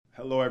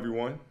Hello,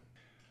 everyone.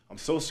 I'm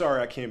so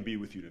sorry I can't be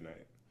with you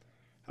tonight.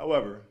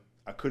 However,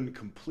 I couldn't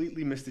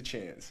completely miss the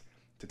chance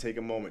to take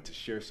a moment to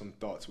share some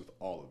thoughts with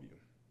all of you.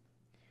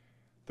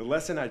 The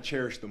lesson I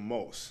cherish the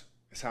most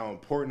is how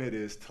important it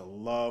is to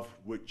love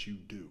what you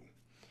do.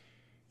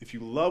 If you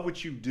love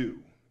what you do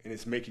and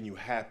it's making you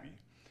happy,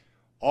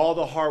 all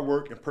the hard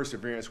work and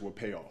perseverance will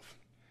pay off.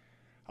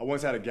 I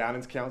once had a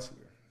guidance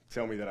counselor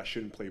tell me that I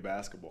shouldn't play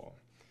basketball,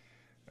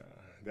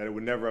 that it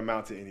would never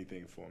amount to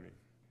anything for me.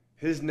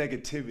 His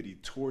negativity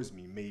towards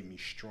me made me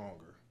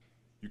stronger.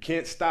 You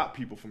can't stop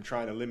people from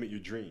trying to limit your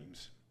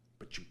dreams,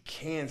 but you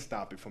can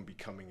stop it from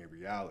becoming a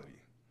reality.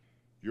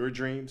 Your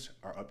dreams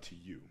are up to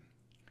you.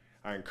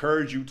 I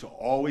encourage you to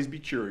always be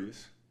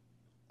curious,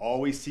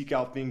 always seek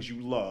out things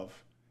you love,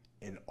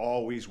 and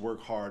always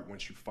work hard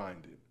once you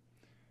find it.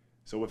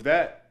 So with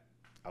that,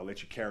 I'll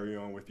let you carry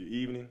on with your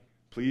evening.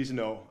 Please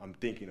know I'm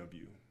thinking of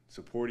you,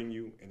 supporting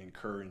you, and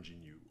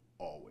encouraging you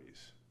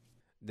always.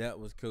 That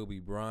was Kobe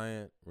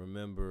Bryant.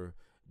 Remember,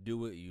 do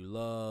what you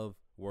love,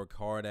 work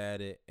hard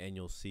at it, and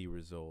you'll see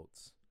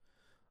results.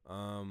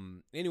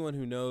 Anyone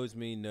who knows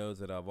me knows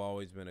that I've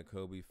always been a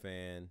Kobe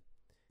fan,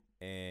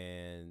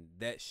 and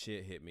that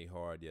shit hit me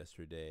hard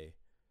yesterday.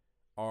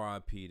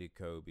 R.I.P. to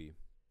Kobe.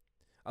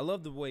 I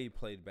love the way he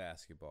played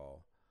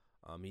basketball.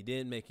 He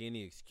didn't make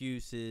any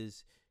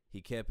excuses.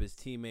 He kept his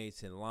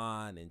teammates in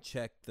line and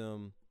checked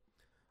them.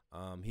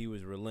 He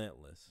was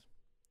relentless.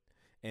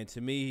 And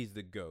to me, he's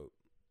the GOAT.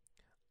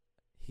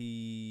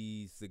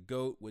 He's the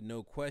GOAT with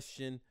no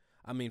question.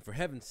 I mean, for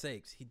heaven's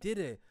sakes, he did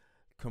a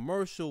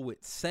commercial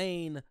with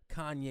sane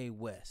Kanye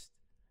West.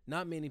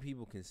 Not many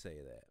people can say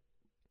that.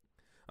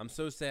 I'm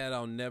so sad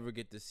I'll never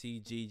get to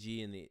see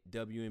Gigi in the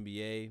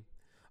WNBA.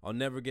 I'll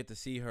never get to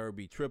see her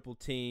be triple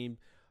teamed.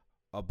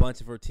 A bunch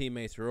of her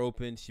teammates are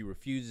open. She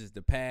refuses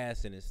to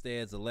pass and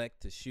instead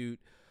elect to shoot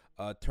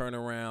a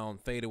turnaround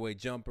fadeaway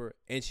jumper,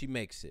 and she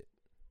makes it.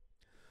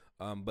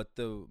 But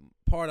the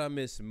part I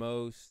miss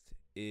most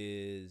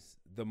is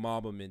the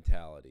Mamba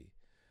mentality.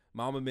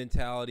 Mamba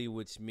mentality,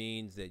 which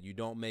means that you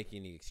don't make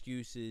any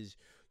excuses.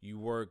 You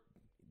work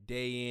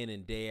day in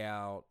and day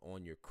out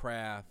on your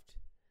craft,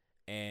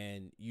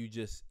 and you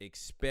just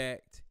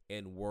expect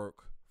and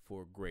work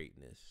for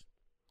greatness.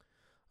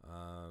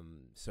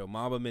 So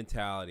Mamba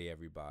mentality,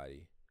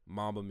 everybody.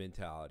 Mamba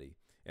mentality.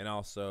 And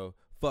also,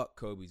 fuck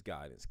Kobe's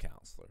guidance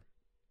counselor.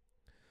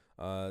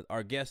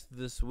 Our guest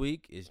this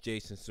week is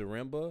Jason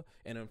Zaremba,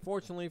 and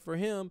unfortunately for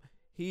him,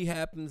 he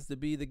happens to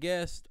be the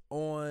guest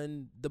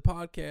on the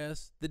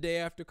podcast the day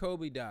after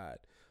Kobe died.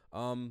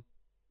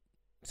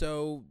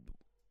 So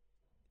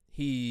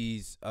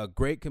he's a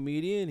great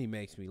comedian. He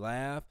makes me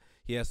laugh.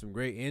 He has some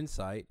great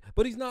insight,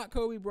 but he's not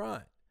Kobe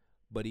Bryant.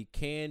 But he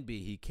can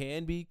be. He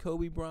can be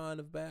Kobe Bryant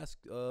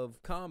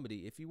of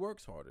comedy if he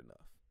works hard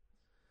enough.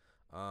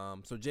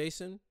 So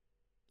Jason,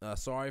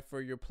 sorry for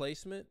your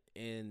placement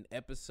in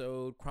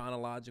episode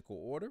chronological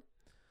order.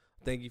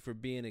 Thank you for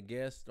being a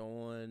guest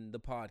on the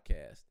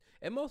podcast.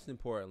 And most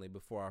importantly,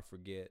 before I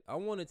forget, I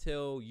want to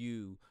tell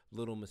you,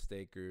 little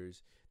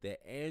mistakers,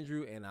 that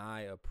Andrew and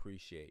I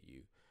appreciate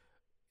you.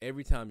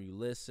 Every time you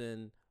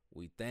listen,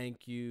 we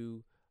thank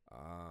you.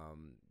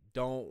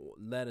 Don't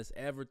let us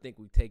ever think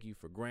we take you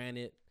for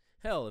granted.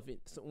 Hell, if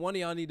one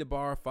of y'all need to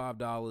borrow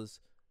 $5,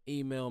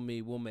 email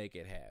me. We'll make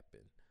it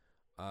happen.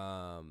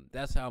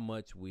 That's how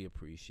much we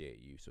appreciate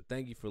you. So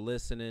thank you for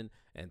listening,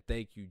 and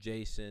thank you,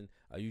 Jason.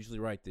 I usually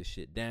write this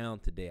shit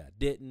down. Today I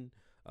didn't.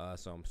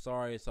 So I'm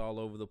sorry it's all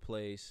over the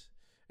place.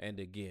 And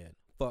again,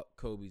 fuck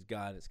Kobe's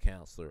guidance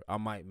counselor. I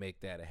might make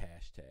that a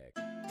hashtag.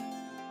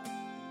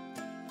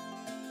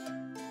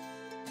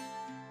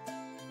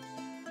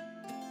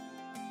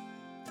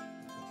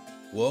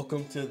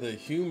 Welcome to the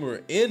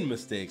Humor in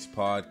Mistakes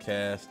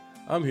podcast.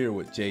 I'm here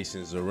with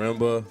Jason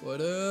Zaremba.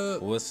 What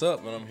up? What's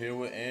up, man? I'm here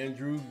with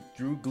Andrew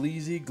Drew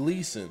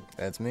Gleason.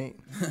 That's me.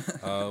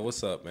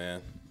 What's up,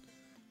 man?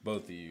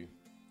 Both of you.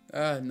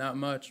 Not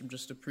much. I'm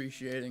just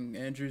appreciating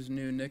Andrew's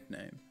new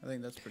nickname. I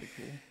think that's pretty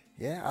cool.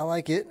 Yeah, I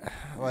like it.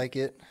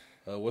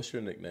 What's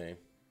your nickname?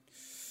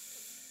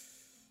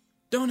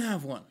 Don't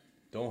have one.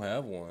 Don't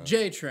have one.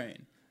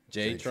 J-Train.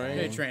 J-Train?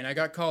 J-Train. I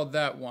got called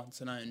that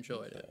once, and I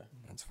enjoyed it.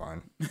 That's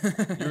fine.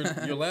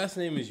 Your last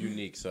name is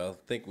unique, so I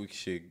think we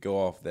should go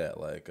off that.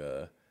 Like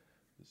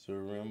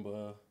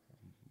Zaremba,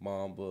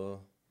 Mamba,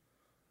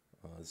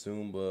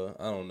 Zumba.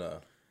 I don't know.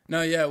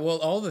 No, yeah, well,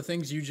 all the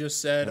things you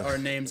just said are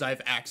names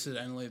I've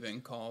accidentally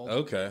been called.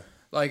 Okay.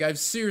 Like, I've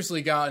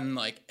seriously gotten,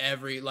 like,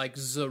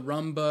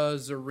 Zarumba,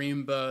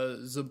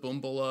 Zarimba,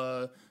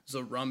 Zabumbala,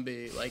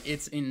 Zarumbi. Like,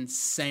 it's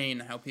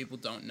insane how people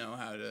don't know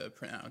how to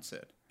pronounce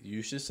it.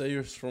 You should say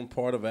you're from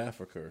part of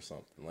Africa or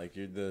something. Like,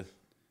 you're the...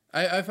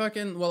 I forgot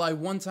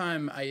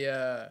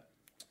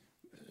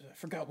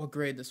what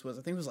grade this was.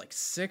 I think it was like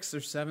 6th or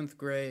 7th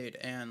grade,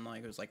 and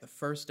like it was like the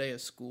first day of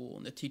school,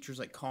 and the teacher's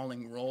like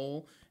calling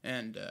roll,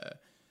 and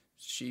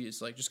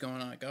she's like just going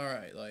on like, all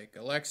right, like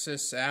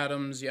Alexis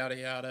Adams, yada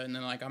yada, and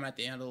then like I'm at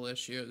the end of the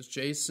list. She goes,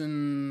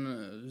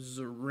 Jason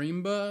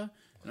Zaremba,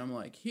 and I'm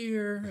like,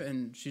 here,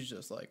 and she's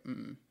just like,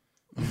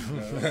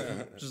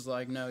 Just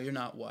like, no, you're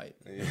not white.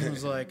 I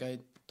was like, I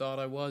thought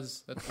I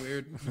was. That's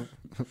weird.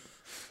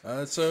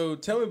 So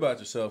tell me about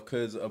yourself,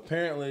 because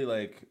apparently,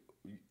 like,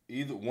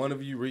 either one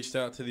of you reached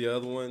out to the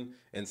other one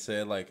and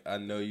said, like, I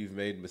know you've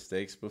made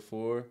mistakes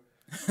before.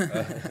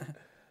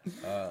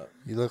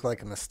 You look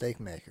like a mistake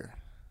maker.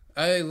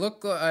 I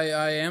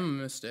am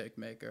a mistake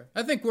maker.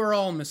 I think we're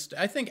all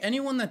I think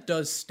anyone that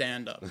does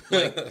stand up,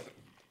 like,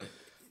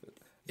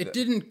 it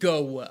didn't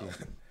go well.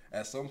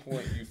 At some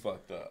point, you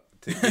fucked up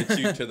to get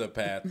you to the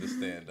path to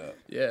stand up.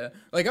 Yeah.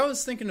 Like, I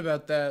was thinking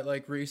about that,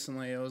 like,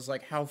 recently. It was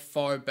like, how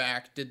far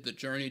back did the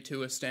journey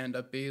to a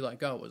stand-up be?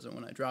 Like, oh, was it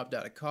when I dropped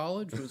out of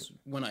college? Was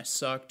when I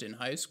sucked in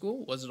high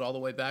school? Was it all the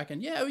way back?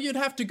 And yeah, you'd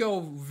have to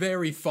go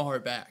very far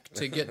back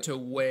to get to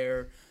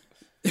where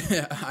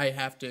I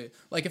have to.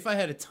 Like, if I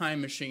had a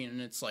time machine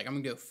and it's like, I'm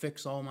gonna go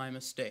fix all my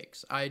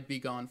mistakes, I'd be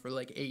gone for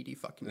like 80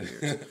 fucking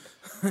years.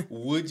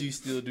 Would you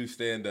still do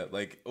stand up?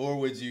 Like, or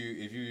would you,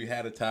 if you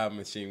had a time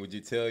machine, would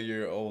you tell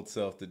your old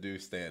self to do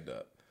stand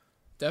up?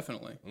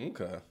 Definitely.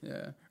 Okay.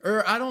 Yeah.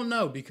 Or I don't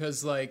know,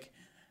 because like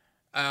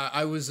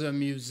I was a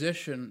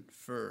musician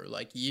for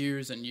like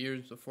years and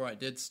years before I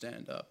did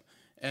stand up.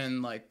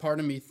 And like part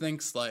of me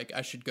thinks like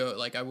I should go,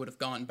 like I would have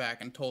gone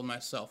back and told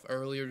myself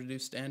earlier to do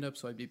stand up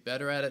so I'd be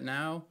better at it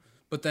now.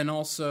 But then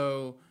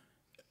also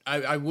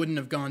I wouldn't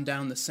have gone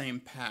down the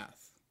same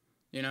path.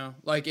 You know?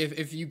 Like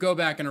if you go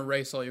back and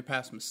erase all your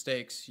past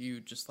mistakes, you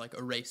just like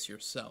erase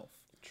yourself.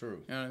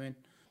 True. You know what I mean?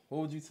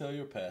 What would you tell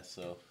your past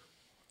self?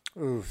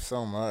 Ooh,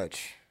 so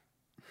much.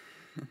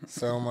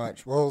 So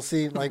much. Well,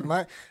 see, like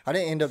I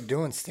didn't end up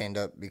doing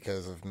stand-up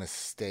because of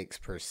mistakes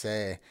per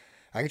se.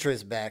 I can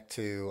trace back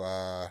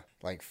to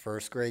like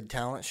first grade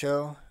talent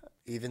show.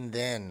 Even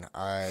then,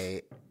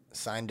 I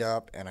signed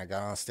up and I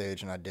got on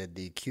stage and I did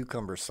the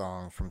Cucumber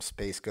song from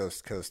Space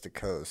Ghost Coast to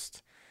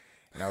Coast.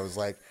 And I was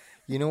like,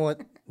 you know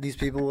what these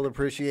people will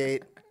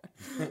appreciate?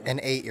 An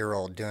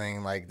 8-year-old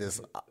doing like this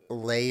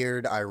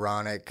layered,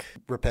 ironic,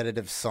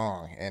 repetitive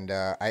song. And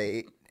I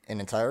ate an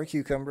entire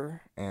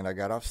cucumber and I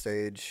got off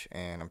stage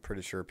and I'm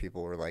pretty sure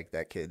people were like,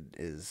 that kid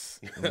is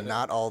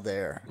not all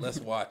there. Let's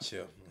watch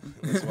him.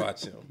 Let's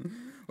watch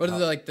him. What do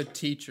like the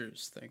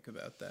teachers think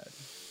about that?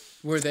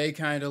 Were they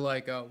kind of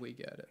like, oh, we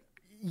get it?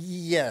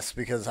 Yes,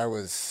 because I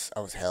was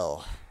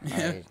hell.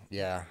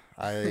 Yeah.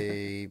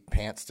 I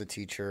pantsed a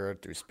teacher,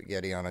 threw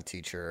spaghetti on a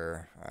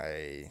teacher.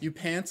 You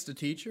pantsed a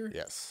teacher?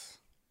 Yes.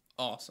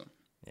 Awesome.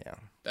 Yeah.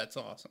 That's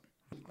awesome.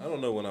 I don't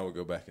know when I would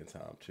go back in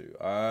time too.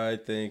 I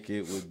think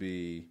it would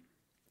be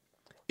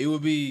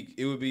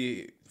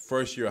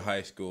first year of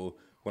high school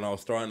when I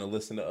was starting to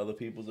listen to other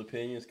people's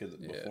opinions, because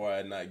before I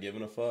had not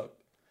given a fuck.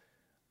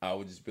 I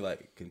would just be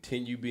like,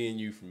 continue being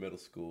you from middle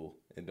school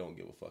and don't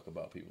give a fuck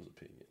about people's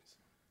opinions.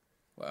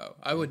 Wow.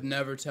 I would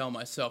never tell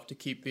myself to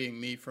keep being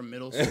me from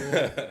middle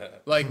school.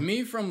 Like,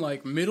 me from,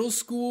 like, middle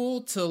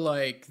school to,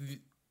 like,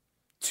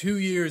 2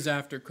 years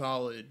after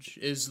college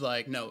is,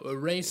 like, no,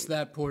 erase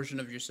that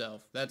portion of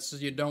yourself.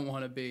 You don't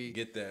want to be.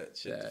 Get that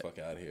shit the fuck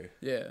out of here.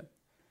 Yeah.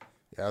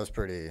 Yeah, I was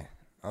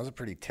a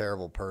pretty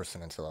terrible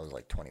person until I was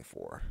like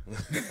 24.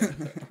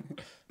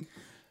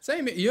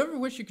 Same. You ever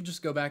wish you could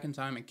just go back in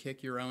time and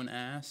kick your own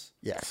ass?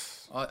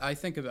 Yes. I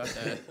think about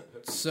that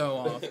so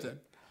often.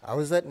 I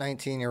was that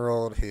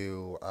 19-year-old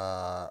who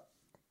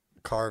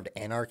carved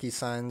anarchy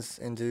signs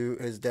into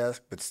his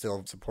desk but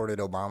still supported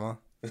Obama.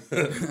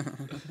 Yeah.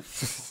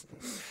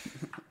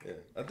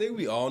 I think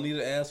we all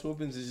needed ass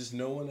whoopings. It's just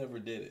no one ever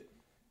did it.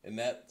 And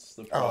that's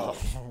the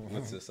problem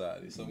with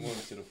society. Someone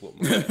should have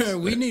whooped my ass.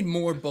 We need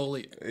more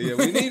bullying. Yeah,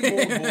 we need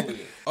more bullying.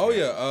 Oh,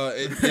 yeah.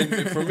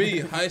 And for me,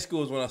 high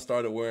school is when I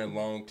started wearing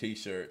long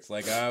T-shirts.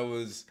 Like, I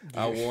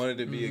wanted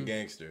to be a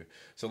gangster.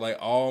 So, like,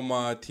 all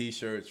my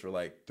T-shirts were,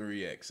 like,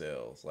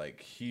 3XLs,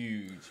 like,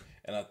 huge.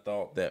 And I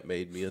thought that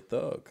made me a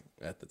thug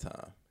at the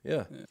time.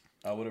 Yeah.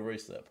 I would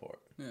erase that part.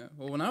 Yeah.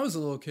 Well, when I was a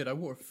little kid, I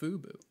wore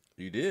FUBU.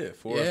 You did.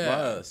 For us, by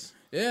us.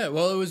 Yeah,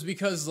 well, it was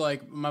because,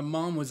 like, my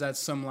mom was at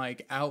some,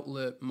 like,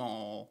 outlet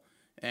mall,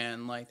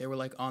 and, like, they were,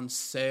 like, on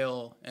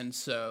sale, and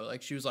so,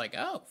 like, she was like,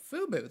 oh,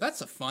 FUBU, that's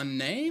a fun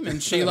name,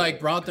 and she, like,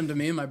 brought them to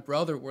me and my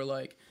brother were,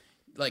 like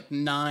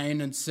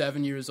 9 and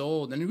 7 years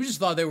old, and we just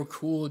thought they were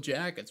cool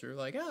jackets. We were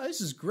like, oh, this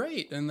is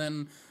great, and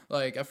then,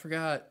 like, I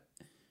forgot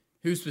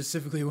who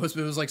specifically it was,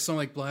 but it was, like, some,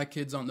 like, black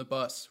kids on the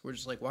bus were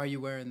just like, why are you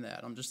wearing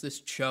that? I'm just this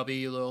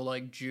chubby little,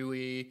 like,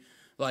 Jewy,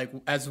 like,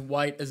 as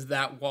white as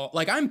that wall.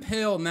 Like, I'm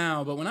pale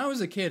now, but when I was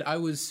a kid, I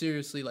was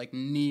seriously, like,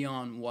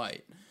 neon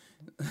white.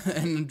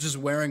 And just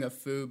wearing a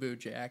FUBU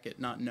jacket,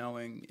 not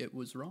knowing it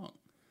was wrong.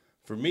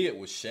 For me, it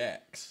was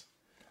Shaq's.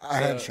 I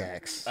had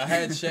Shaq's. I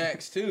had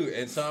Shaq's, too.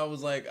 And so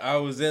I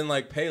was in,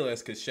 like,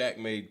 Payless, because Shaq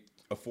made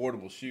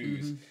affordable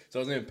shoes. Mm-hmm. So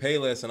I was in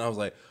Payless, and I was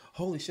like,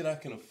 holy shit, I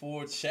can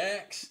afford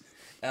Shaq's?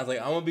 And I was like,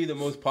 I'm going to be the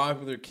most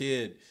popular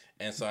kid.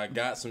 And so I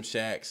got some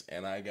Shaq's,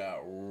 and I got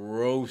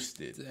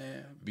roasted.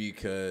 Damn.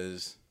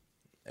 Because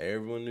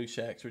everyone knew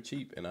Shaq's were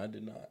cheap, and I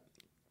did not.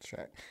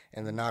 Shaq.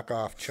 And the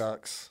knockoff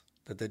Chucks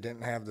that they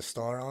didn't have the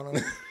star on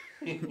them.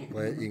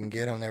 But you can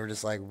get them. They were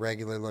just like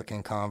regular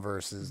looking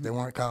Converses. They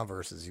weren't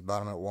Converses. You bought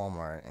them at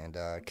Walmart.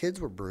 And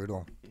kids were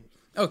brutal.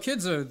 Oh,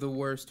 kids are the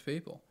worst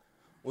people.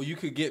 Well, you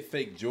could get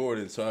fake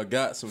Jordans, so I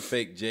got some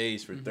fake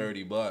J's for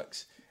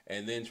 $30,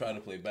 and then tried to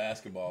play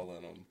basketball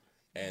in them,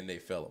 and they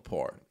fell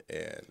apart.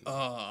 And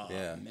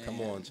man. Come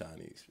on,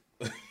 Chinese.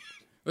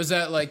 Was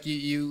that like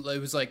you? It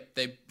was like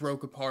they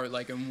broke apart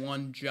like in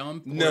one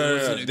jump. Or No,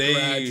 was it a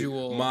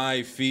gradual?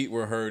 My feet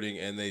were hurting,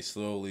 and they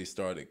slowly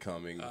started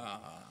coming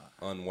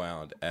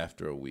unwound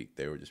after a week.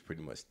 They were just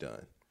pretty much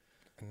done.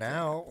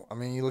 Now, I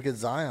mean, you look at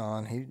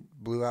Zion. He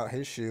blew out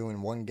his shoe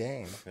in one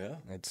game. Yeah,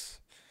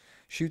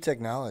 shoe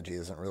technology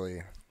isn't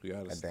really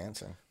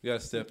advancing. You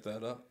got to step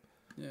that up.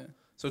 Yeah.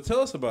 So tell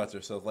us about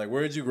yourself. Like,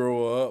 where did you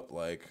grow up?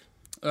 Like,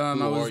 who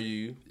are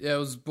you? Yeah, I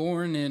was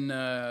born in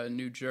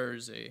New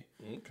Jersey,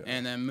 Okay.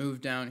 and then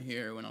moved down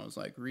here when I was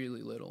like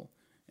really little.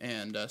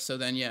 And so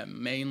then,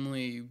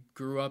 mainly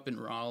grew up in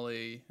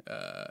Raleigh,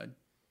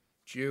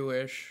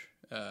 Jewish,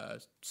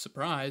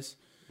 surprise.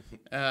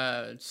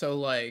 So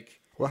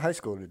like, What high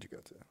school did you go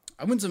to?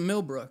 I went to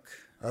Millbrook.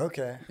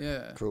 Okay.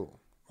 Yeah. Cool.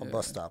 Our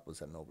bus stop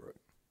was at Millbrook.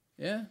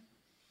 Yeah.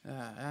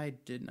 I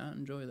did not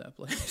enjoy that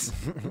place.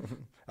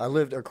 I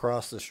lived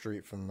across the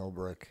street from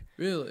Millbrook.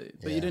 Really?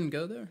 But Yeah. you didn't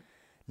go there?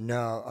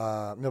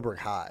 No, Millbrook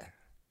High.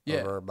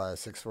 Yeah. Over by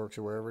Six Forks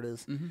or wherever it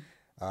is.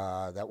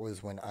 Mm-hmm. That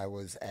was when I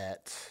was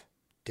at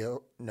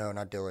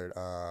not Dillard,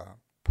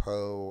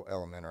 Poe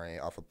Elementary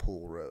off of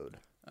Pool Road.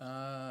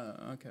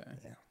 Okay.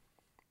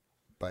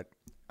 But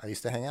I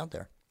used to hang out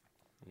there.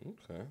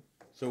 Okay.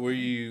 So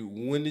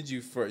when did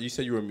you first, you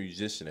said you were a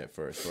musician at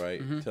first, right?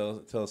 Mm-hmm.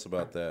 Tell us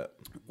about that.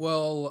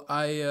 Well,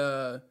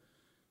 I've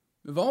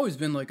always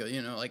been like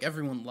like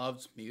everyone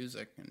loves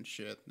music and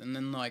shit. And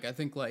then like I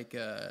think like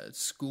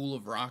School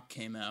of Rock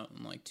came out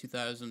in like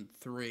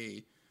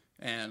 2003,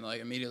 and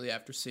like immediately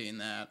after seeing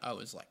that, I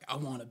was like, I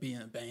want to be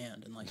in a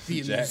band and like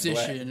be a Jack musician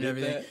Black and did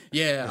everything. that?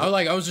 Yeah,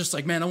 I was just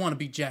like, man, I want to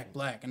be Jack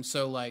Black. And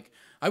so like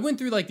I went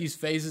through like these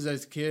phases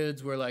as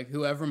kids where like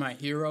whoever my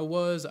hero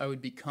was, I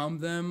would become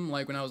them.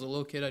 Like when I was a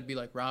little kid, I'd be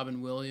like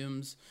Robin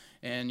Williams,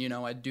 and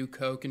I'd do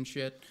coke and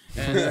shit.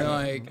 And then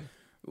like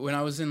when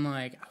I was in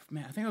like,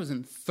 man, I think I was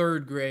in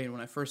 3rd grade when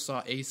I first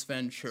saw Ace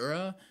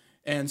Ventura.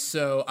 And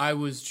so I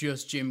was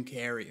just Jim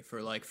Carrey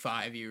for like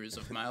 5 years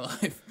of my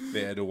life.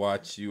 They had to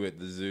watch you at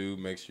the zoo,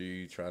 make sure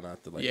you try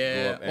not to like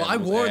Yeah. blow up Well, I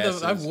animals'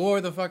 wore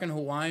asses. the fucking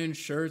Hawaiian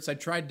shirts. I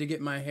tried to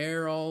get my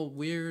hair all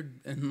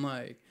weird, and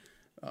like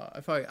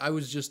I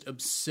was just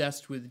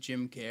obsessed with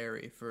Jim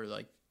Carrey for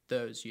like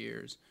those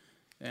years.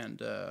 And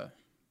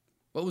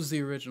what was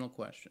the original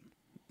question?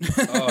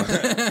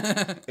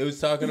 It was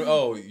talking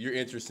your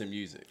interest in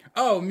music.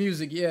 Oh,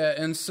 music, yeah.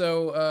 And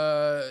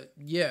so,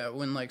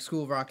 when like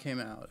School of Rock came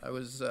out, I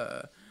was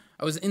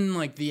in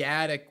like the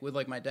attic with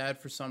like my dad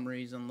for some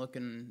reason,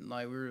 looking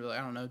like we were, I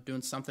don't know,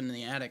 doing something in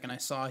the attic, and I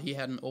saw he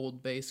had an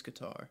old bass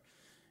guitar,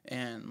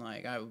 and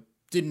like I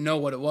didn't know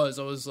what it was.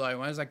 I was like,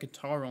 why does that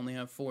guitar only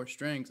have 4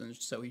 strings? And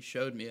so he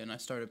showed me it, and I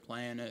started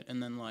playing it,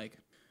 and then like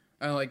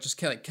I like just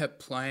kept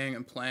playing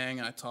and playing,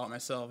 and I taught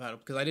myself how to,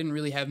 because I didn't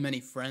really have many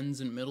friends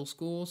in middle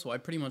school, so I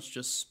pretty much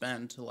just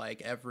spent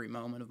like every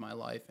moment of my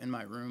life in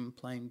my room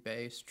playing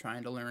bass,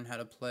 trying to learn how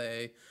to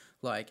play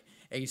like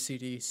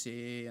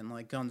AC/DC and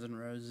like Guns N'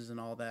 Roses and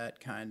all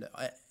that kind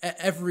of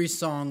every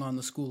song on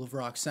the School of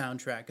Rock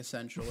soundtrack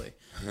essentially.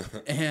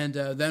 And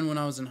then when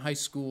I was in high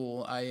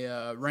school,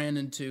 I ran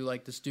into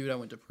like this dude I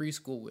went to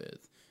preschool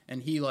with,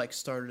 and he like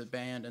started a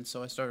band, and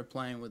so I started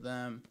playing with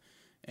them,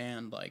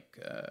 and like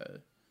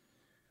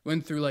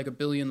went through like a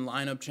billion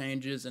lineup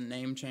changes and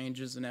name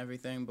changes and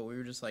everything, but we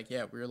were just like,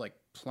 we were like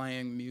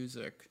playing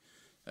music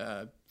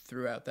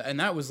throughout that. And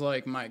that was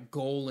like my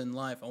goal in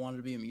life. I wanted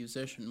to be a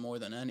musician more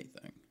than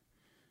anything.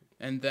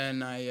 And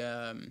then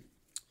I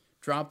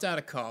dropped out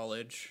of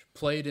college,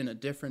 played in a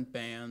different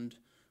band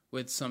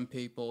with some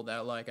people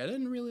that like I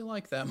didn't really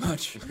like that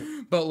much,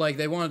 but like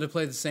they wanted to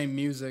play the same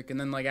music. And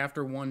then like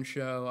after one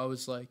show, I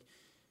was like,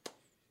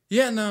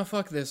 yeah, no,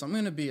 fuck this. I'm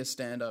going to be a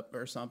stand-up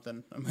or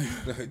something. I'm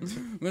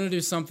going to do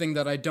something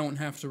that I don't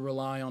have to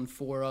rely on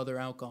 4 other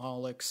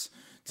alcoholics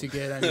to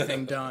get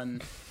anything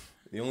done.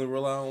 You only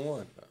rely on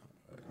one.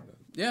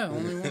 Yeah,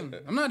 only one.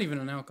 I'm not even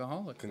an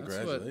alcoholic.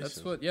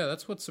 Congratulations.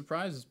 That's what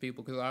surprises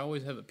people, because I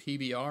always have a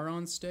PBR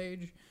on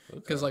stage,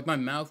 because like my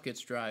mouth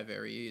gets dry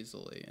very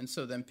easily. And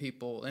so then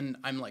people, and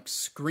I'm like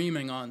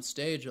screaming on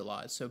stage a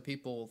lot, so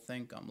people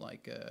think I'm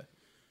like a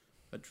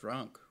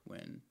drunk,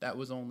 when that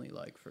was only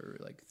like for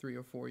like 3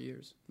 or 4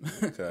 years.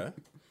 Okay.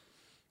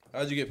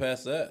 How'd you get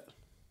past that?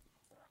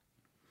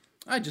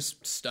 I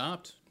just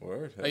stopped.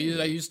 Word. I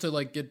used to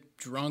like get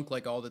drunk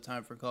like all the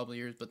time for a couple of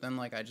years, but then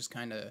like I just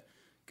kind of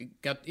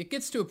it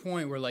gets to a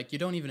point wwhere like you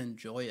don't even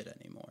enjoy it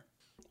anymore.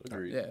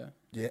 Agreed. Yeah.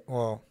 Yeah,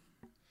 well,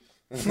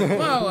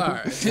 Well, all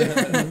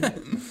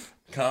right.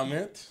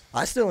 Comment?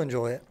 I still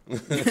enjoy it.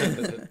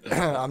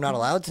 I'm not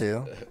allowed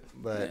to,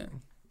 but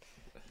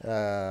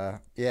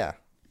yeah.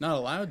 Not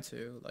allowed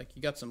to. Like,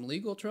 you got some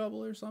legal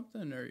trouble or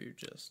something, or you're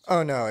just...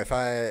 Oh no,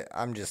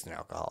 I'm just an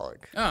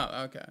alcoholic.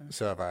 Oh, okay.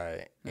 So if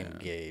I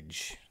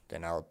engage,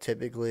 then I'll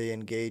typically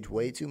engage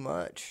way too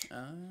much.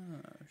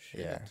 Oh,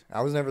 shit. Yeah.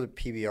 I was never the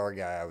PBR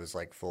guy. I was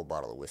like full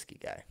bottle of whiskey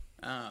guy,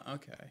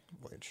 Okay.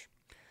 which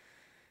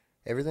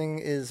everything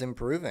is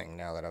improving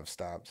now that I've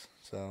stopped.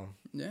 So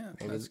Yeah,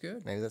 that's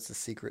good. maybe that's the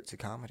secret to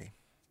comedy.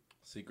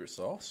 Secret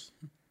sauce.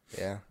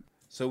 Yeah.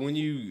 So when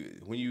you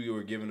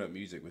were giving up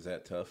music, was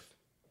that tough?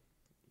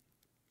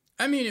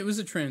 I mean, it was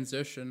a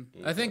transition.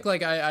 I think like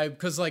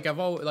because like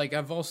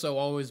I've also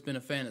always been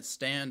a fan of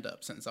stand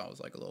up since I was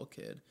like a little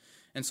kid,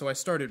 and so I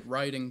started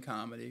writing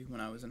comedy when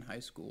I was in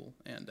high school,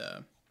 and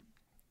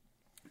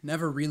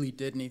never really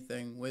did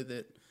anything with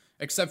it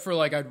except for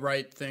like I'd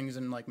write things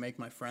and like make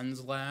my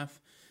friends laugh,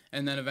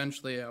 and then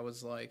eventually I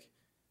was like,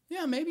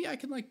 yeah, maybe I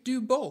can like do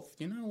both,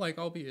 you know, like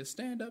I'll be a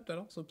stand up that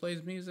also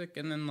plays music,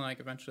 and then like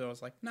eventually I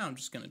was like, no, I'm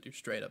just gonna do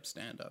straight up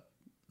stand up,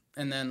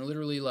 and then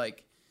literally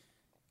like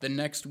the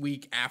next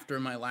week after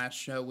my last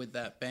show with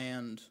that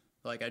band,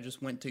 like I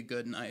just went to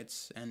Good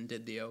Nights and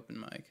did the open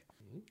mic.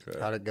 Okay.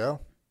 How'd it go?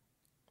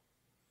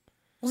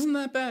 Wasn't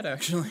that bad,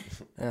 actually.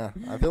 Yeah.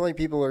 I feel like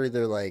people are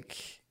either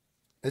like,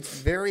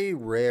 it's very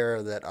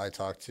rare that I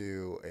talk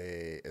to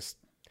a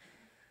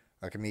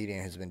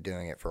comedian who's been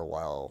doing it for a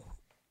while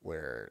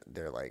where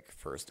their like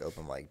first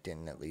open mic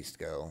didn't at least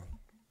go,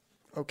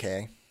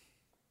 okay.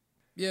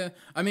 Yeah,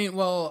 I mean,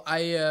 well,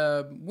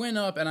 I went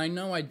up and I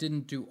know I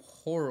didn't do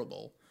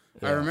horrible.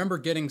 Yeah. I remember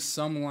getting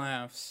some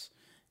laughs,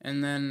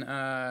 and then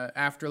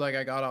after like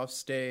I got off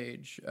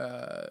stage,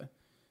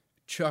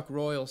 Chuck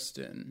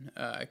Royalston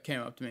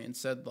came up to me and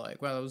said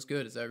like, "Wow, that was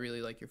good. Is that really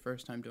like your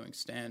first time doing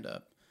stand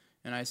up?"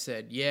 And I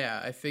said,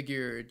 "Yeah, I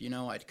figured, you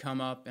know, I'd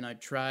come up and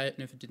I'd try it,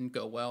 and if it didn't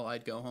go well,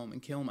 I'd go home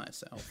and kill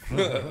myself."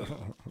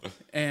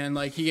 And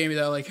like he gave me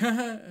that like,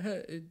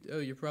 "Oh,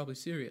 you're probably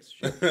serious."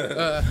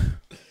 Let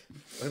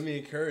me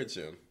encourage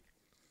him.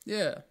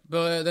 Yeah,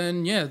 but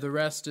then yeah, the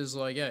rest is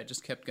like I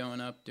just kept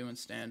going up doing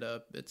stand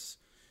up. It's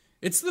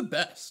the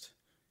best.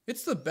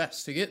 It's the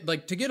best to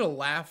get a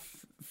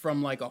laugh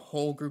from like a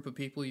whole group of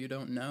people you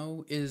don't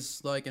know is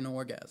like an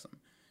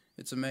orgasm.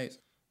 It's amazing.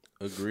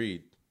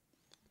 Agreed.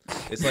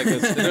 It's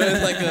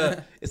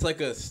like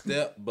a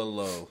step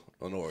below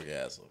an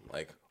orgasm.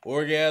 Like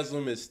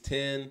orgasm is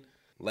 10.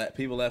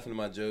 People laughing at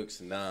my jokes,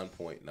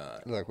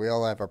 9.9. Look, we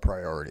all have our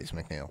priorities,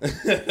 McNeil.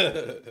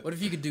 What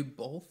if you could do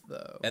both,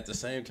 though? At the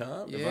same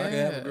time? Yeah. If I could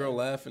have a girl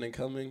laughing and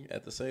coming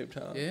at the same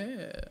time?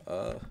 Yeah.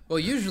 Well,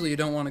 usually you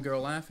don't want a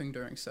girl laughing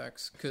during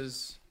sex,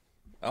 because...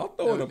 I'll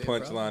throw in a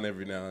punchline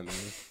every now and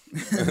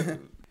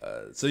then.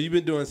 So you've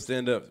been doing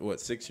stand-up,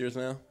 6 years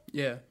now?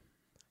 Yeah.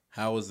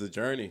 How was the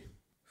journey?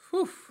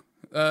 Whew.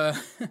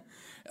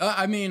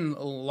 I mean,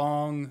 a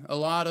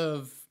lot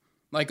of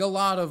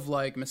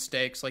like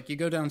mistakes. Like you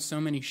go down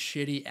so many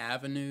shitty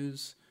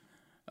avenues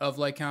of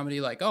like comedy.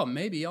 Like, oh,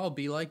 maybe I'll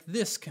be like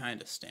this kind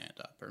of stand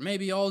up, or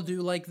maybe I'll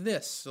do like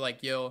this. Like,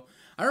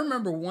 I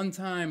remember one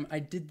time I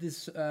did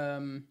this. I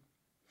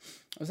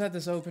was at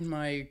this open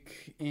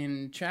mic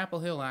in Chapel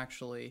Hill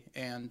actually,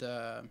 and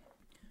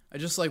I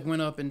just like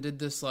went up and did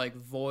this like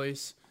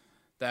voice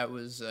that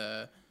was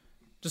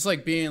just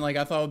like being like,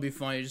 I thought it would be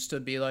funny just to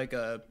be like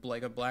a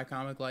black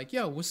comic, like,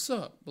 yo, what's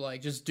up?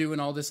 Like just doing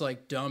all this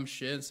like dumb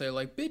shit and say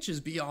like,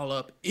 bitches be all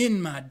up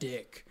in my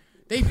dick.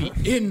 They be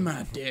in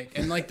my dick.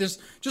 And like this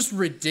just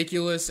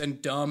ridiculous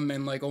and dumb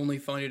and like only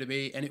funny to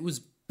me. And it was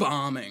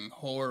bombing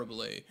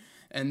horribly.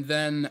 And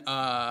then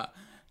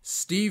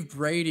Steve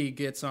Brady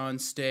gets on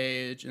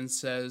stage and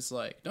says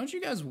like, don't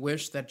you guys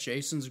wish that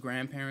Jason's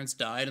grandparents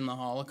died in the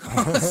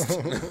Holocaust?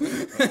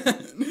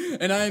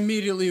 And I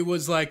immediately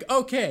was like,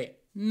 okay,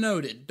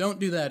 noted. Don't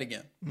do that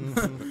again.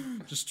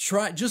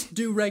 Just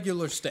do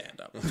regular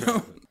stand-up.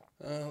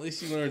 At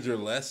least you learned your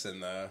lesson,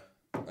 though.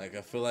 Like,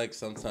 I feel like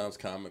sometimes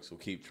comics will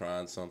keep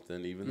trying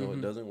something even though it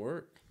doesn't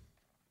work.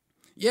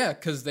 Yeah,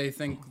 because they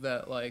think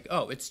that, like,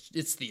 oh,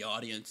 it's the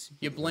audience.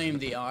 You blame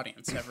the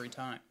audience every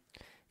time.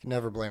 You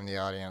never blame the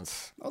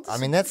audience. I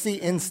mean, that's the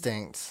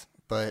instinct,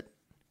 but,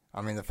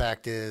 I mean, the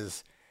fact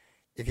is,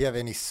 if you have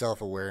any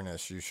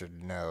self-awareness, you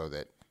should know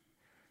that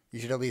you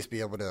should at least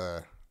be able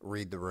to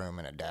read the room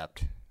and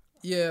adapt.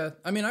 Yeah,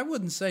 I mean, I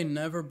wouldn't say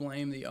never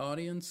blame the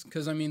audience,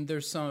 because I mean,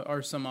 there's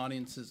some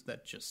audiences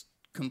that just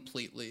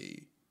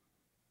completely,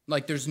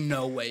 like, there's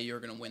no way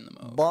you're gonna win them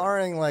over.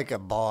 Barring like a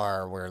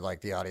bar where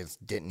like the audience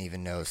didn't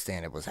even know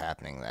stand-up was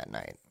happening that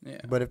night.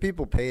 Yeah. But if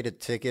people paid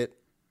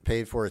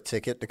for a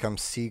ticket to come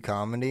see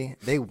comedy,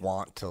 they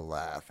want to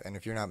laugh, and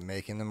if you're not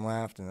making them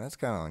laugh, then that's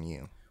kind of on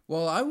you.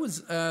 Well, I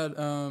was at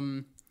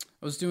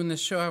I was doing this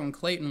show out in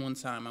Clayton one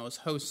time. I was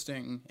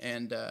hosting,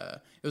 and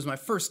it was my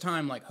first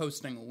time, like,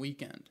 hosting a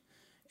weekend.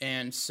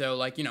 And so,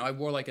 like, you know, I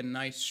wore, like, a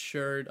nice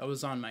shirt. I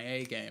was on my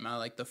A game.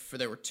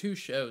 There were 2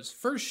 shows.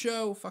 First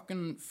show,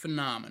 fucking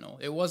phenomenal.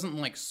 It wasn't,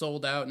 like,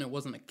 sold out, and it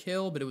wasn't a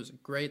kill, but it was a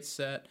great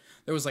set.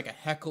 There was, like, a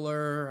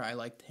heckler. I,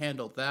 like,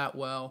 handled that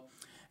well.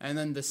 And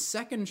then the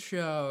second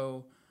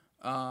show,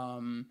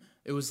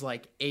 it was,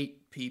 like,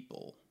 8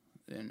 people.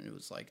 And it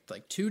was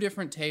like 2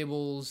 different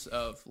tables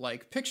of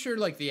like, picture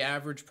like the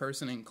average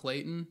person in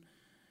Clayton.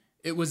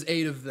 It was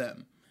 8 of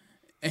them.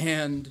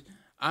 And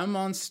I'm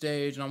on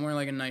stage and I'm wearing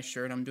like a nice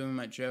shirt. I'm doing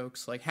my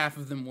jokes. Like half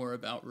of them were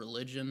about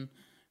religion.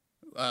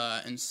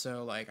 And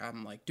so like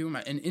I'm like doing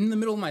and in the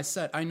middle of my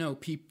set, I know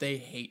they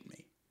hate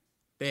me.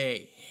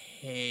 They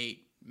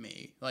hate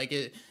me. Like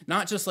it,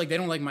 not just like they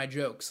don't like my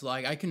jokes.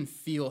 Like I can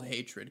feel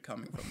hatred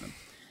coming from them.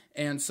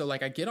 And so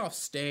like I get off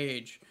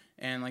stage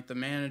and like the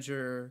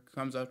manager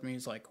comes up to me.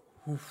 He's like,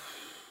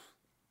 "Oof."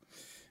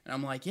 And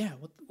I'm like, yeah,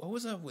 what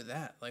was up with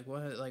that? Like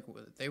what? Like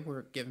they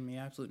were giving me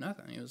absolute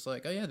nothing. He was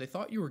like, oh yeah, they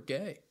thought you were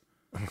gay.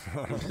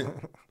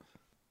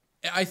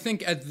 I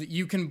think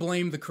you can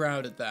blame the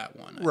crowd at that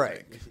one. I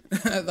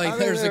think. Like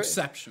there's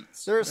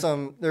exceptions.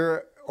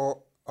 There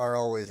are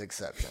always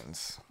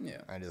exceptions.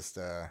 Yeah. I just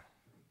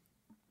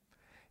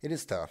it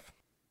is tough.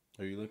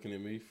 Are you looking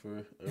at me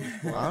for? I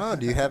don't know.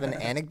 Do you have an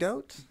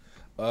anecdote?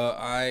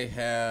 I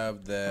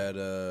have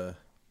that.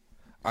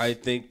 I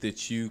think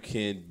that you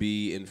can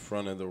be in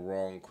front of the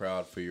wrong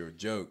crowd for your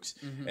jokes.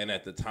 Mm-hmm. And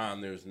at the time,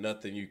 there's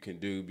nothing you can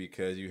do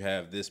because you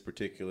have this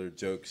particular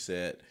joke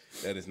set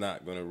that is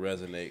not going to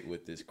resonate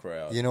with this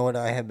crowd. You know what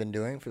I have been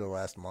doing for the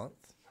last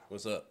month?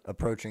 What's up?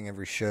 Approaching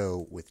every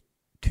show with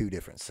 2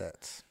 different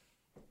sets.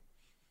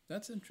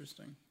 That's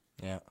interesting.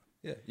 Yeah.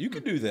 Yeah, you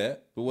could do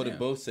that, but what if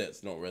both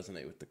sets don't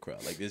resonate with the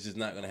crowd? Like, it's just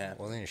not going to happen.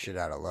 Well, then you're shit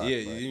out of luck.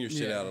 Yeah, then you're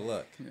shit out of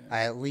luck. Yeah.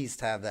 I at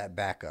least have that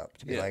backup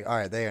to be like, all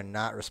right, they are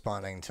not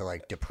responding to,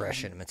 like,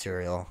 depression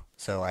material,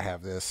 so I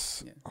have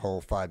this whole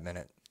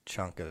 5-minute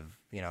chunk of,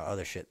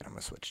 other shit that I'm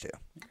going to switch to.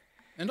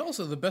 And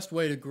also, the best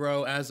way to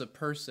grow as a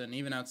person,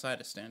 even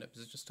outside of stand-up,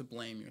 is just to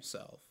blame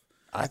yourself.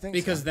 I think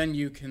because then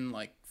you can,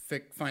 like,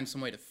 find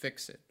some way to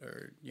fix it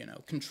or,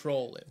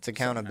 control it. It's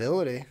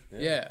accountability.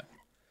 Yeah.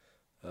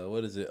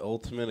 What is it?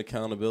 Ultimate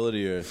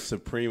accountability or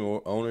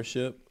supreme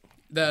ownership?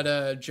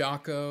 That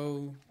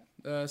Jocko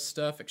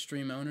stuff,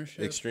 extreme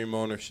ownership. Extreme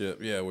ownership,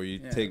 yeah, where you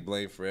take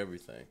blame for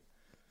everything.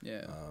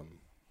 Yeah.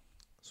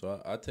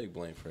 So I take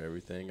blame for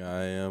everything.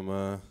 I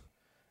am.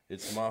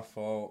 It's my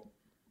fault.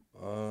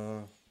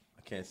 I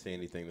can't say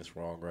anything that's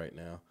wrong right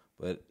now,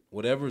 but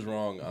whatever's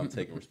wrong, I'm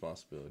taking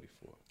responsibility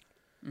for.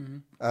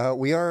 Mm-hmm.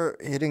 We are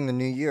hitting the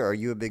new year. Are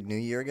you a big New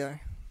Year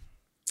guy?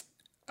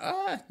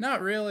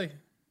 Not really.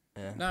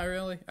 Yeah. Not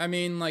really. I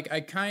mean, like,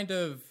 I kind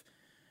of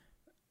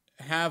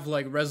have,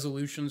 like,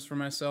 resolutions for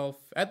myself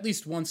at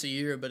least once a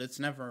year, but it's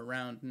never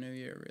around New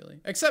Year,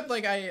 really. Except,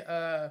 like,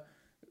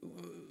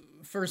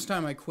 first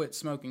time I quit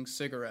smoking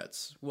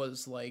cigarettes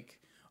was, like,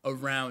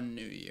 around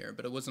New Year,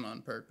 but it wasn't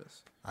on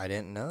purpose. I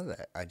didn't know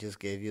that. I just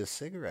gave you a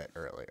cigarette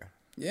earlier.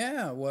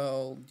 Yeah,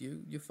 well,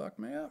 you fucked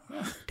me up.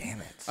 Damn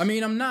it. I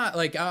mean, I'm not,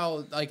 like,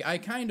 I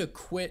kind of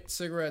quit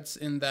cigarettes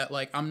in that,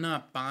 like, I'm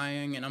not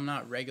buying and I'm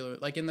not regular.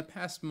 Like, in the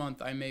past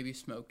month, I maybe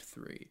smoked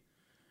 3.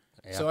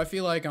 Yeah. So I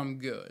feel like I'm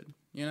good,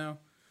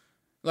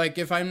 Like,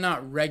 if I'm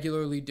not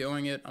regularly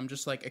doing it, I'm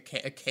just, like,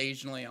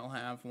 occasionally I'll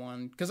have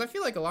one. Because I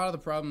feel like a lot of the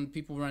problem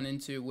people run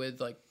into with,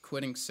 like,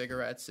 quitting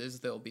cigarettes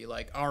is they'll be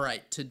like, all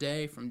right,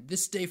 today, from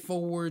this day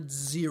forward,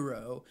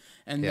 0.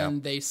 And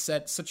then they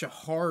set such a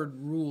hard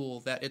rule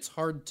that it's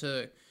hard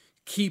to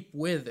keep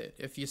with it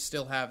if you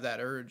still have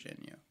that urge in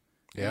you.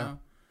 Yeah. You know?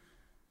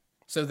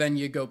 So then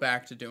you go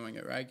back to doing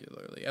it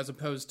regularly, as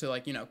opposed to,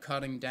 like,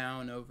 cutting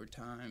down over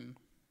time.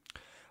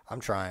 I'm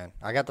trying.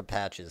 I got the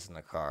patches in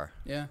the car.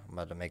 Yeah. I'm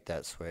about to make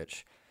that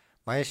switch.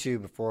 My issue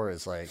before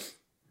is, like,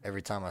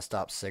 every time I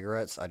stop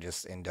cigarettes, I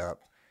just end up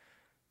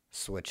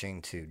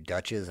switching to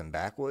Dutches and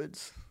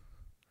Backwoods,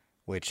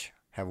 which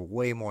have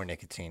way more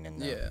nicotine in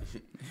them. Yeah.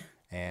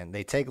 And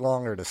they take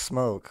longer to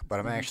smoke, but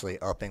I'm actually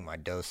upping my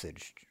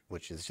dosage,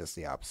 which is just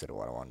the opposite of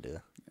what I want to do.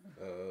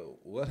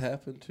 What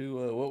happened to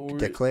what were we?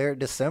 Declare it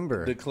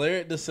December. Declare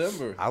it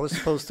December. I was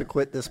supposed to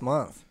quit this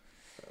month.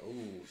 Oh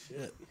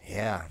shit.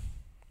 Yeah.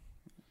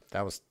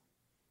 That was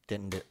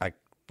I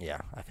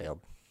failed.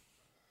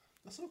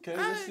 That's okay.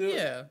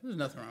 Yeah, there's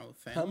nothing wrong with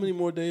family. How many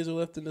more days are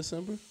left in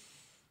December?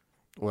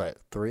 What,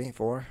 3,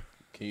 4?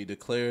 Can you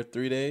declare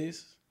 3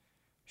 days?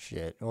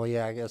 Shit. Well,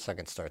 yeah, I guess I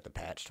can start the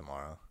patch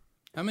tomorrow.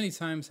 How many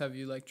times have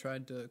you, like,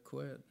 tried to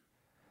quit?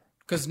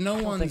 Because no I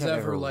don't one's think I've ever,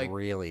 ever like,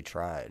 really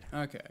tried.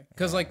 Okay.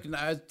 Because, like,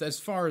 as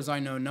far as I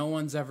know, no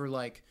one's ever,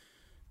 like,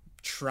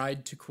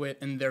 tried to quit,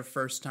 and their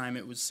first time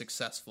it was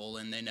successful,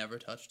 and they never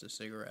touched a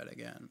cigarette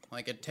again.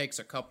 Like, it takes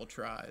a couple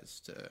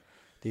tries to...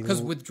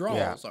 Because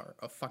withdrawals are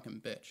a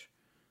fucking bitch.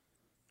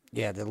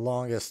 Yeah, the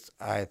longest,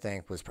 I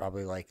think, was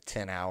probably, like,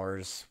 10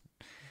 hours.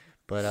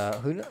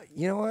 But,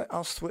 you know what?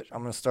 I'll switch.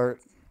 I'm going to start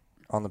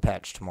on the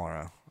patch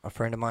tomorrow. A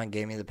friend of mine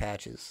gave me the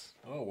patches.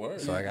 Oh, word.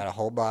 So I got a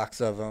whole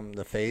box of them.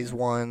 The phase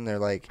 1, they're,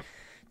 like,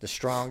 the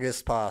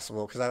strongest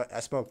possible. Because I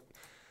smoke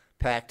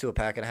pack to a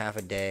pack and a half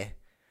a day.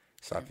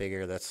 So I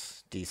figure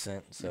that's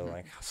decent. So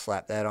like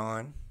slap that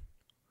on,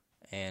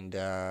 and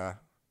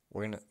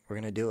we're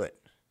gonna do it.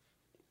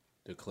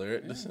 Declare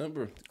it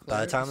December.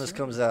 By the time this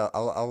comes out,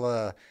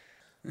 I'll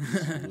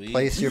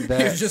place your bet.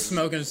 You're just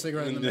smoking a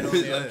cigarette in the middle of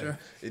the outro.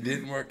 It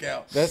didn't work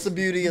out. That's the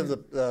beauty of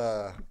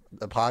the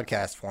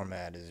podcast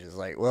format. Is just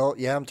like, well,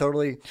 yeah, I'm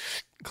totally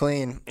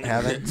clean.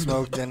 Haven't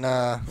smoked in.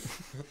 Let's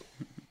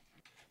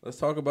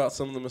talk about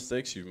some of the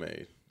mistakes you've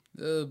made.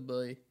 Oh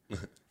boy.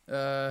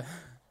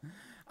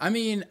 I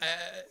mean,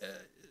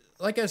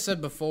 like I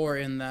said before,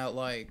 in that,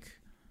 like,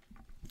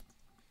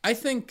 I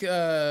think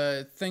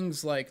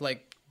things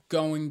like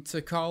going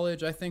to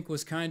college, I think,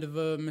 was kind of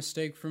a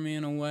mistake for me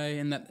in a way.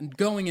 And that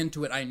going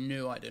into it, I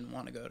knew I didn't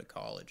want to go to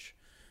college.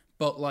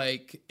 But,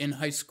 like, in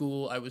high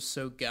school, I was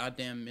so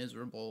goddamn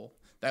miserable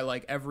that,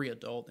 like, every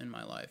adult in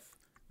my life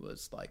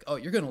was like, oh,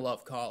 you're going to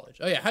love college.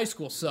 Oh, yeah, high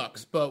school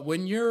sucks. But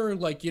when you're,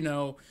 like, you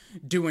know,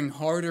 doing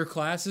harder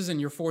classes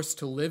and you're forced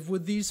to live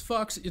with these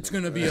fucks, it's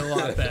going to be a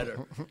lot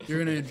better.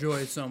 You're going to enjoy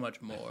it so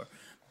much more.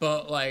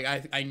 But,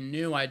 like, I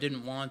knew I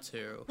didn't want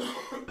to.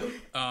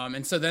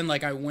 And so then,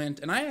 like, I went,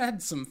 and I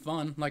had some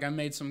fun. Like, I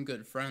made some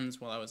good friends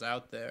while I was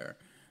out there.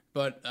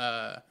 But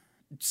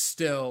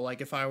still, like,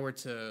 if I were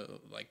to,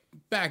 like,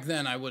 back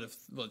then I would have,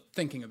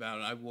 thinking about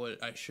it,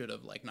 I should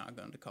have, like, not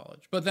gone to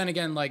college. But then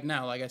again, like,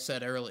 now, like I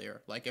said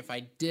earlier, like, if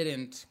I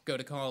didn't go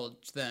to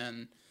college,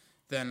 then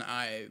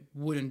I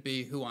wouldn't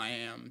be who I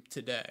am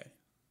today.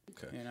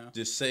 Okay. You know?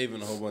 Just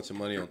saving a whole bunch of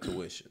money on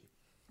tuition.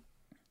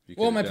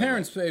 Well, my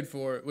parents paid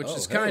for it, which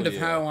is kind of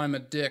how I'm a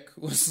dick,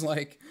 was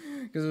like,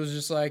 because it was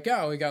just like,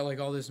 oh, we got,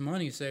 like, all this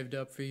money saved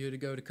up for you to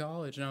go to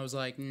college. And I was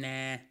like,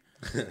 nah.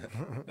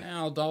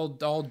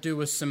 I'll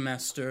do a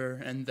semester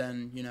and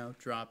then, you know,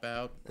 drop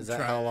out. Is that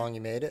how long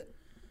you made it?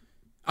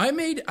 I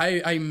made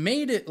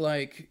it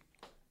like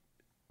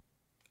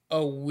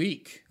a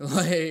week.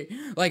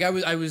 Like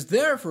I was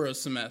there for a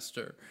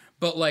semester,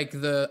 but like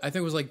I think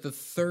it was like the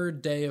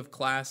third day of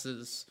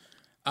classes,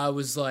 I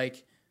was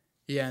like,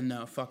 yeah,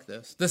 no, fuck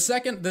this. The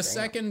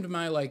second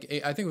my,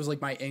 like, I think it was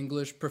like my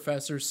English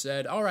professor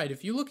said, all right,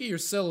 if you look at your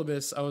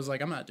syllabus, I was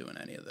like, I'm not doing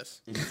any of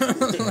this.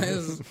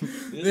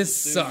 This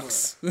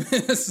sucks.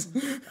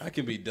 I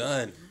can be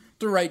done.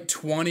 To write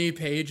 20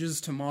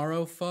 pages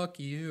tomorrow, fuck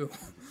you.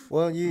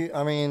 Well,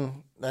 I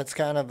mean, that's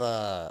kind of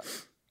a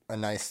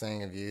nice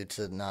thing of you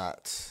to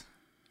not,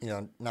 you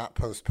know, not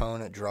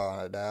postpone it,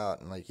 drawing it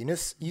out. And, like, you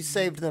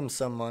saved them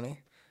some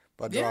money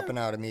by dropping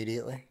out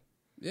immediately.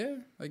 Yeah,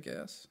 I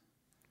guess.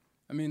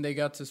 I mean, they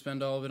got to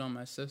spend all of it on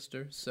my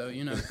sister, so,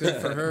 you know,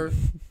 good for her.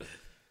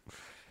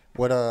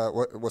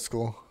 What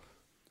school?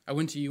 I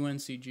went to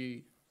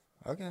UNCG.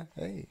 Okay,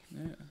 hey.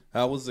 Yeah.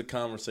 How was the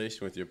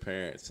conversation with your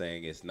parents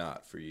saying it's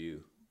not for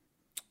you?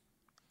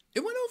 It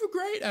went over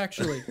great,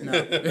 actually. No.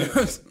 It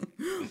was,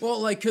 well,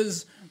 like,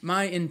 because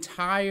my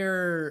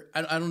entire,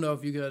 I don't know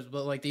if you guys,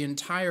 but, like, the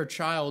entire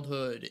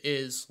childhood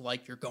is,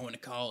 like, you're going to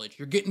college.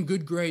 You're getting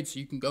good grades so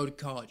you can go to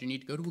college. You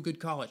need to go to a good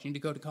college. You need to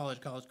go to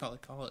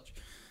college.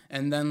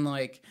 And then,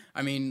 like,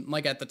 I mean,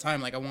 like, at the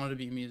time, like, I wanted to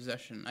be a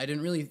musician. I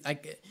didn't really,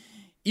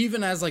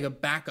 even as, like, a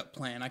backup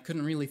plan, I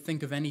couldn't really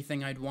think of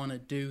anything I'd want to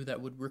do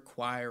that would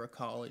require a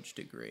college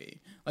degree.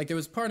 Like, there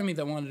was part of me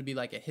that wanted to be,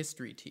 like, a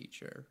history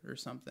teacher or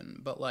something.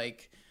 But,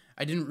 like,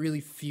 I didn't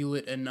really feel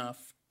it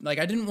enough. Like,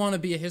 I didn't want to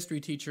be a history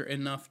teacher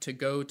enough to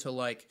go to,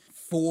 like,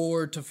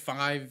 4 to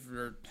 5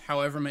 or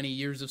however many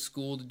years of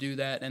school to do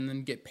that and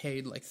then get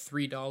paid, like,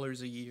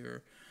 $3 a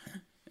year.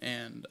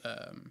 And,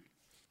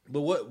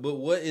 But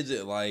what is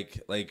it like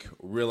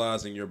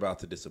realizing you're about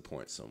to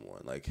disappoint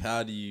someone? Like,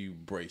 how do you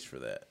brace for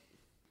that?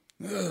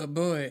 Oh,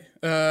 boy.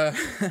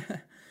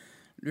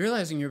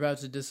 Realizing you're about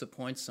to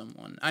disappoint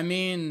someone. I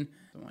mean,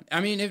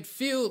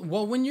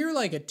 well, when you're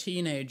like a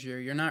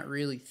teenager, you're not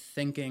really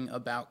thinking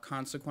about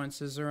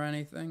consequences or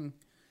anything.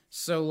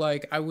 So,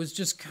 like, I was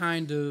just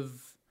kind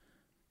of,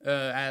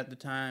 at the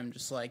time,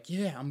 just like,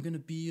 yeah, I'm going to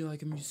be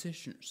like a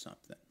musician or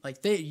something.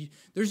 Like,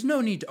 there's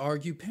no need to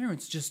argue.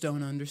 Parents just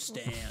don't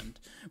understand,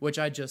 which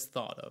I just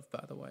thought of,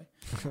 by the way.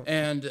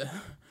 And,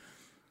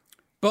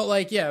 but,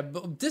 like, yeah,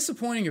 but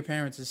disappointing your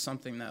parents is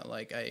something that,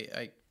 like,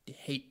 I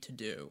hate to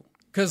do.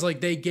 Because,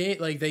 like, they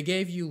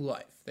gave you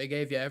life. They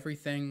gave you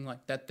everything,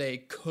 like, that they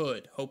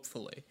could,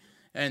 hopefully.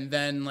 And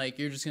then, like,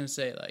 you're just going to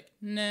say, like,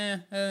 nah,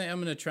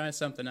 I'm going to try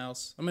something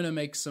else. I'm going to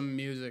make some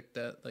music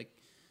that, like,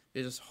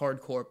 is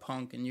hardcore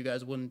punk and you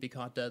guys wouldn't be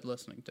caught dead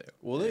listening to.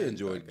 Well, they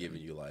enjoyed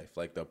giving you life.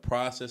 Like, the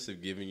process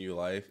of giving you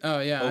life. Oh,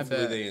 yeah,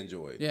 hopefully they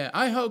enjoyed. Yeah,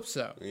 I hope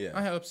so. Yeah.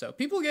 I hope so.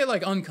 People get,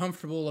 like,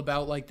 uncomfortable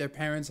about, like, their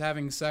parents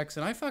having sex,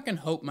 and I fucking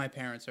hope my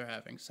parents are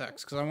having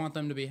sex because I want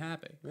them to be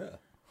happy. Yeah.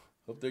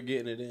 Hope they're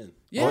getting it in.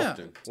 Yeah.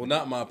 Often. Well,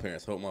 not my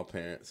parents. Hope my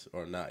parents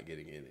are not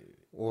getting it in.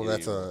 Well,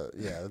 it's a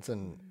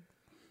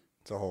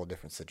whole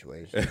different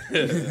situation.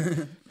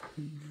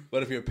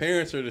 But if your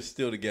parents are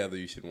still together,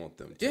 you should want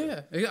them to.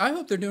 Yeah, I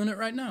hope they're doing it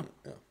right now.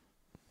 Yeah.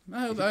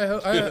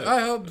 I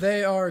hope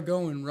they are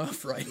going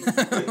rough right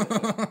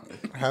now.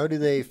 How do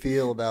they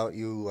feel about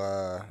you?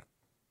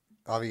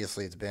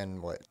 Obviously, it's been,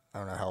 I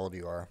don't know how old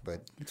you are,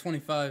 but... I'm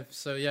 25,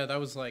 so yeah, that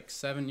was like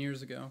 7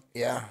 years ago.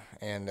 Yeah,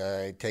 and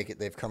I take it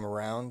they've come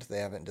around. They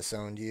haven't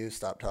disowned you,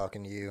 stopped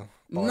talking to you?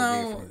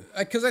 No,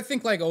 because I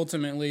think, like,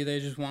 ultimately they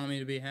just want me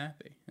to be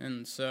happy.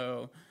 And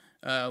so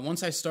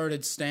once I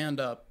started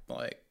stand-up,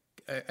 like,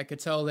 I could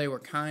tell they were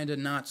kind of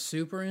not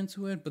super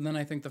into it, but then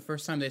I think the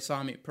first time they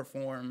saw me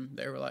perform,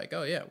 they were like,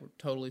 oh, yeah, we're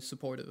totally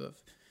supportive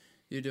of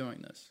you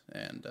doing this.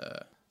 And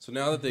so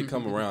now that they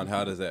come around,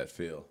 how does that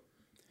feel?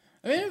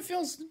 I mean, it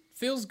feels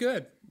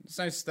good. It's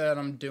nice that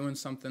I'm doing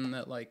something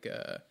that like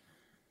that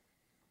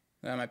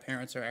my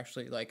parents are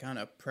actually like kind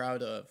of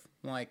proud of.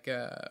 Like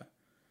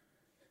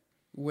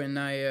when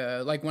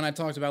I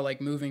talked about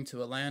like moving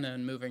to Atlanta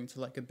and moving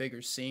to like a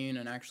bigger scene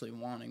and actually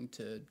wanting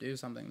to do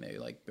something,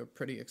 they're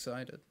pretty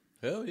excited.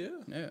 Hell yeah.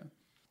 Yeah.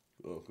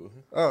 Oh, go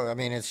ahead. Oh, I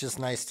mean, it's just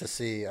nice to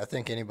see. I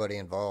think anybody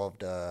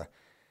involved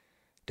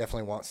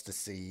definitely wants to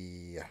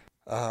see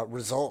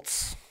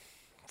results,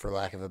 for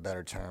lack of a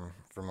better term,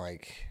 from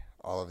like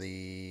all of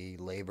the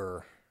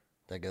labor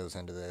that goes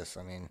into this.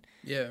 I mean,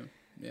 Yeah.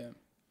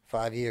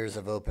 5 years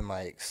of open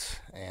mics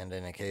and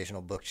an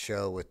occasional booked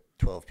show with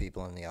 12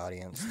 people in the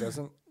audience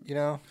doesn't, you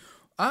know?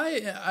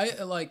 I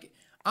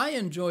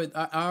enjoyed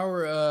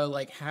our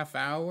like half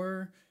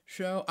hour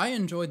show. I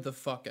enjoyed the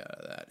fuck out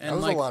of that. And That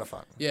was like, a lot of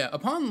fun. Yeah,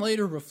 upon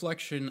later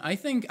reflection, I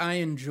think I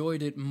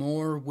enjoyed it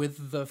more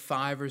with the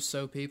 5 or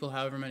so people,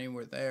 however many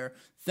were there,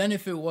 than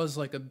if it was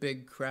like a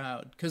big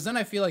crowd. Because then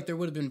I feel like there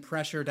would have been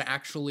pressure to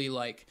actually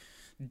like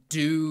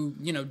do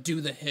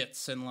the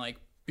hits and like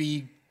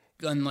be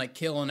and like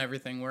kill and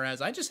everything.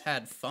 Whereas I just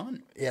had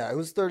fun. Yeah, it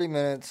was 30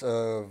 minutes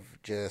of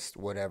just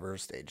whatever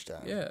stage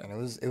time. Yeah. And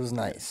it was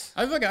nice.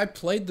 I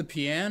played the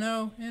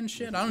piano and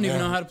shit. I don't even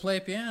know how to play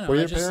a piano. Were I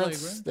your just,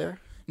 parents there?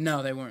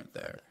 No, they weren't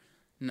there.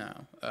 No,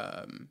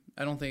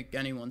 I don't think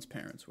anyone's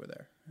parents were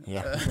there.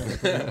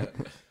 Yeah.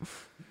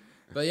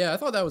 But yeah, I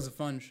thought that was a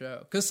fun show.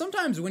 Because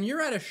sometimes when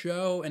you're at a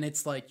show and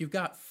it's like you've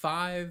got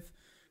 5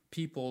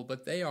 people,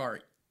 but they are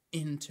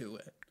into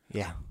it.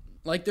 Yeah.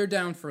 Like they're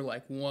down for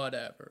like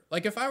whatever.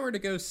 Like if I were to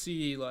go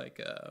see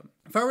like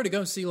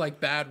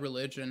Bad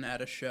Religion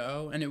at a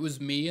show and it was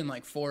me and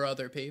like 4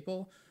 other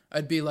people,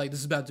 I'd be like,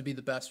 this is about to be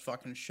the best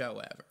fucking show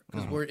ever.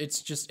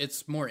 Because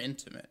it's more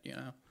intimate, you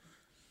know?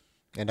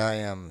 And I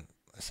am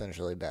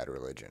essentially Bad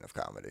Religion of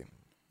comedy.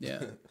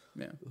 Yeah.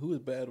 Who is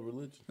Bad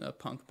Religion? A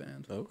punk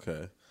band.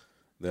 Okay.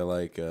 They're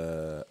like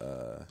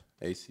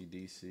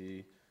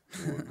AC/DC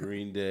or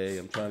Green Day.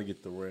 I'm trying to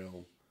get the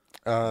realm.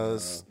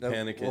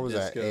 Panic what at was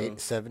Disco. that? 8,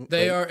 7?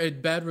 They 8? are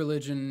Bad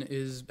Religion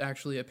is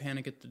actually a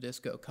Panic at the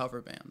Disco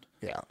cover band.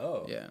 Yeah.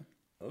 Oh. Yeah.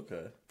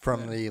 Okay.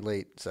 From the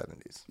late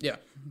 70s. Yeah.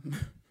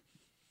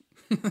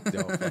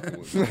 Y'all fucking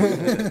with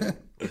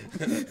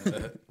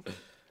me.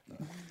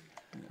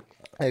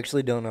 I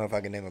actually don't know if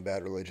I can name a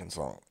Bad Religion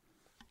song.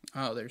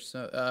 Oh, there's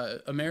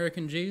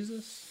American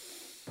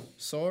Jesus,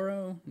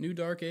 Sorrow, New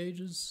Dark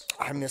Ages.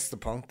 I missed the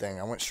punk thing.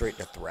 I went straight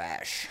to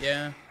thrash.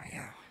 Yeah.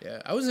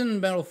 Yeah. I was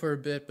in metal for a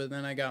bit, but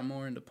then I got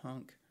more into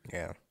punk.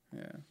 Yeah.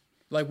 Yeah.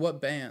 Like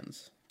what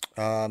bands?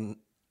 I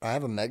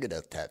have a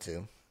Megadeth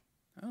tattoo.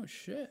 Oh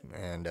shit.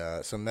 And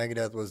so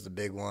Megadeth was the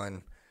big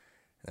one.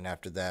 And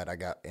after that, I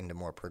got into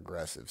more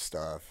progressive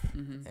stuff.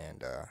 Mm-hmm.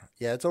 And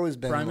yeah, it's always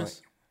been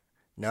Primus? like...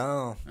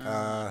 No.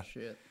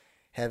 Shit.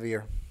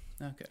 Heavier.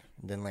 Okay.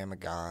 Then Lamb of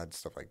God,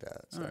 stuff like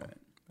that. So. All right.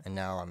 And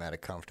now I'm at a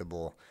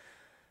comfortable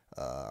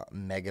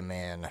Mega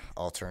Man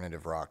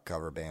alternative rock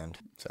cover band.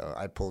 So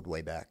I pulled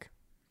way back.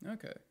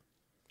 Okay.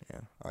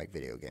 Yeah, I like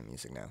video game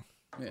music now.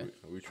 Yeah.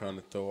 Are we trying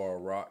to throw our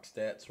rock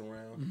stats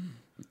around?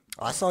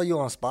 I saw you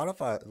on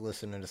Spotify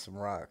listening to some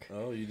rock.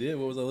 Oh, you did?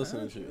 What was I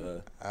listening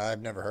to?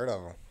 I've never heard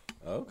of them.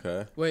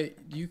 Okay. Wait,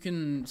 you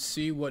can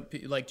see what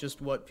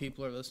just what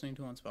people are listening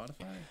to on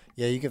Spotify?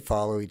 Yeah, you can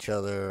follow each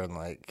other and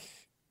like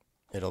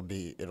it'll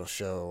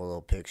show a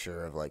little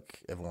picture of like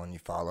everyone you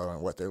follow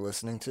and what they're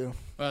listening to.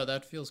 Well,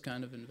 that feels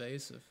kind of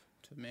invasive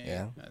to me.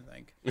 Yeah. I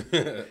think.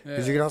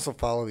 Because you can also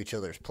follow each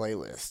other's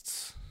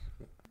playlists.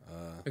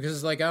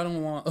 Because like I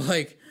don't want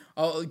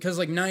because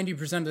like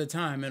 90% of the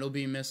time it'll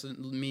be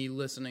me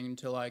listening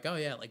to like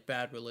like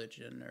Bad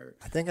Religion or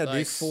I think I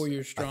like do. 4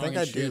 Years Strong. I think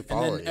and I shit. do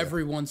follow And then you.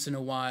 every once in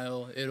a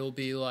while it'll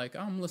be like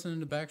I'm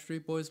listening to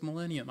Backstreet Boys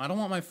Millennium. I don't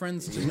want my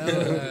friends to know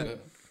that.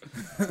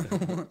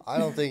 I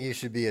don't think you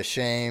should be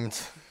ashamed.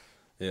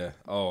 Yeah.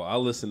 Oh, I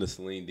listen to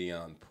Celine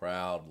Dion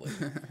proudly.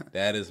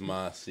 That is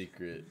my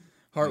secret.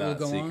 Heart Will Not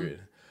Go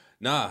secret.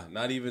 Nah,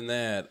 not even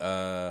that.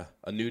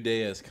 A New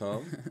Day Has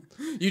Come.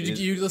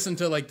 You listen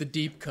to like the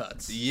deep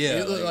cuts. Yeah,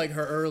 You like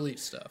her early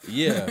stuff.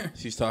 Yeah,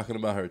 she's talking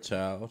about her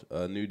child.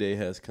 A New Day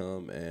Has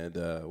Come, and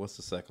what's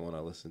the second one I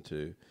listen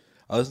to?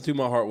 I listen to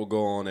My Heart Will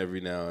Go On every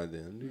now and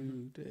then.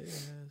 New Day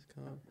Has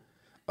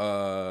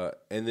Come.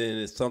 And then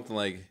it's something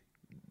like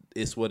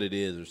It's What It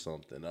Is or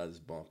something. I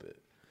just bump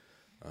it.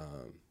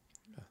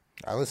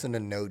 I listen to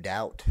No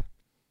Doubt.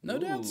 No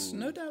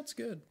doubt's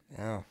good.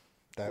 Yeah.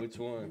 Which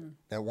one?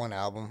 That one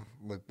album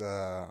with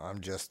I'm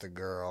Just a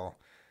Girl,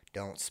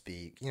 Don't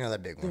Speak. You know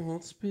that big one.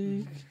 Don't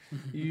speak.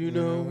 You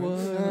know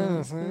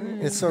what?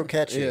 It's so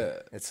catchy. Yeah.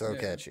 It's so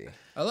catchy.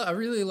 I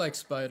really like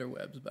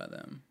Spiderwebs by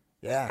them.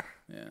 Yeah.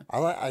 Yeah.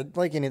 I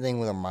like anything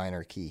with a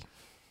minor key.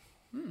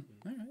 All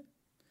right.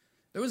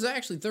 There was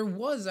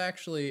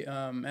actually,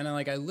 and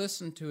I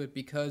listened to it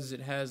because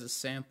it has a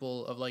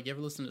sample of like, you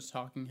ever listen to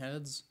Talking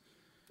Heads?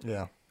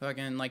 Yeah.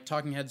 Fucking like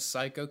Talking Heads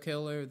Psycho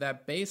Killer.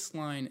 That bass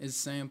line is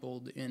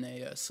sampled in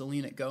a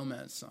Selena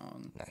Gomez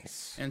song.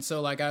 Nice. And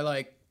so like I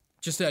like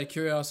just out of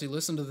curiosity,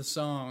 listened to the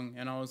song,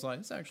 and I was like,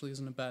 this actually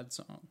isn't a bad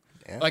song.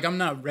 Yeah. Like, I'm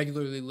not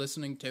regularly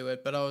listening to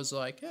it, but I was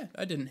like, yeah,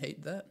 I didn't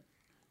hate that.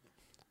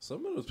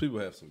 Some of those people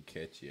have some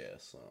catchy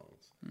ass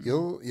songs.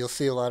 You'll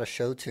see a lot of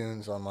show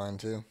tunes online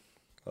too.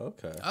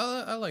 Okay.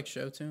 I like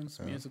show tunes,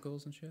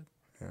 musicals and shit.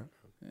 Yeah.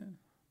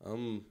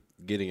 I'm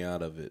getting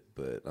out of it,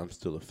 but I'm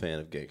still a fan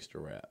of gangster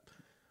rap.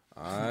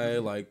 I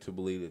like to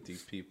believe that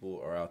these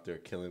people are out there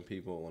killing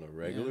people on a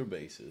regular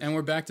basis. And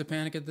we're back to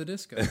Panic at the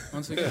Disco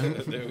once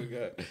again. There we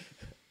go.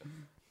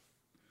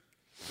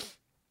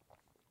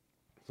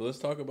 So let's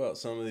talk about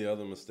some of the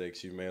other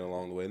mistakes you've made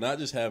along the way. Not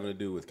just having to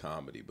do with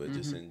comedy, but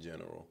just in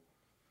general.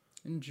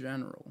 In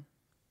general.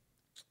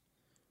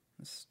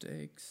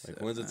 Mistakes.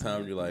 Like, when's the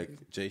time you're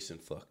like, Jason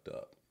fucked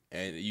up?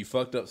 And you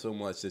fucked up so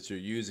much that you're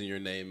using your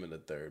name in the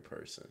third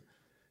person.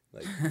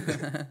 Like,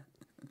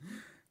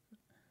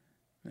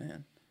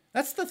 Man.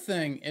 That's the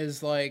thing,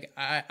 is like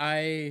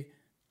I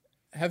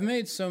have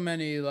made so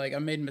many, like,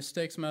 I've made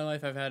mistakes in my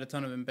life. I've had a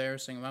ton of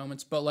embarrassing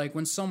moments, but like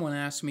when someone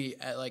asks me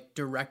like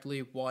directly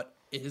what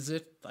is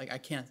it, like I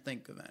can't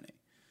think of any.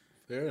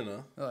 fair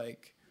enough.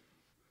 Like,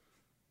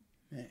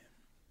 man.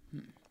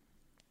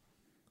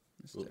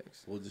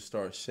 Mistakes. We'll just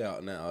start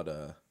shouting out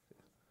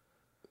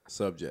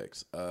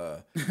subjects.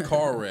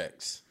 Car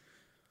wrecks.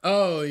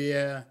 Oh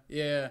yeah,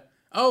 yeah.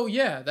 Oh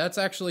yeah,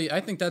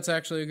 I think that's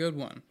actually a good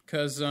one,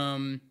 because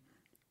when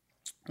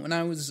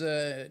I was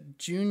a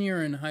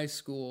junior in high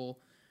school,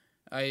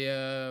 I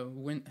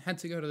had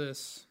to go to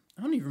this.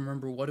 I don't even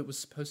remember what it was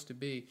supposed to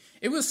be.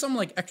 It was some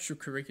like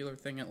extracurricular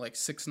thing at like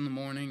 6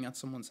 a.m. at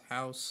someone's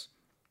house.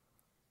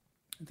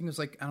 I think it was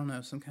like, I don't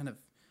know, some kind of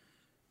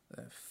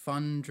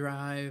fun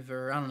drive,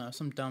 or I don't know,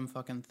 some dumb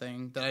fucking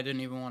thing that I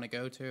didn't even want to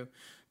go to.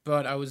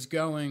 But I was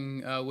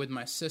going with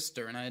my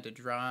sister, and I had to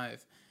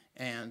drive.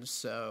 And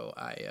so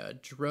I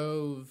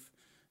drove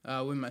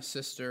with my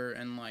sister,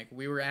 and like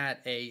we were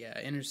at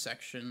a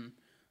intersection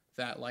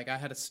that like I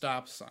had a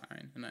stop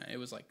sign, and it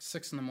was like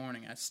 6 a.m.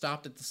 I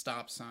stopped at the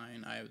stop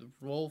sign. I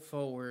roll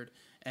forward,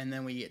 and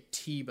then we get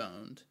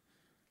T-boned,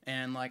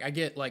 and like I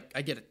get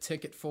a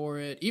ticket for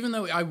it, even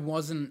though I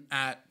wasn't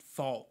at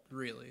fault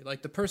really.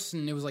 Like the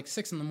person, it was like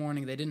 6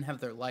 a.m. They didn't have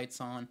their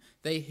lights on.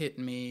 They hit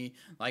me.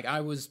 Like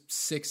I was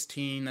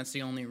 16. That's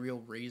the only real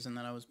reason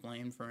that I was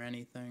blamed for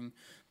anything.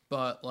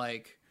 But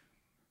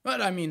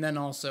I mean, then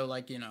also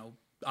like, you know,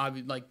 I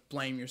would like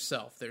blame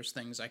yourself. There's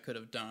things I could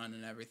have done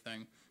and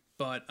everything.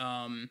 But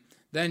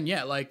then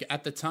yeah, like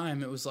at the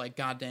time it was like,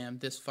 goddamn,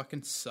 this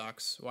fucking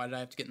sucks. Why did I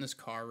have to get in this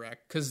car wreck?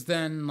 Because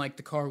then like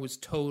the car was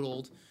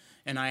totaled,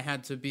 and I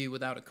had to be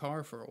without a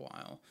car for a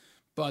while.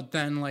 But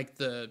then like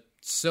the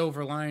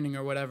silver lining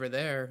or whatever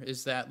there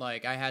is that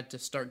like I had to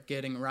start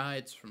getting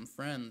rides from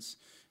friends,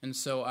 and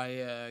so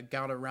I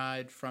got a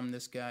ride from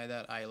this guy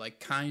that I like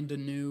kind of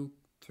knew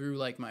through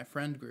like my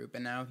friend group,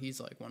 and now he's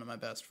like one of my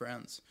best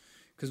friends,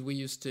 because we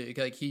used to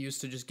like, he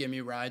used to just give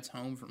me rides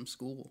home from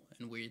school,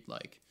 and we'd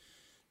like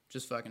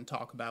just fucking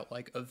talk about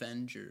like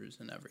Avengers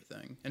and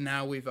everything. And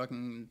now we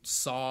fucking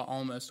saw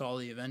almost all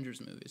the Avengers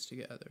movies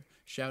together.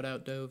 Shout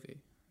out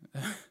Dovey.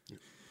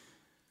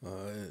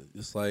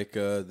 It's like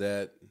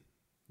that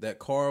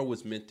car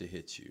was meant to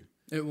hit you.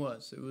 It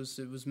was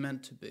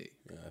meant to be.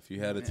 Yeah, if you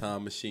had a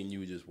time machine, you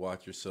would just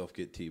watch yourself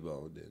get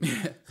T-boned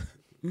and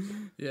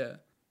Yeah.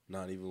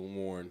 not even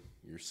warn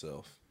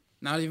yourself.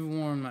 Not even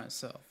warn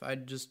myself.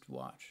 I'd just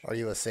watch. Are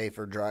you a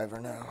safer driver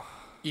now?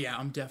 Yeah,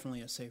 I'm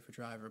definitely a safer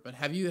driver. But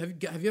have you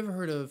ever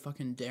heard of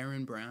fucking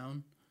Darren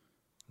Brown?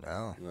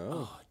 No.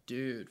 Oh,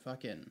 dude,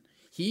 fucking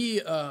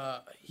he's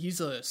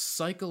a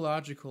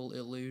psychological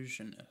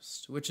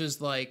illusionist, which is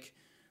like,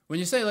 when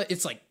you say like,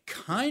 it's like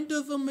kind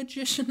of a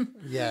magician.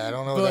 Yeah, I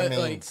don't know what that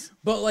means.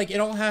 But it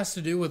all has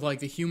to do with like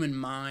the human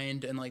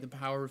mind and like the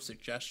power of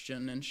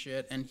suggestion and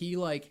shit. And he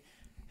like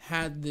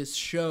had this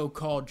show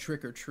called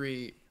Trick or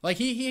Treat. Like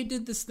he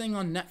did this thing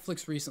on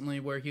Netflix recently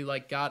where he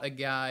like got a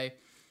guy,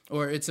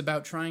 or it's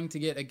about trying to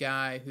get a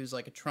guy who's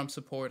like a Trump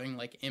supporting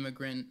like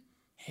immigrant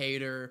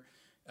hater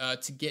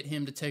to get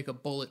him to take a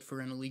bullet for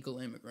an illegal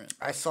immigrant.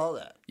 I saw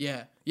that.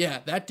 Yeah,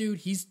 that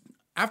dude,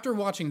 after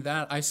watching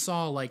that, I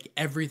saw like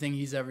everything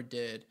he's ever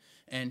did,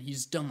 and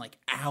he's done like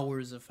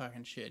hours of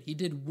fucking shit. He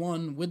did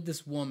one with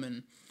this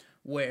woman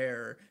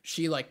where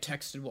she like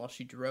texted while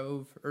she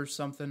drove or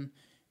something,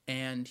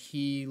 and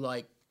he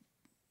like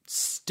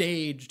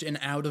staged an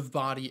out of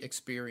body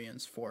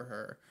experience for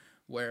her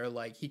where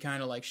like he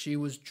kind of like, she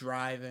was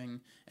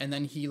driving, and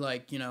then he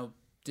like, you know,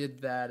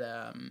 did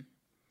that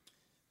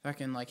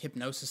fucking like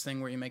hypnosis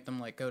thing where you make them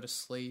like go to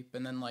sleep,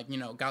 and then like, you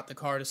know, got the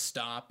car to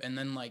stop, and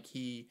then like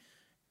he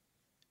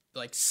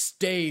like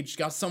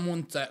got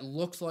someone that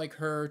looked like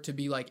her to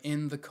be like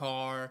in the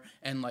car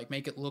and like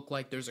make it look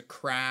like there's a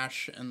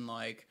crash, and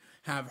like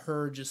have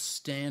her just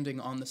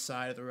standing on the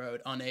side of the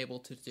road unable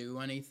to do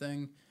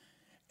anything,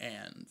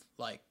 and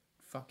like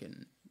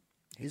fucking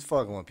He's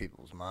fucking with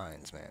people's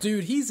minds, man.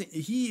 dude, he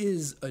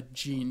is a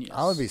genius.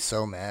 I would be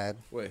so mad.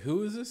 Wait,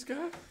 who is this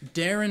guy?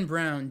 Darren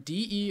Brown,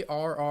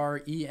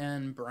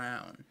 Derren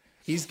Brown.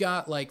 He's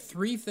got like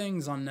 3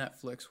 things on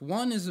Netflix.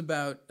 One is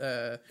about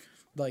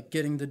like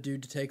getting the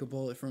dude to take a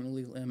bullet from an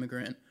illegal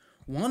immigrant.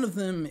 One of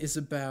them is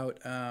about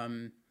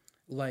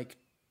like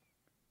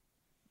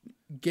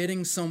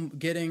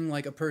getting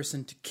like a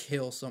person to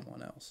kill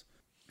someone else.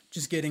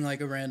 Just getting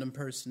like a random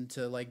person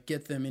to like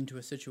get them into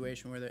a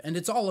situation where they're, and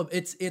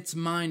it's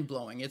mind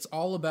blowing. It's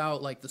all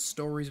about like the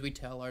stories we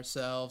tell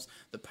ourselves,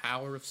 the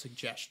power of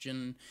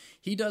suggestion.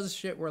 He does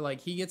shit where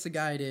like he gets a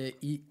guy to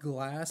eat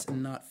glass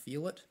and not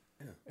feel it.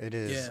 It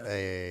is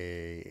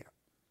a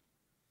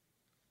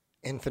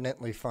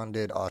infinitely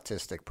funded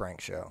autistic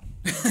prank show.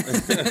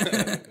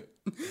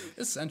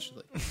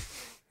 Essentially.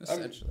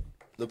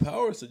 The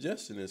power of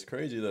suggestion is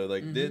crazy though.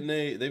 Like, didn't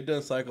they've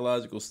done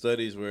psychological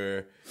studies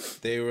where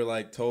they were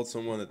like told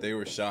someone that they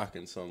were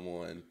shocking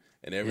someone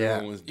and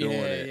everyone was doing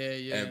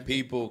it, and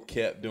people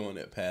kept doing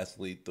it past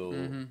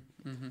lethal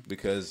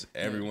because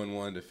everyone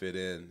wanted to fit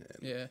in.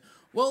 Yeah.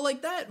 Well,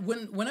 like that,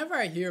 whenever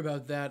I hear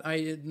about that,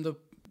 the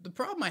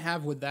problem I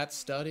have with that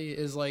study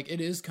is like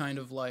it is kind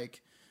of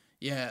like,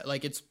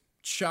 like it's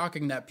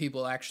shocking that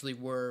people actually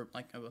were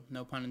like,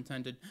 no pun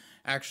intended,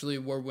 actually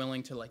were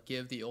willing to like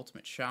give the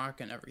ultimate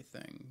shock and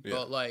everything.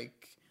 But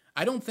like,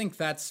 I don't think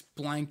that's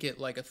blanket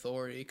like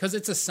authority because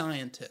it's a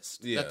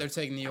scientist that they're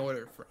taking the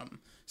order from.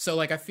 So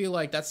like, I feel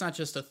like that's not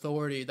just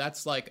authority.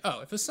 That's like,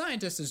 oh, if a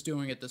scientist is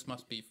doing it, this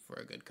must be for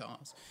a good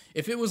cause.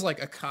 If it was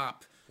like a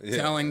cop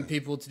telling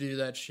people to do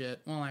that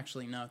shit, well,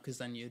 actually no, because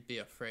then you'd be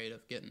afraid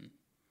of getting.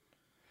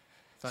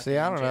 See,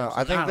 I don't know.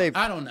 I think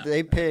I don't know.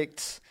 They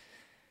picked.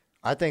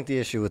 I think the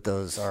issue with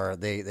those are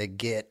they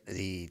get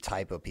the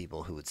type of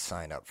people who would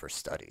sign up for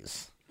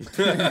studies. It's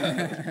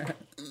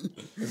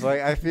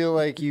like I feel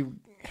like you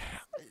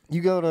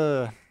go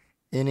to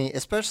any,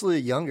 especially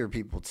younger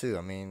people too.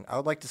 I mean, I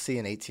would like to see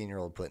an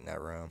 18-year-old put in that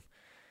room.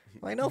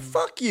 Like, no,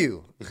 fuck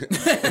you.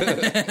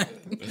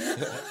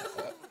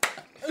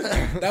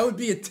 That would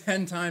be a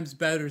 10 times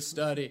better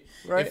study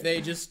Right. if they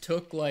just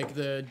took like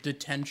the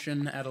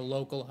detention at a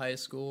local high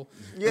school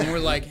and were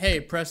like, hey,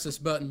 press this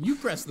button. You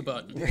press the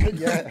button.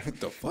 Yeah.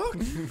 What the fuck?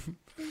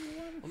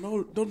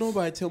 Don't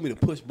nobody tell me to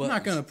push buttons. I'm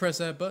not going to press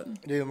that button.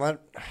 Dude,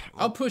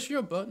 I'll push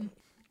your button.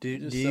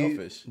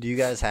 selfish. Do you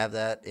guys have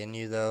that in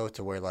you though,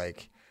 to where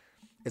like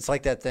it's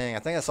like that thing? I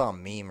think I saw a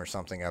meme or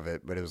something of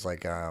it, but it was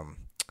like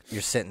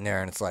you're sitting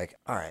there and it's like,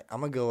 all right,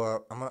 I'm gonna go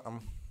up, I'm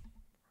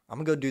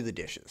gonna go do the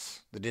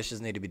dishes. The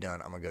dishes need to be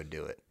done. I'm gonna go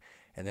do it.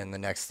 And then the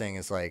next thing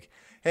is like,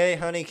 hey,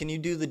 honey, can you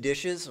do the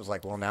dishes? I was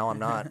like, well, now I'm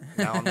not.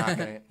 Now I'm not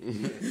gonna.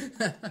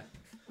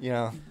 You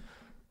know.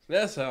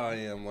 That's how I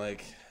am.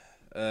 Like,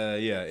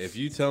 if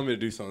you tell me to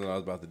do something I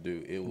was about to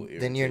do, it will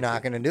irritate. Then you're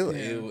not gonna do it.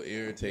 It will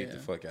irritate the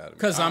fuck out of me.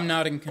 Because I'm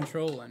not in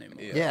control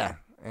anymore. Yeah.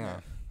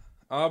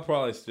 I'll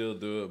probably still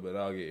do it, but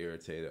I'll get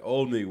irritated.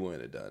 Old me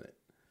wouldn't have done it.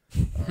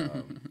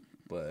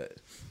 But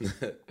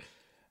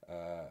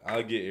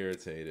I'll get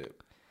irritated.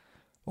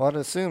 Well, I'd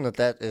assume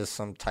that is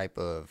some type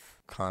of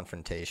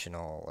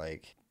confrontational,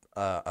 like,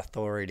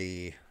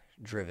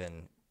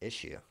 authority-driven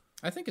issue.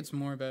 I think it's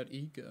more about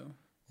ego.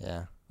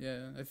 Yeah.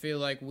 Yeah, I feel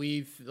like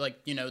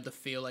the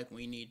feel like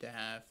we need to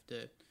have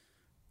to.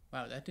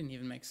 Wow, that didn't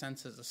even make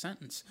sense as a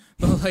sentence.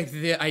 But like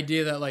the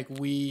idea that like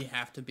we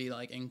have to be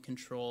like in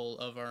control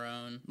of our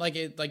own, like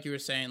you were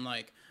saying,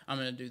 like I'm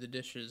gonna do the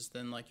dishes,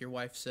 then like your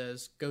wife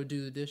says go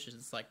do the dishes.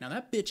 It's like, now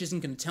that bitch isn't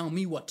gonna tell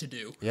me what to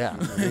do. Yeah.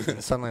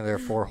 And suddenly there are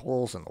 4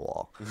 holes in the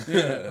wall.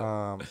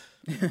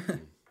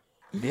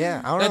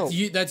 Yeah, I don't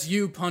know. That's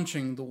you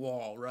punching the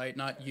wall, right?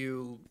 Not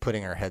you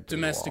Putting her head through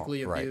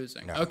domestically the wall.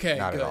 abusing. Right. No, okay,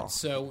 not good. At all.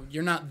 So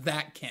you're not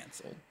that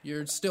canceled.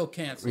 You're still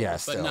canceled, Yeah,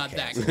 but still not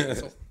canceled. that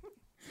canceled.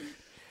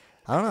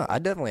 I don't know. I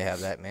definitely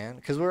have that, man,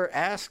 because we're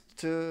asked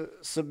to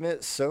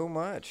submit so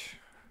much.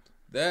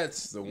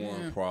 That's the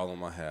one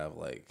problem I have.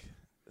 Like,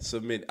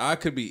 I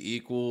could be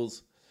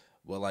equals,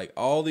 but like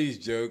all these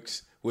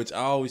jokes, which I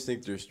always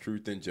think there's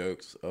truth in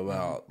jokes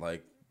about,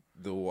 like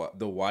the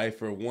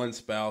wife or one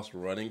spouse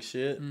running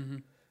shit.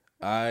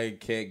 I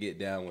can't get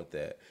down with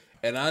that.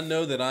 And I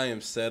know that I am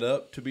set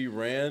up to be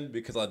ran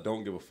because I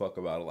don't give a fuck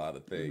about a lot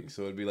of things.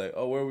 So it'd be like,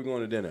 oh, where are we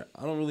going to dinner?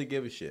 I don't really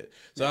give a shit.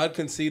 So I'd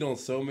concede on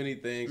so many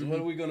things. What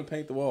are we going to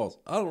paint the walls?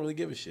 I don't really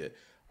give a shit.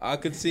 I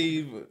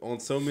concede on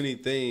so many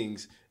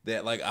things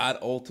that like I'd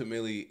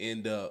ultimately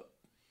end up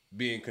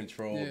being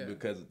controlled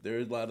because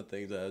there's a lot of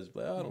things that I was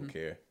like, I don't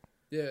care.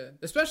 Yeah,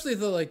 especially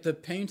the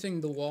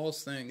painting the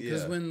walls thing.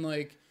 Because when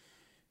like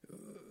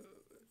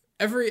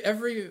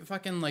every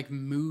fucking like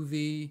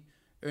movie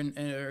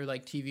or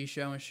like TV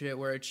show and shit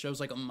where it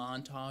shows like a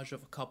montage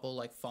of a couple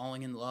like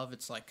falling in love,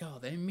 it's like, oh,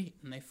 they meet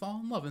and they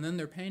fall in love and then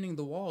they're painting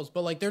the walls,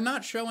 but like they're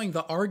not showing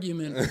the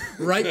argument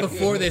right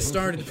before they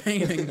started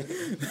painting.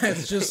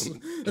 That's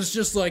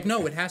just like,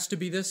 no, it has to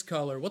be this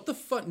color. What the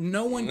fuck?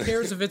 No one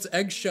cares if it's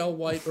eggshell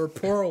white or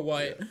pearl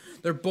white.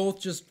 They're both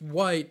just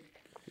white.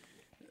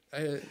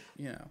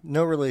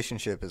 No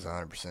relationship is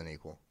 100%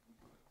 equal.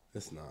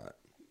 It's not.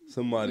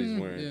 Somebody's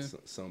wearing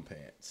some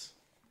pants.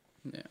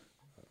 Yeah.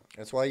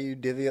 That's why you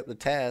divvy up the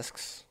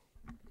tasks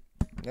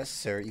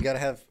necessary. You got to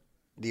have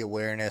the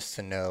awareness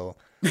to know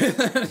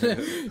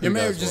Your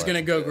marriage is what?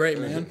 gonna go great,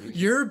 man.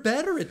 You're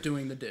better at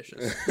doing the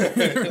dishes.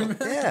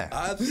 Yeah.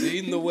 I've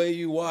seen the way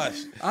you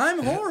wash.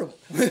 I'm horrible.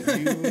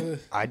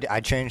 I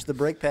changed the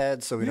brake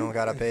pads so we don't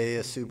gotta pay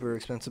a super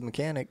expensive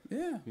mechanic.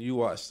 Yeah. You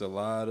watched a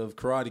lot of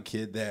Karate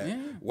Kid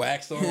that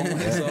wax on,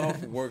 wax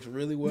off, works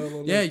really well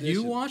on Yeah, those you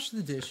dishes. wash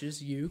the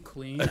dishes, you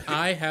clean,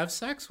 I have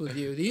sex with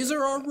you. These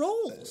are our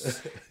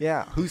roles.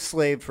 Yeah, who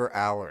slaved for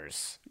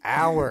hours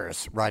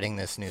writing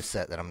this new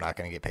set that I'm not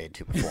gonna get paid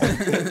to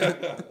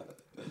perform.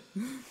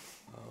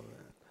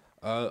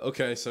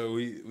 Okay, so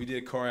we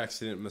did car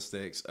accident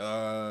mistakes.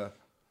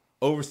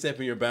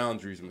 Overstepping your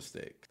boundaries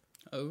mistake.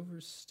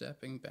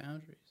 Overstepping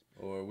boundaries.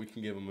 Or we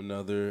can give them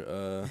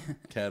another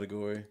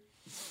category.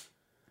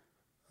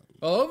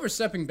 Well,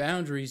 overstepping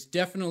boundaries,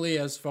 definitely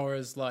as far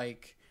as,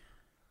 like,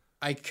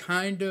 I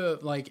kind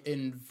of, like,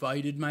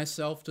 invited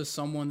myself to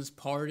someone's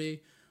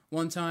party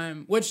one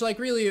time, which, like,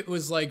 really it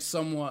was, like,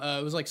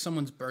 it was, like,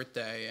 someone's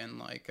birthday, and,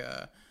 like,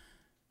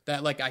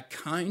 that, like, I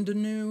kind of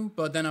knew,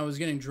 but then I was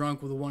getting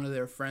drunk with one of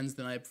their friends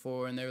the night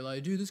before, and they were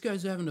like, dude, this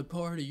guy's having a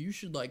party, you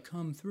should, like,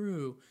 come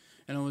through,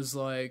 and I was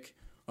like,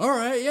 all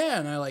right, yeah,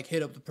 and I, like,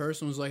 hit up the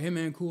person, was like, hey,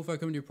 man, cool if I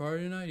come to your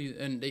party tonight?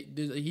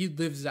 He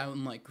lives out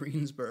in, like,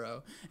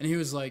 Greensboro, and he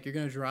was like, you're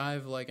gonna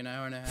drive, like, an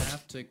hour and a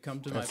half to come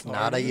to That's my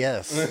party? not a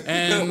yes.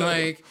 And,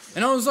 like,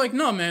 and I was like,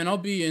 no, man, I'll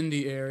be in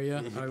the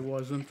area. I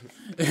wasn't.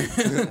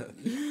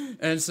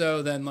 And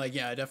so then, like,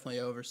 yeah,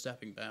 definitely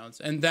overstepping bounds.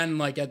 And then,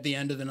 like, at the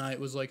end of the night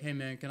was like, hey,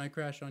 man, can I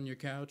crash on your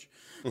couch?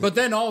 But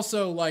then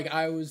also, like,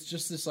 I was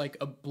just this, like,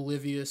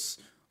 oblivious,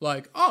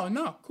 like, oh,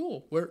 no,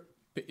 cool.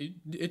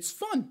 It's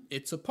fun.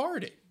 It's a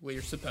party.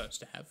 We're supposed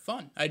to have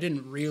fun. I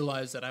didn't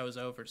realize that I was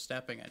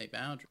overstepping any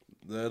boundary.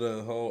 That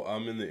whole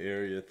I'm in the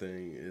area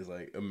thing is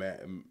like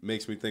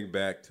makes me think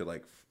back to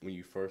like when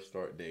you first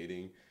start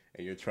dating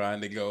and you're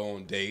trying to go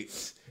on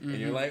dates and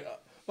you're like,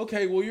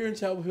 okay, well you're in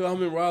Chapel Hill,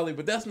 I'm in Raleigh,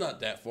 but that's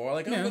not that far.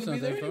 Like I'm that's gonna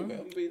be not there that far. anyway.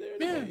 I'm gonna be there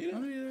Yeah, anyway. You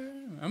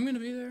know? I'm gonna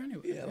be there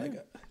anyway. Yeah,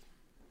 like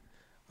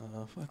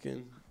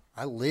fucking.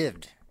 I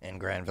lived in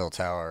Granville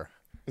Tower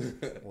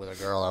with a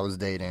girl I was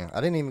dating. I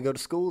didn't even go to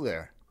school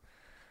there.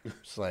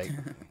 It's like,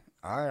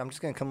 all right, I'm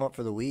just gonna come up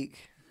for the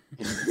week.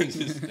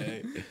 Just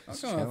stay. I'll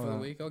come out for the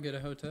week. I'll get a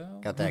hotel.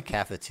 Got that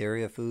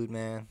cafeteria food,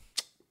 man.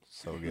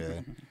 So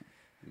good.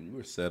 You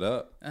were set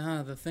up.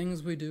 The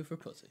things we do for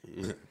pussy.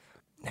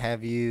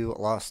 Have you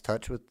lost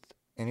touch with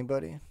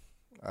anybody?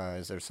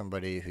 Is there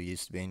somebody who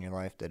used to be in your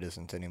life that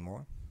isn't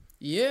anymore?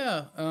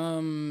 Yeah,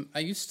 I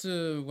used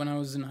to, when I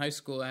was in high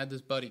school, I had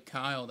this buddy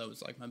Kyle that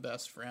was like my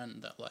best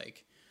friend that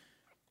like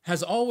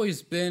has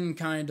always been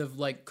kind of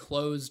like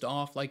closed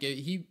off. Like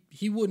he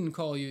wouldn't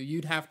call you,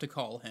 you'd have to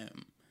call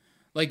him.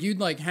 Like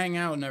you'd like hang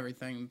out and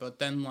everything, but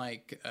then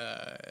like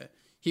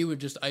he would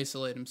just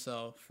isolate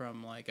himself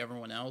from like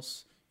everyone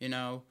else, you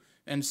know?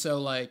 And so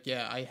like,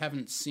 yeah, I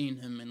haven't seen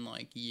him in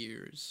like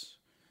years.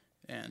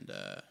 And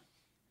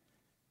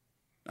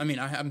I mean,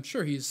 I'm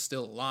sure he's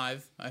still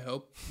alive, I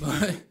hope.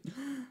 But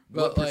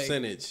What like,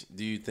 percentage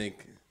do you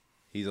think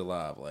he's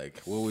alive?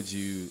 Like, what would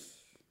you?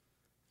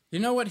 you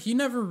know what? He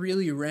never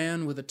really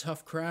ran with a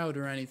tough crowd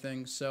or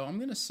anything, so I'm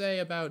gonna say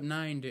about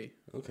 90.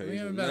 Okay, We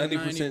have so about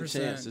 90%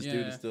 chance this dude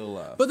yeah. is still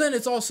alive. But then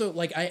it's also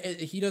like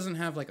he doesn't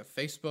have like a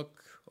Facebook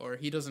or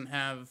he doesn't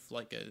have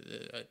like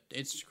a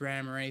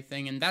Instagram or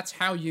anything, and that's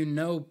how you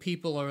know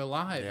people are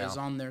alive is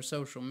on their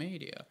social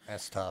media.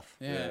 That's tough.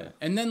 Yeah.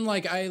 And then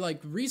like I like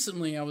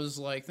recently I was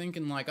like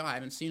thinking like, oh, I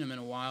haven't seen him in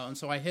a while, and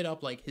so I hit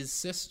up like his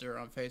sister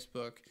on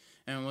Facebook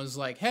and was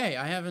like, hey,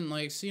 I haven't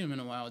like seen him in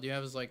a while. Do you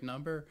have his like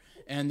number?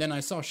 And then I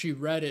saw she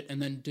read it and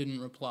then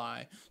didn't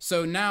reply.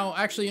 So now,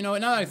 actually, you know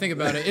what? Now that I think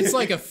about it, it's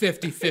like a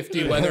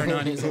 50-50 whether or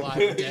not he's alive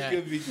or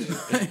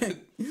dead.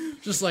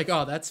 Just like,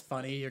 oh, that's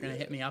funny. You're going to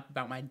hit me up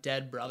about my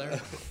dead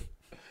brother.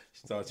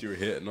 She thought you were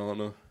hitting on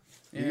her.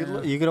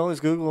 Yeah. You could always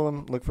Google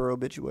him, look for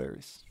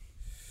obituaries.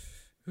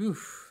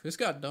 Oof, this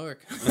got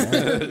dark.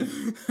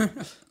 That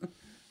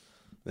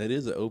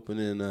is an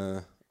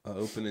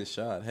opening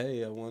shot.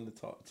 Hey, I wanted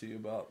to talk to you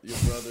about your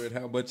brother and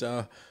how much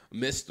I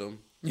missed him.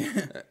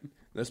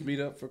 Let's meet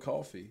up for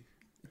coffee.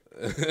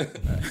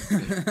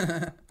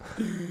 At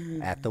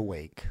the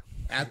wake.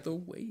 At the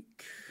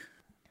wake.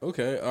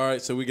 Okay, all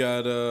right. So we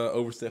got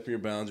overstepping your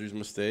boundaries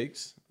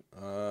mistakes.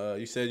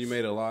 You said you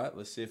made a lot.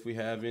 Let's see if we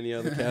have any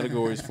other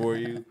categories for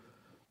you.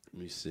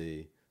 Let me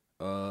see.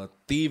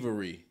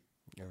 Thievery.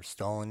 You ever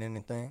stolen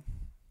anything?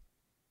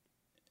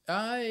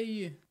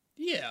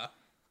 Yeah,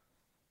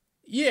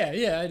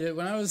 I did.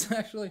 When I was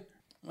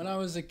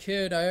a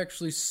kid, I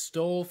actually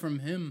stole from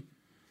him.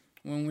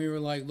 When we were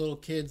like little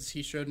kids,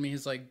 he showed me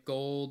his like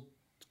gold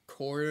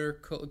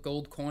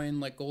coin,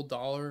 like gold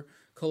dollar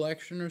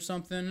collection or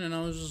something, and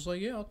I was just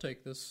like, yeah, I'll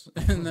take this.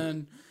 And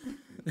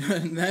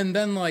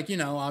then like, you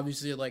know,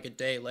 obviously like a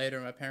day later,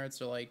 my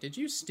parents are like, did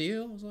you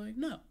steal? I was like,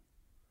 no.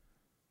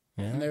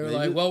 Yeah. And they were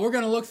like, well, we're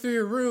gonna look through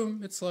your room.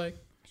 It's like,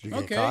 Did you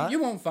get okay, caught?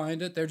 you won't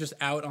find it. They're just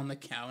out on the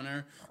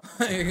counter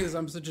because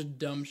I'm such a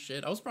dumb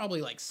shit. I was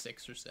probably like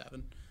 6 or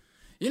 7.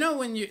 You know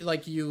when you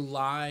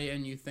lie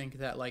and you think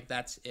that like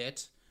that's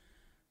it.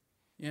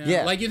 You know?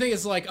 Yeah. Like, you think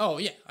it's like, oh,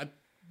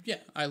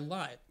 I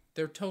lied.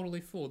 They're totally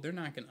fooled. They're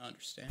not going to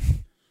understand.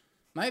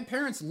 My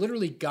parents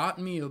literally got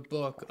me a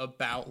book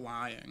about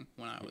lying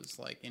when I was,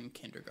 like, in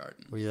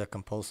kindergarten. Were you a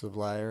compulsive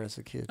liar as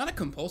a kid? Not a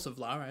compulsive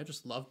liar. I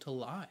just love to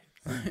lie.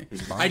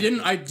 I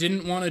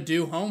didn't want to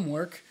do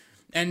homework,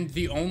 and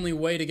the only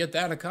way to get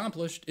that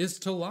accomplished is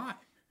to lie.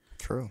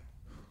 True.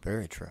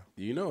 Very true.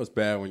 You know it's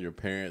bad when your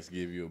parents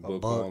give you a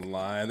book book.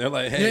 online. They're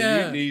like,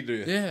 hey, you need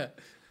to. Yeah.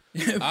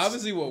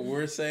 Obviously, what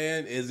we're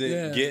saying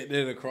isn't getting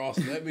it across.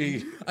 Let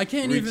me. I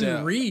can't reach even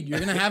out. read. You're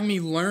gonna have me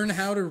learn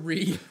how to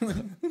read.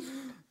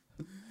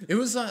 It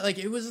was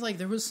like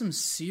there was some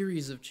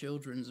series of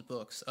children's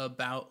books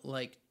about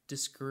like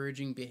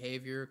discouraging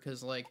behavior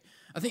because like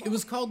I think it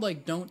was called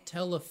like Don't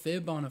Tell a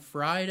Fib on a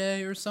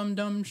Friday or some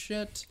dumb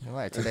shit. You're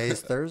right. Today's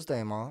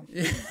Thursday, Mom.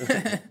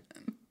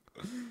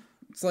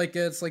 It's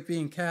like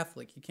being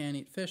Catholic. You can't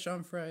eat fish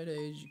on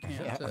Fridays. You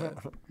can't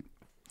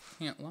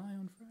lie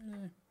on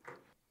Friday.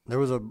 There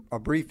was a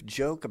brief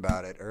joke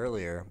about it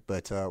earlier,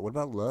 but what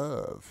about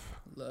love?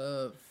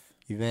 Love.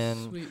 You've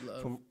been Sweet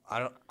love.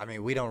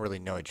 we don't really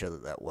know each other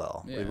that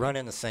well. Yeah. We run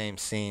in the same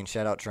scene.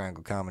 Shout out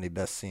Triangle Comedy,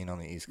 best scene on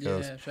the East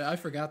Coast. Yeah, I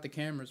forgot the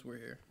cameras were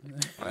here.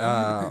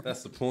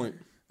 That's the point.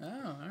 Oh,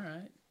 all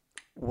right.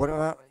 What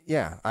about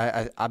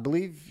I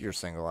believe you're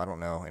single. I don't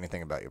know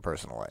anything about your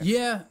personal life.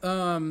 Yeah,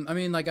 I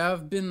mean, like,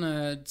 I've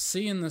been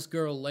seeing this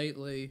girl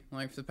lately,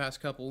 like, for the past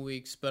couple of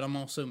weeks, but I'm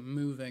also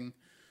moving.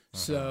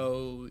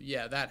 So,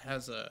 yeah, that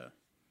has a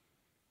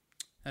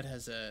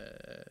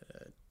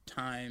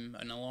time,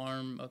 an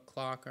alarm, a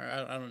clock, or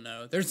I don't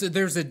know. There's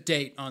a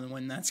date on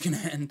when that's going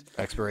to end.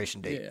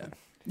 Expiration date. Yeah.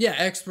 Yeah,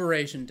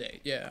 expiration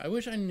date. Yeah, I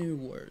wish I knew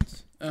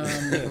words.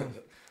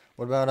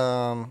 What about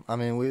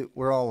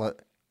we're all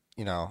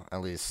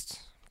at least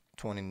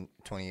 20,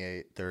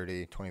 28,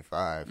 30,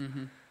 25.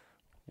 Mm-hmm.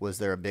 Was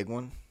there a big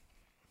one?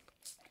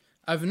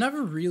 I've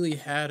never really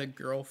had a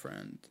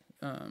girlfriend.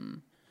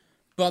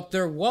 But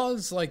there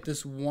was, like,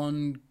 this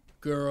one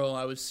girl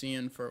I was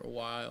seeing for a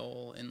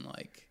while in,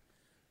 like,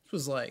 it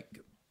was, like,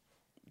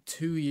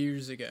 2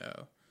 years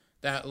ago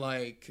that,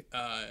 like,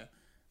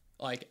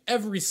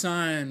 every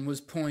sign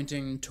was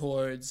pointing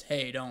towards,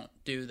 hey, don't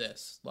do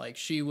this. Like,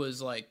 she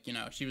was, like,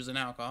 she was an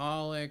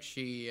alcoholic.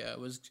 She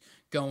was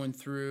going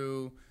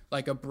through,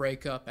 like, a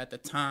breakup at the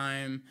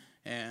time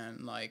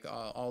and, like,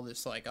 all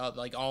this,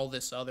 all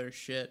this other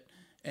shit.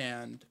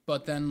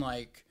 But then,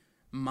 like,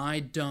 my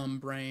dumb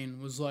brain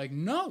was like,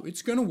 no,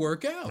 it's gonna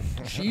work out.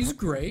 She's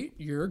great.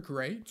 You're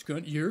great.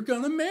 You're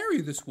gonna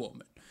marry this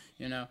woman,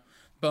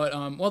 But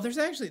well, there's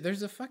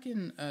a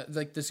fucking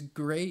like this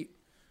great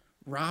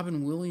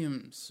Robin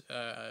Williams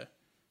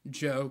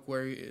joke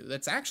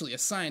that's actually a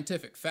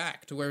scientific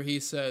fact where he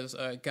says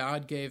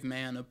God gave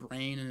man a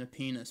brain and a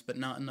penis, but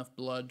not enough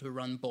blood to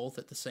run both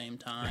at the same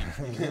time.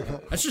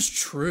 That's just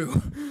true.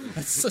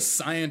 That's a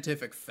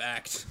scientific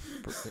fact.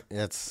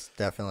 It's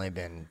definitely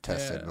been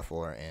tested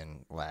before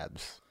in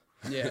labs.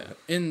 Yeah,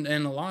 in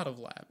a lot of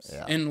labs.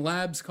 Yeah. In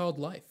labs called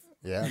life.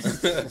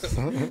 Yes.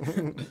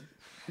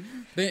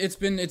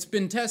 It's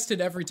been tested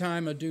every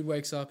time a dude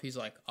wakes up. He's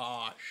like,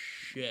 "Oh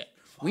shit,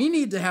 we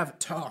need to have a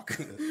talk,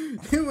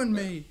 you and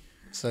me."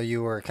 So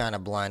you were kind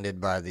of blinded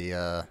by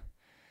the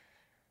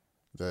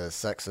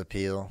sex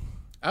appeal.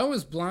 I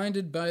was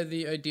blinded by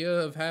the idea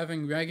of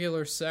having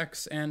regular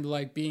sex and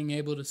like being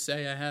able to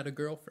say I had a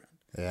girlfriend.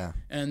 Yeah.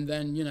 And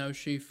then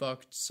she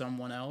fucked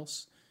someone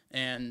else,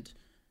 and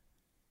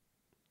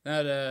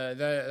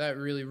that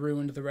really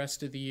ruined the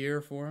rest of the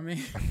year for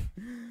me.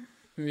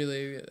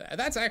 Really,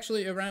 that's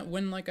actually around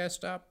when like I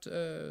stopped.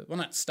 Well,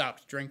 not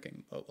stopped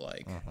drinking, but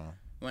like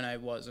when I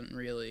wasn't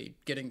really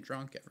getting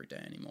drunk every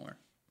day anymore,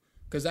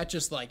 because that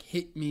just like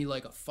hit me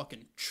like a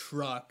fucking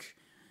truck.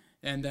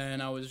 And then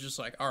I was just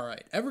like, all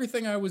right,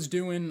 everything I was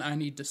doing, I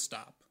need to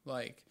stop.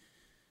 Like,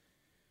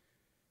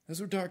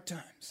 those were dark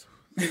times.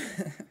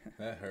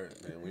 That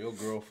hurt, man. When your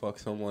girl fucks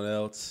someone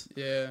else,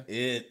 Yeah.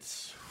 it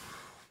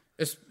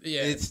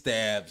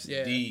stabs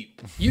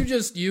deep.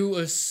 You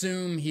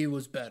assume he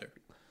was better.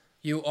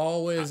 You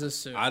always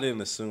assume. I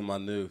didn't assume I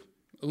knew.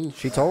 Oof.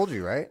 She told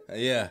you, right?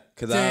 Yeah,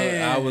 because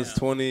I was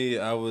 20.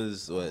 I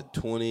was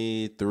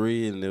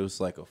 23, and it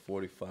was like a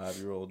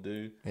 45-year-old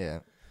dude. Yeah.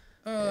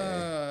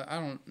 I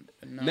don't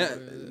know.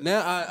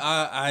 Now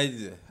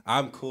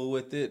I'm cool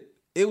with it.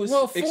 It was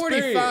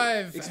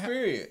 45.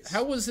 experience.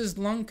 How was his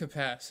lung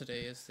capacity?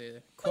 Is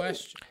the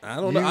question. I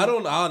don't know.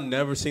 I've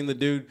never seen the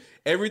dude.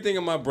 Everything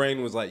in my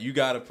brain was like, you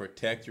got to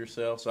protect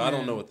yourself. So I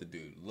don't know what the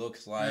dude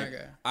looks like.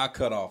 Okay. I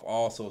cut off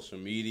all social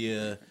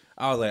media.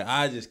 I was like,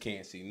 I just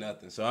can't see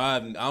nothing. So I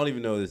don't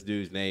even know what this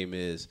dude's name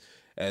is.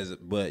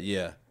 But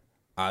yeah,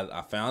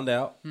 I found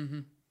out.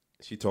 Mm-hmm.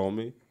 She told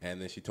me,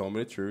 and then she told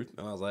me the truth,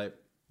 and I was like,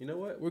 you know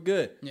what? We're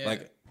good. Yeah.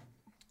 Like,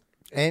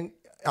 And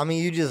I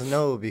mean, you just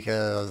know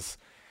because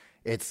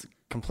it's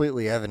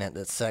completely evident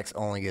that sex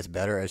only gets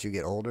better as you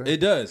get older.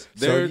 it does.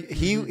 So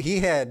he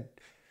had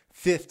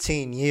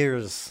 15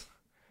 years.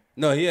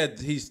 No,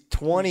 he's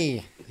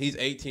 20. He's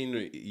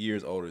 18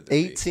 years older than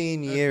me.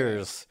 18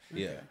 years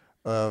Yeah.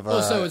 of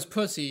so his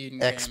pussy game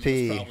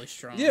XP. was probably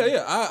strong.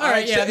 Yeah. All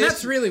right, yeah,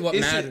 that's really what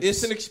matters.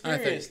 It's an I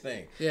experience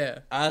think. thing. Yeah.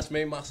 I just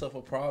made myself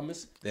a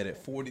promise that at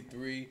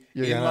 43,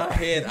 You're in gonna- my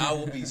head, I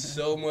will be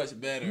so much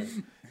better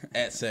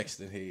at sex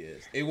than he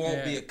is. It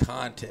won't be a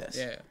contest.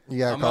 Yeah. You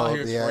gotta I'm call out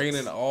it here the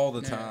training all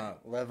the time.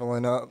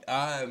 leveling up.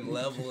 I'm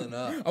leveling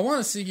up. I want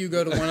to see you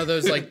go to one of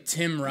those like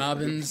Tim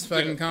Robbins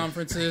fucking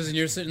conferences, and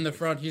you're sitting in the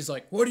front. He's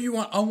like, "What do you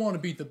want? I want to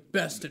be the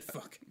best at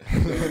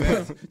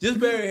fucking." Just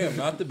bury him,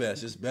 not the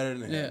best, just better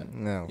than Yeah. him.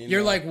 No. You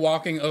You're know? like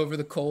walking over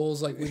the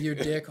coals, like with your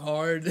dick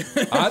hard.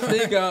 I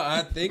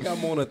think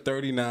I'm on a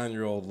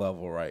 39-year-old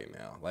level right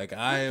now. Like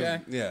I am.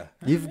 Okay. Yeah.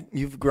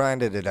 You've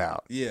grinded it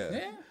out. Yeah.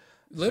 Yeah,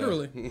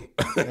 literally.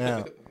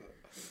 Yeah.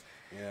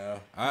 Yeah,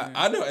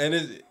 I know,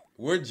 and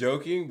we're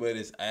joking, but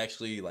it's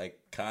actually like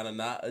kind of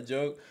not a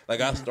joke.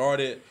 Like I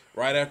started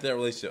right after that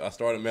relationship, I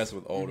started messing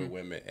with older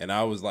women, and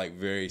I was like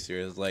very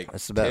serious. Like,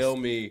 That's the best. tell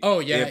me, Oh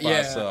yeah, if yeah,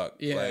 I suck.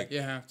 yeah. Like,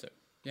 You have to.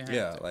 You have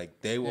yeah, to.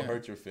 like they will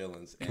hurt your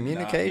feelings. And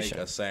Communication.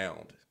 not make a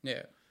sound.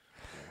 Yeah.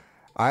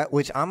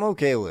 Which I'm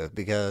okay with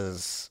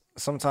because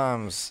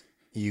sometimes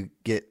you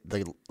get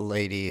the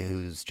lady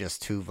who's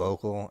just too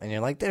vocal, and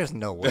you're like, "There's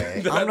no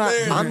way.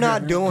 I'm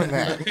not doing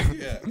that."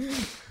 Yeah,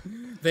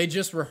 They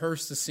just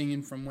rehearsed the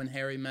scene from When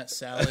Harry Met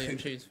Sally,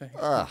 and she's.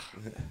 Ugh.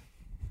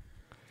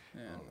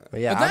 But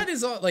yeah, But that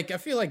is all. Like, I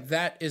feel like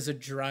that is a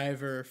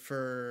driver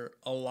for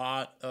a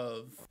lot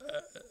of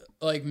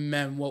like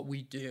men. What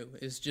we do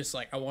is just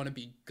like, I want to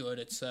be good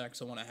at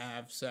sex. I want to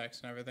have sex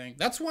and everything.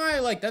 That's why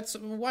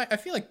I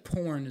feel like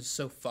porn is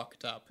so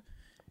fucked up.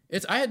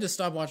 I had to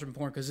stop watching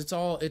porn because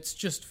it's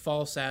just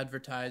false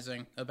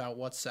advertising about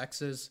what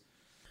sex is.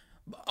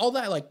 All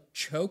that like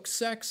choke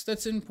sex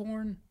that's in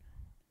porn.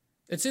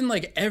 It's in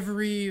like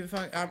every. You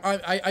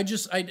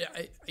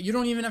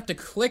don't even have to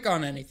click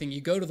on anything. You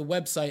go to the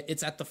website.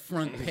 It's at the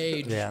front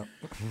page. yeah.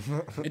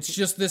 It's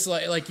just this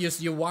like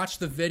you watch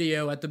the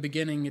video at the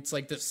beginning. It's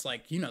like this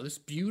this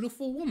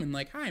beautiful woman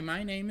like, "Hi,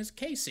 my name is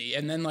Casey,"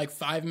 and then like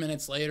 5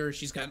 minutes later,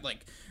 she's got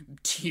like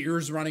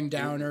tears running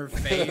down her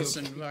face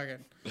and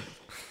fucking.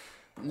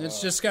 And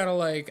it's just kind of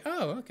like,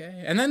 oh,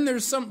 okay. And then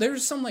there's some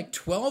like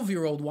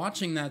 12-year-old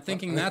watching that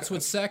thinking that's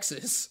what sex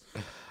is.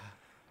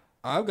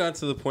 I've got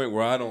to the point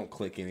where I don't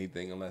click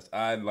anything unless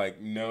I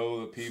like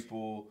know the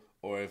people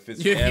or if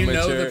it's You amateur.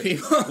 know the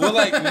people. Well,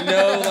 like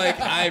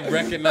I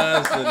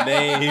recognize the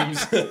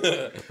names.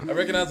 I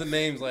recognize the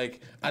names.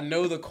 Like I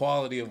know the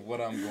quality of what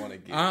I'm going to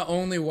get. I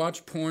only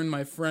watch porn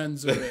my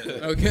friends are in.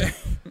 Okay.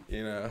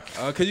 You know,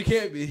 because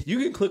you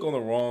can click on the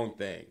wrong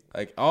thing.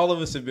 Like all of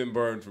us have been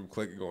burned from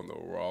clicking on the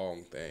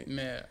wrong thing.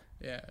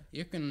 Yeah.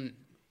 You can.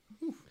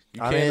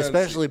 I mean,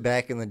 especially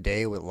back in the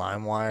day with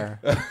LimeWire.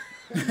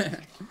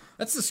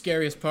 That's the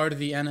scariest part of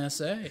the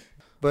NSA.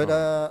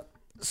 But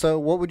so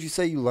what would you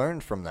say you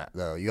learned from that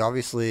though?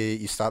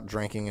 You stopped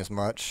drinking as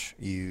much.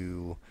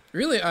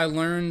 Really, I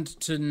learned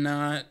to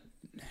not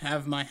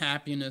have my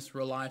happiness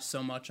rely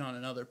so much on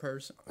another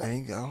person, There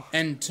you go.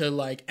 and to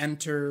like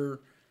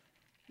enter,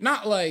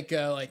 not like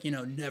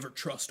never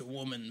trust a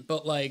woman,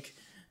 but like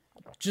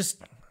just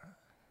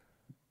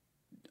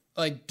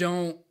like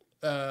don't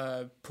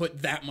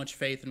put that much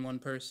faith in one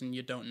person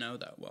you don't know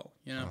that well,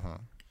 you know.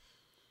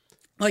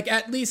 Like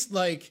at least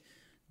like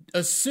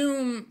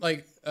assume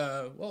like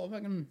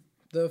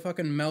the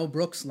fucking Mel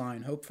Brooks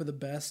line, hope for the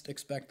best,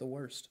 expect the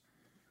worst.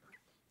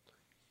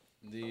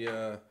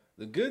 The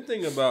good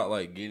thing about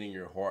like getting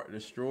your heart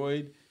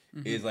destroyed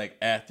is like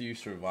after you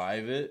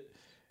survive it,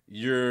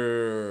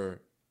 you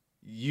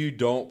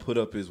don't put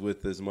up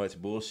with as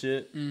much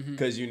bullshit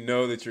because you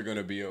know that you're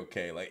gonna be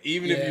okay. Like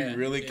even if you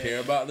really care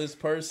about this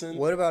person,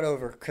 What about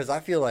because I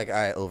feel like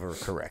I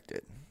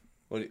overcorrected.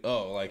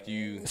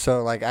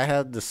 So like I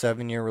had the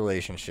 7-year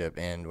relationship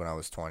end when I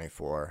was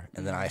 24,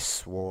 and then I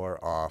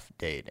swore off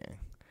dating.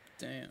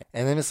 Damn.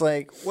 And then it's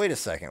like, wait a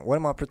second, what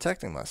am I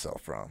protecting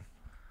myself from?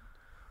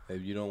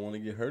 maybe you don't want to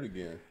get hurt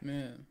again.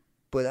 Man.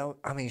 But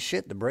I mean,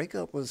 shit, the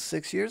breakup was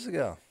 6 years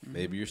ago.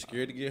 Maybe you're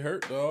scared to get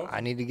hurt, dog.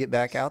 I need to get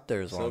back out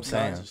there is what I'm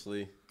saying.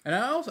 Subconsciously. And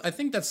I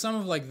think that some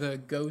of like the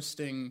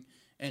ghosting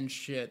and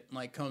shit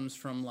like comes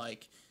from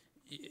like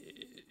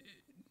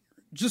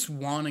just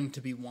wanting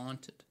to be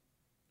wanted.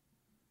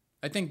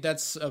 I think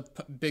that's a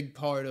big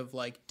part of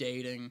like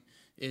dating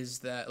is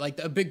that like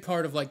a big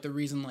part of like the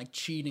reason like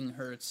cheating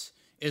hurts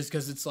is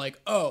because it's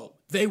like, oh,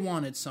 they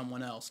wanted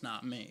someone else,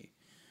 not me.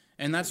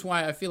 And that's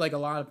why I feel like a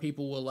lot of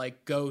people will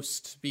like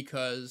ghost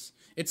because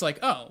it's like,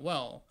 oh,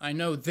 well, I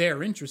know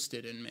they're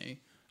interested in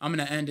me. I'm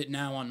going to end it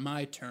now on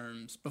my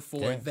terms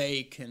before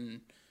they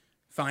can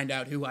find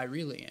out who I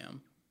really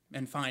am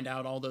and find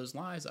out all those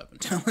lies I've been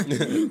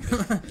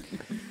telling.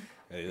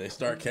 Hey, they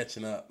start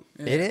catching up.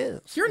 It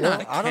is. You're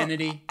not a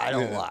Kennedy. I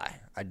don't lie.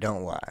 I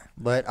don't lie.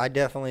 But I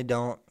definitely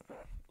don't.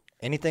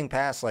 Anything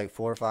past like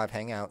 4 or 5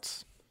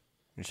 hangouts,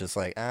 it's just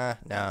like,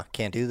 nah,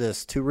 can't do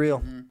this. Too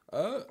real.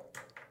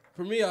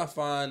 For me, I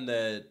find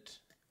that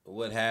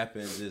what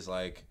happens is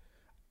like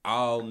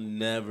I'll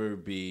never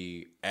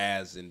be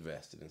as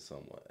invested in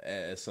someone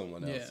as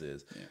someone else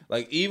is. Yeah.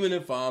 Like, even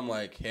if I'm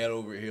like head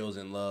over heels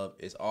in love,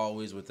 it's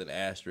always with an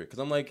asterisk.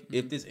 Because I'm like,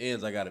 if this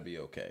ends, I got to be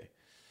okay.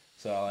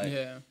 So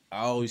I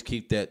always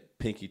keep that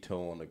pinky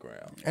toe on the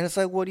ground. And it's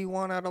like, what do you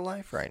want out of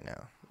life right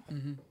now?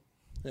 Mm-hmm.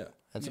 Yeah.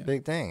 That's a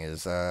big thing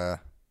is,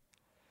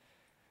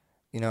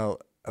 you know,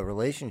 a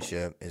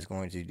relationship is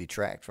going to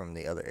detract from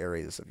the other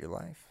areas of your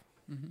life.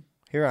 Mm-hmm.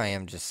 Here I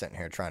am just sitting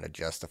here trying to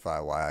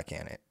justify why I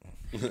can't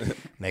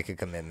make a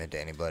commitment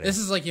to anybody. This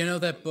is like, you know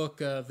that book,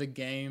 The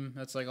Game,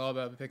 that's like all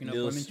about picking up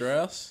Neil women?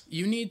 Strauss?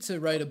 You need to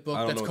write a book I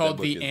don't that's know what called that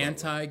book is, The by the way.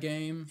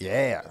 Anti-Game.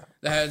 Yeah.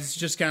 That's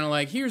just kind of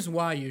like, here's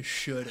why you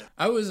shouldn't.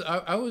 I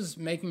was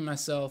making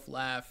myself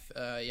laugh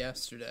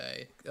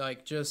yesterday,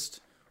 like just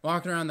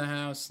walking around the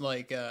house,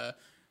 like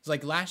it's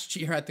like last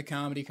year at the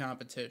comedy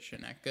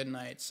competition at Good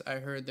Nights. I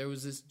heard there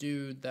was this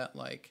dude that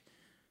like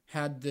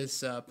had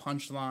this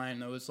punchline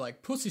that was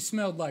like, "Pussy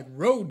smelled like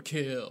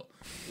roadkill,"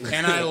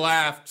 and I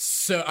laughed.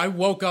 So I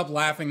woke up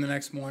laughing the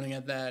next morning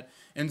at that,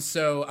 and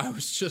so I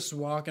was just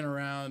walking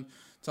around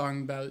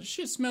talking about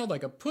shit smelled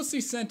like a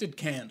pussy scented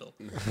candle,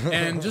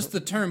 and just the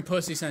term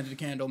pussy scented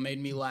candle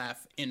made me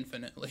laugh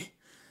infinitely.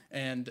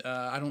 And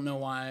I don't know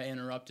why I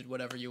interrupted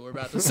whatever you were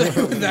about to say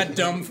with that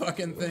dumb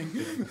fucking thing.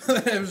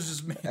 It was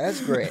just me. That's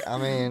great. I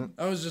mean,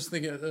 I was just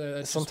thinking.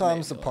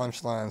 sometimes the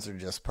punchlines are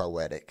just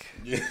poetic.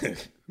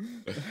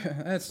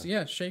 That's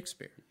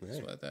Shakespeare. That's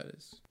what that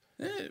is.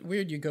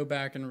 Weird. You go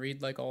back and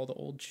read like all the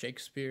old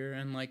Shakespeare,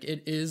 and like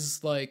it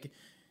is like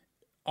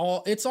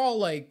it's all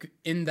like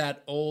in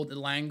that old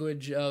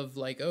language of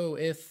like, oh,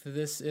 if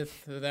this,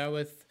 if that,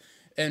 with,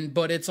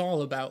 but it's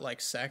all about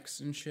like sex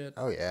and shit.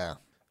 Oh yeah.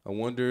 I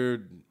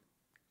wonder,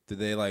 did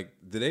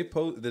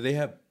they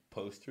have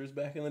posters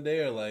back in the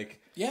day, or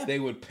like they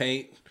would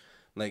paint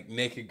like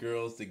naked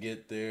girls to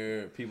get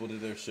their people to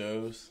their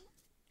shows?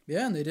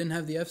 Yeah, and they didn't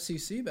have the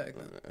FCC back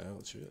then. Oh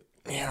shit.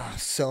 Yeah,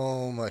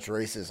 so much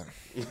racism.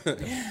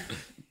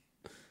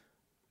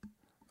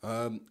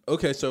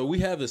 Okay, so we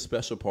have this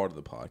special part of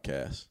the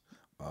podcast.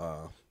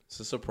 It's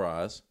a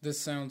surprise. This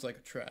sounds like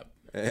a trap.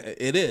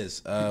 It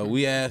is.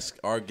 We ask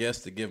our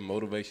guests to give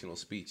motivational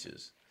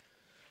speeches.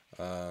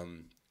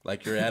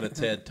 Like you're at a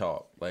TED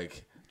Talk.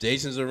 Like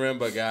Jason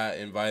Zaremba got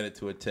invited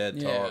to a TED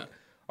Talk.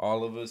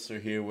 All of us are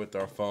here with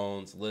our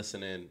phones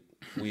listening.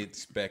 We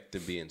expect to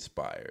be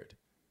inspired.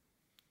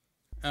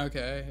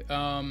 Okay.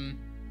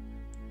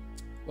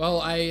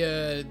 Well,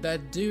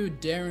 that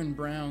dude Darren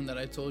Brown that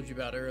I told you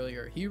about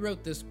earlier, he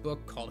wrote this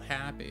book called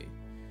Happy,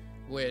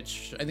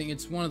 which I think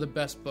it's one of the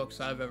best books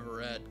I've ever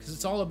read, because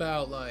it's all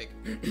about like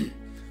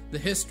the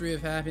history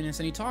of happiness,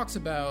 and he talks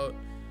about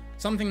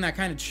something that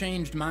kind of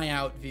changed my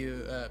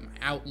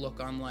outlook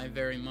on life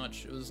very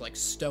much. It was like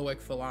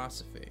Stoic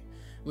philosophy,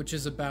 which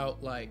is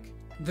about like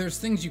there's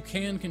things you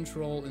can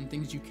control and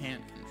things you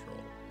can't control.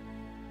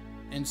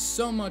 And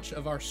so much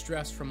of our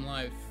stress from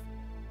life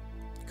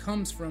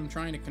comes from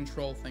trying to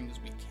control things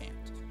we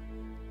can't.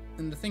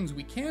 And the things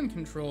we can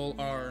control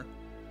are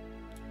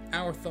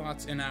our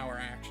thoughts and our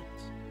actions.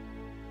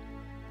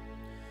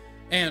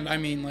 And I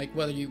mean, like,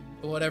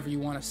 whatever you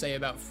want to say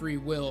about free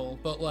will,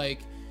 but like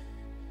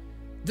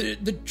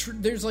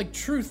there's like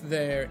truth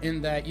there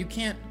in that you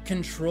can't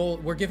control.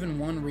 We're given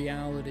one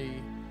reality.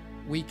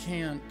 We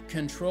can't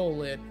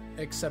control it,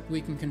 except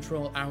we can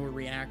control our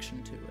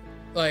reaction to it.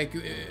 Like,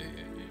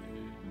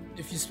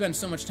 if you spend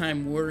so much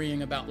time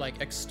worrying about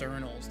like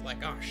externals,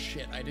 like, oh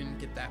shit, I didn't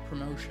get that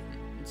promotion.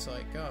 It's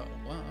like, oh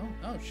well,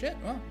 oh shit,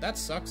 well that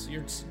sucks.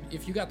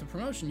 If you got the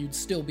promotion, you'd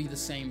still be the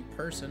same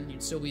person.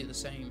 You'd still be the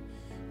same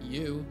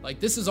you. Like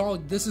this is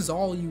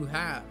all you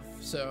have.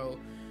 So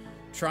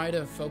try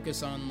to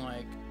focus on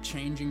like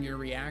changing your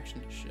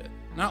reaction to shit.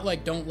 Not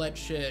like don't let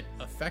shit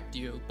affect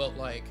you, but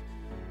like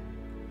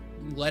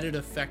let it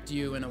affect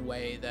you in a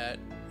way that,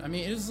 I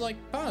mean, it is like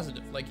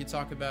positive. Like you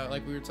talk about,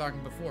 like we were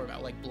talking before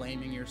about like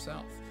blaming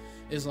yourself.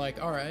 Is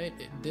like, all right,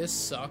 this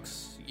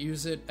sucks.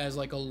 Use it as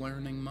like a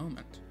learning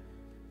moment.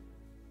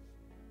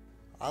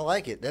 I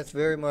like it. That's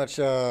very much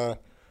in.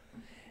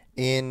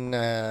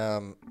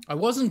 I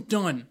wasn't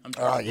done.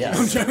 Oh yeah.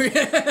 I'm joking.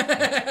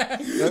 That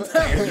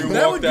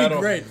would be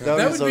great.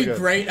 That would be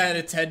great at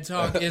a TED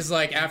Talk. Is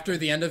like after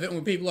the end of it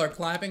when people are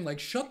clapping, like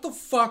shut the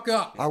fuck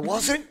up. I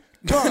wasn't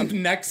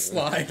done. Next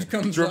slide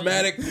comes.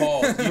 Dramatic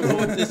pause. You know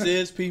what this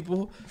is,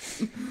 people?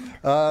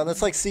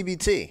 That's like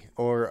CBT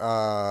or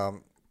I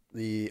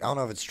don't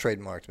know if it's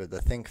trademarked, but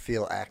the think,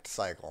 feel, act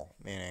cycle,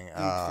 meaning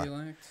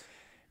Feel, act.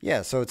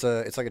 yeah. So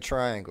it's like a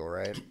triangle,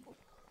 right?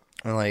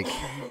 And like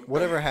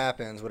whatever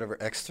happens, whatever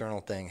external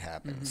thing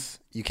happens,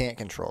 you can't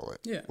control it.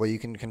 Yeah. What you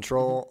can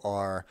control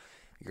are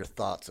your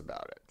thoughts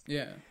about it.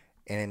 Yeah.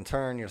 And in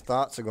turn, your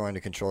thoughts are going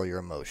to control your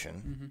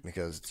emotion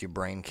because it's your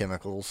brain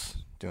chemicals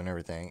doing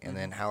everything. And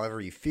then however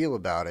you feel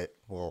about it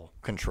will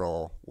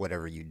control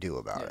whatever you do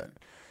about it.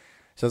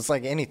 So it's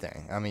like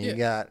anything. I mean, you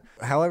got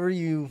however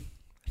you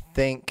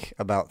think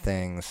about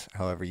things,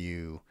 however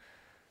you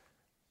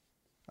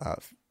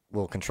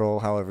will control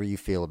however you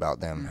feel about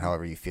them.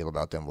 However you feel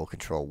about them will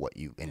control what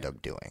you end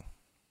up doing.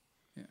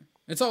 Yeah.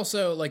 It's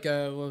also like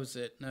what was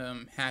it?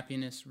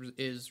 Happiness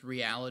is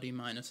reality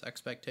minus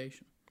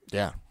expectation.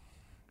 Yeah.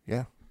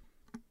 Yeah.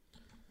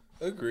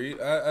 Agreed.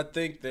 I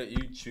think that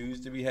you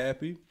choose to be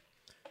happy,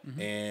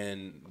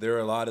 and there are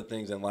a lot of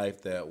things in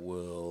life that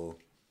will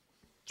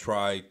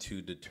try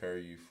to deter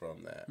you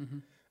from that.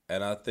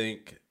 And I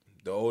think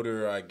the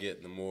older I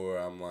get, the more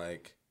I'm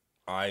like,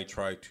 I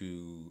try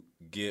to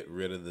get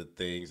rid of the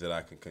things that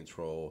I can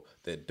control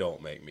that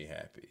don't make me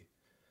happy.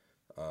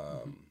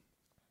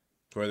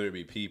 Whether it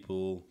be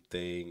people,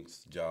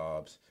 things,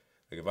 jobs.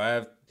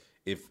 Like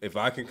if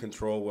I can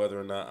control whether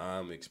or not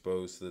I'm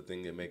exposed to the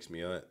thing that makes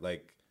me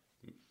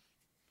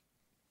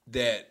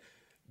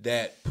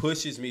that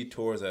pushes me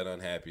towards that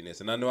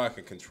unhappiness. And I know I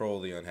can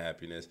control the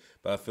unhappiness,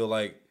 but I feel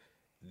like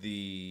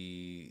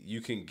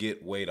you can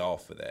get weight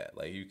off of that.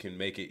 Like you can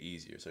make it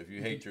easier. So if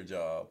you hate your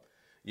job,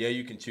 yeah,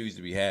 you can choose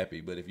to be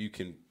happy, but if you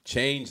can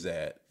change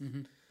that,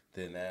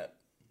 then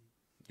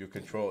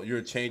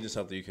you're changing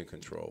something you can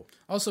control.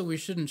 Also, we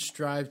shouldn't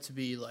strive to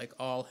be like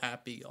all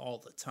happy all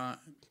the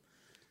time.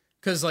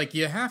 Cuz like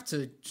you have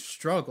to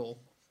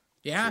struggle.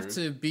 You have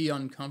to be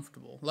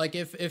uncomfortable. Like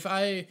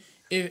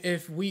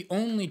if we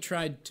only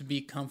tried to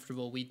be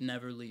comfortable, we'd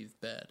never leave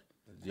bed.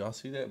 Y'all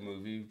see that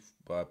movie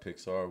by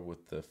Pixar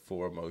with the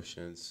 4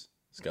 emotions?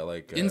 It's got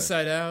like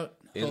Inside Out.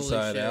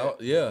 Inside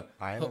Out. Yeah.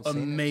 I haven't seen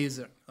it.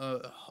 Amazing.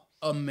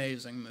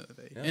 Amazing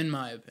movie, in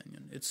my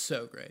opinion. It's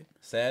so great.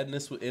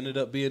 Sadness ended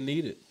up being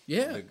needed.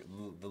 Yeah.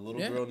 The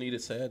little girl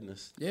needed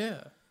sadness.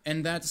 Yeah.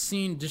 And that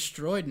scene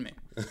destroyed me.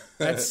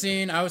 That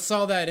scene, I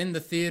saw that in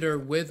the theater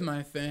with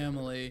my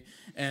family,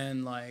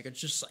 and like it's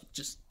just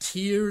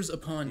tears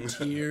upon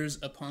tears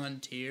upon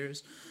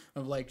tears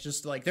of like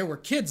just like there were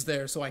kids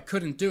there, so I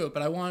couldn't do it,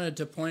 but I wanted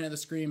to point at the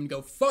screen and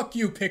go, "Fuck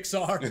you,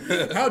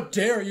 Pixar! How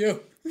dare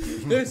you?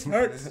 This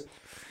hurts."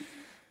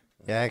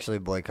 Yeah, I actually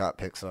boycott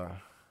Pixar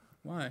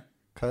Why?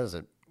 because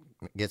it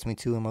gets me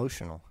too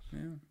emotional.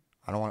 Yeah.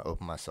 I don't want to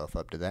open myself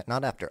up to that.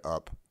 Not after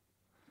Up.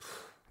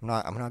 I'm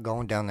not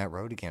going down that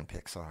road again,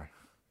 Pixar.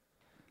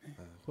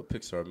 What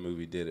Pixar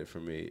movie did it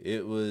for me?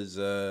 It was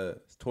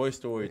Toy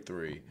Story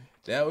 3.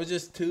 That was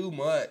just too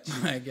much.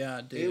 My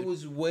God, dude. It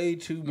was way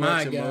too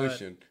My much God.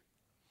 emotion.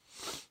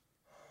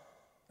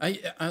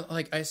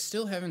 I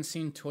still haven't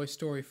seen Toy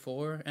Story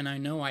 4, and I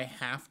know I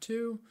have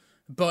to,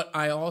 but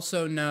I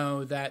also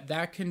know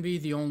that can be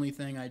the only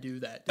thing I do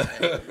that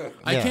day.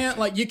 I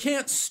can't, you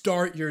can't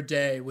start your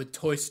day with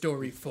Toy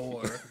Story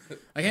 4.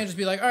 I can't just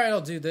be like, all right,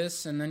 I'll do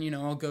this, and then,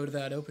 I'll go to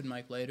that open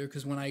mic later,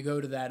 because when I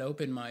go to that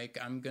open mic,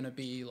 I'm going to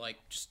be,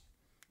 just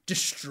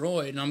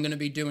destroyed, and I'm not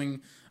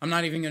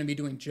even going to be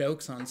doing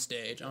jokes on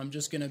stage. I'm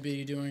just going to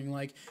be doing,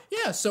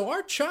 so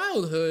our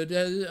childhood,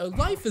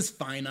 life is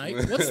finite.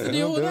 What's the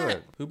deal with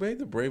that? Who made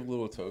the Brave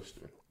Little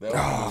Toaster? That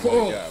was the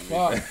movie that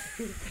got me.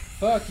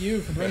 Fuck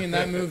you for bringing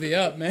that movie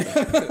up, man.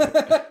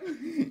 That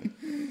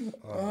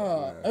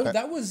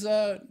was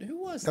who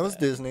was that? That was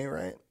Disney,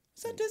 right?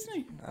 Is that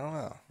Disney? I don't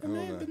know. It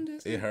may have been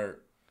Disney. It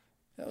hurt.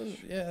 That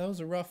was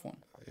a rough one.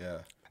 Yeah.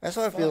 That's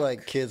why I feel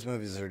like kids'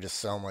 movies are just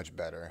so much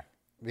better.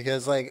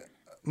 Because,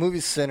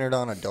 movies centered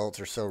on adults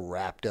are so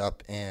wrapped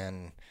up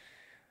in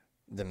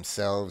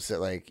themselves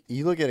that,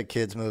 you look at a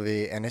kid's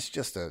movie and it's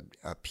just a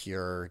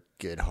pure,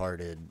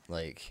 good-hearted,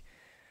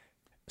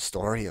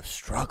 story of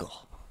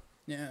struggle.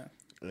 Yeah.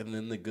 And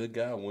then the good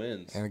guy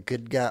wins. And a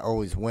good guy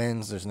always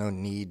wins. There's no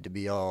need to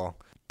be all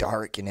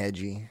dark and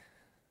edgy.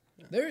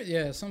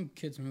 Some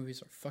kids'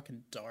 movies are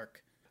fucking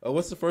dark. Oh,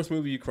 what's the first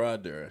movie you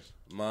cried during?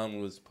 Mine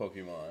was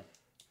Pokemon.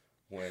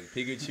 When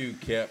Pikachu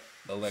kept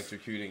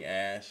electrocuting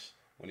Ash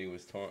when he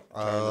was torn.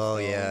 Oh,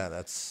 yeah.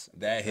 That's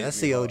that's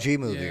the OG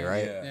movie, Yeah,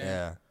 right?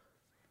 yeah.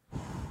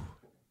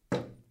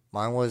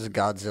 Mine was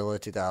Godzilla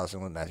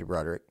 2000 with Matthew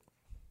Broderick.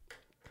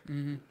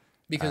 Mm-hmm.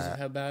 Because of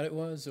how bad it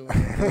was? Or?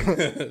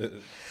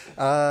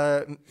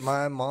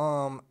 My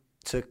mom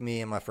took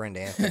me and my friend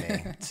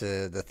Anthony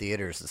to the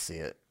theaters to see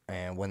it.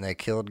 And when they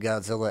killed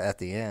Godzilla at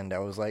the end, I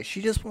was like,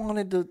 she just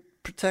wanted to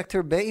protect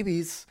her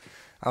babies.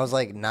 I was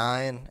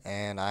 9,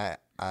 and I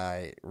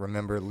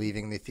remember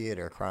leaving the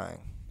theater crying.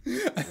 I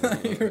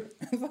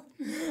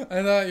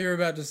thought you were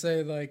about to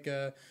say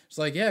Godzilla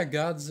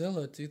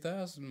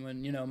 2000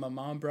 when my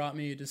mom brought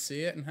me to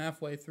see it, and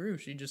halfway through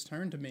she just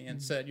turned to me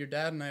and said, "Your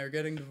dad and I are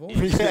getting divorced."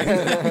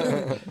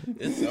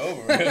 It's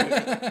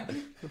over.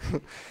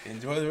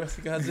 Enjoy the rest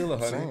of Godzilla,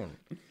 honey.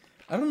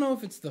 I don't know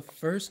if it's the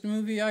first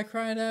movie I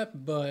cried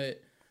at,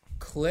 but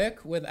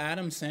Click with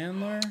Adam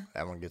Sandler.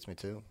 That one gets me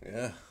too.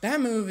 Yeah.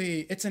 That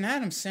movie, it's an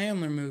Adam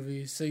Sandler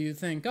movie, so you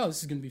think, oh, this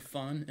is going to be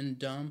fun and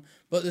dumb.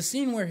 But the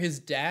scene where his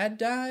dad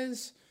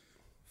dies,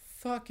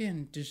 I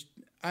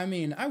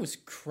was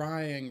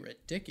crying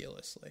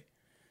ridiculously.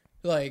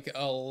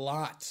 A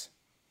lot.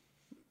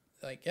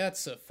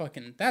 That's a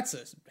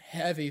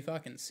heavy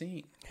fucking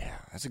scene. Yeah,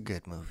 that's a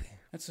good movie.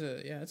 I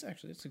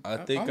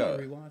think I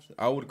rewatch it.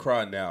 I would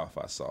cry now if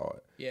I saw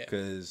it. Yeah.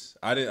 Because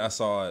I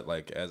saw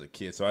it as a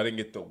kid, so I didn't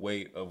get the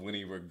weight of when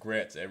he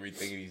regrets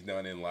everything he's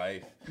done in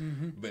life.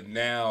 Mm-hmm. But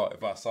now,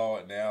 if I saw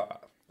it now,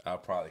 I'll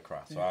probably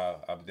cry. So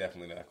I'm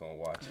definitely not going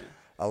to watch it.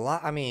 A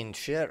lot. I mean,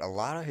 shit. A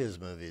lot of his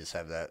movies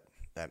have that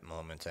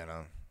moment in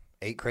them.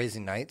 8 Crazy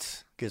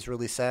Nights gets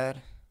really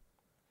sad.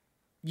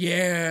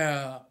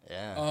 Yeah.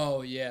 Yeah.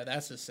 Oh yeah,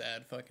 that's a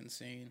sad fucking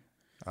scene.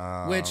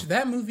 Which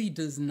that movie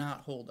does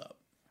not hold up.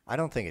 I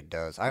don't think it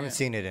does. I haven't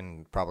seen it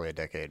in probably a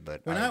decade,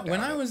 but When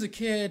I was a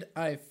kid,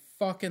 I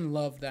fucking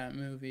loved that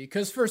movie.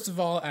 Because first of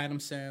all, Adam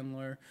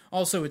Sandler.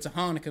 Also, it's a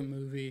Hanukkah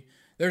movie.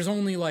 There's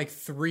only like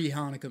 3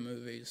 Hanukkah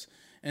movies.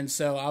 And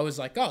so I was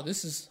like, oh,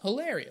 this is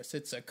hilarious.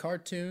 It's a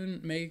cartoon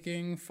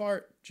making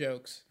fart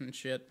jokes and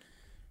shit.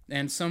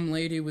 And some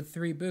lady with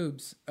 3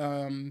 boobs.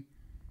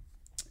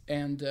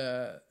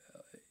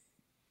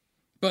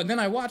 But then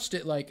I watched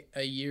it like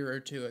a year or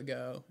 2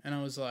 ago. And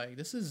I was like,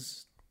 this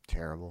is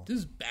terrible. This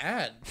is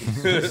bad.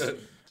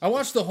 I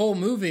watched the whole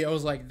movie. I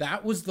was like,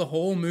 that was the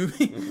whole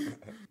movie?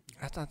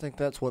 I think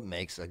that's what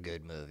makes a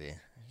good movie.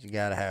 You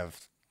gotta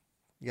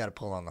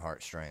pull on the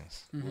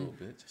heartstrings. A little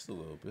bit, just a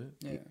little bit.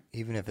 Yeah.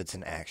 Even if it's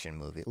an action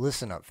movie.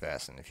 Listen up,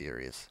 Fast and the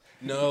Furious.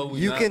 No,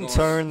 You can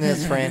turn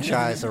this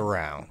franchise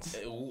around.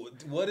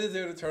 What is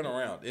there to turn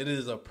around? It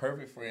is a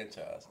perfect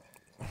franchise.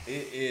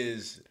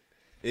 It's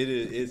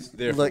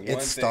there. Look, for it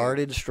one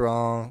started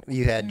strong.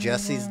 You had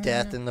Jesse's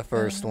death in the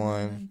first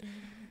one.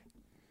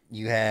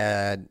 You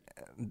had,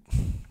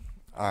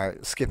 all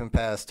right, skipping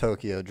past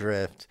Tokyo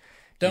Drift.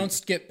 Don't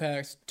skip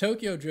past.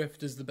 Tokyo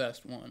Drift is the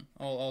best one.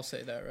 I'll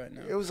say that right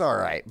now. It was all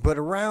right, but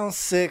around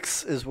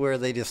 6 is where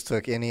they just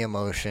took any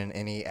emotion,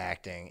 any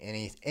acting,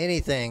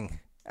 anything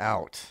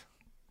out.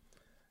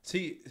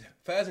 See,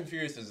 Fast and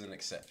Furious is an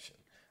exception.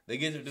 They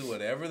get to do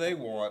whatever they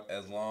want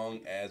as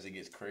long as it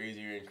gets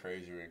crazier and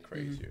crazier and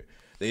crazier.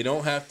 They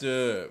don't have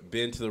to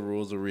bend to the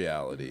rules of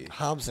reality.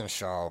 Hobbs and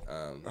Shaw.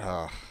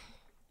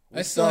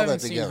 I still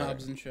haven't seen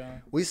Hobbs and Shaw.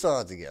 We saw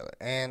it together,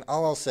 and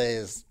all I'll say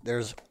is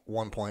there's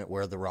one point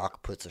where The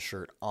Rock puts a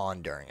shirt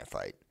on during a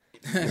fight.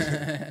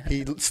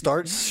 He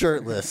starts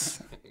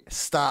shirtless,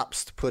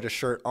 stops to put a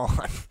shirt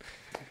on.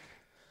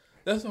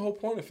 That's the whole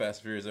point of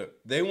Fast and Furious.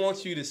 They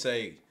want you to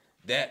say,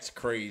 that's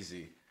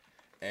crazy,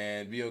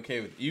 and be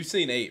okay with it. You've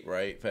seen 8,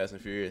 right? Fast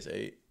and Furious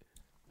 8?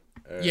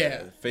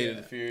 Yeah. Fate of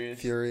the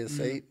Furious? Furious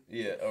 8?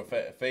 Yeah, or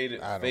Fate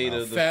I don't Fate know.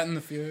 of the... Fat and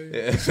the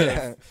Furious.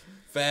 Yeah.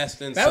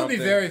 Fast and That would be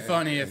something. very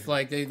funny if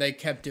like they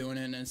kept doing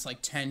it and it's like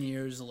 10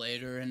 years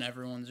later and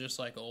everyone's just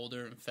like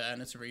older and fat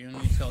and it's a reunion.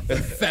 It's called The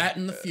Fat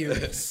and the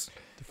Furious.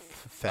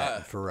 Fat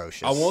and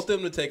ferocious. I want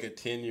them to take a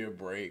 10-year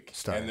break,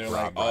 Starring and they're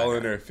Rob like all Reiner.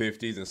 in their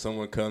 50s, and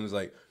someone comes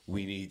like,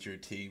 "We need your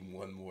team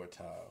one more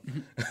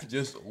time,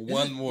 just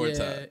one more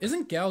time."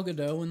 Isn't Gal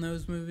Gadot in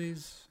those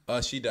movies?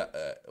 She died.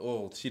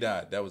 She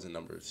died. That was in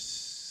number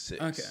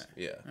 6. Okay.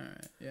 Yeah. All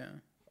right. Yeah.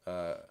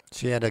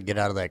 She had to get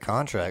out of that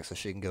contract so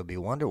she can go be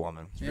Wonder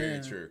Woman. Very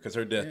Yeah. true, because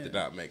her death did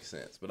not make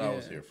sense, but I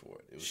was here for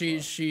it. It was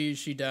fun.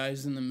 She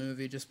dies in the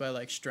movie just by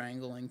like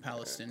strangling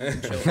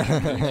Palestinian children.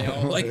 And they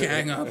all like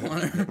gang up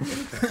on her.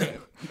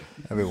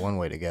 That'd be one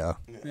way to go.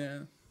 Yeah.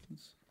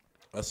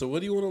 So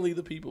what do you want to leave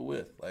the people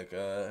with? Like,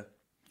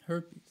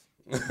 Herpes.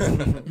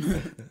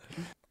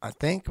 I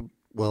think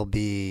we'll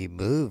be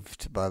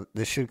moved, but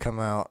this should come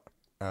out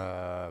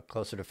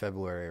closer to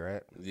February,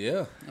 right?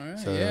 yeah. All right.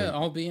 So- Yeah,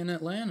 I'll be in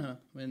Atlanta.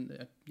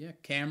 And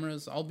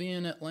cameras. I'll be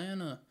in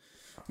Atlanta.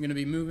 I'm gonna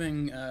be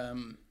moving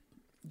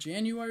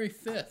January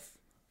 5th.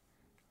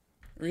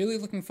 Really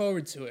looking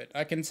forward to it.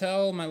 I can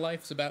tell my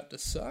life's about to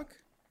suck,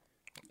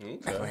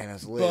 Okay.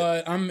 Atlanta's lit.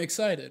 but I'm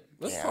excited.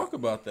 Let's Yeah. talk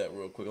about that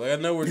real quick. Like, I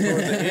know we're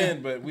towards the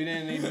end, but we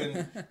didn't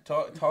even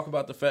talk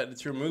about the fact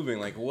that you're moving.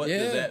 Like, what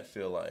does Yeah. that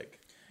feel like?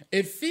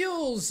 It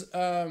feels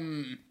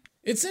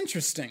it's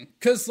interesting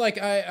because like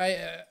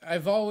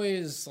I've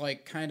always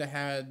like kind of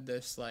had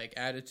this like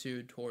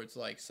attitude towards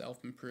like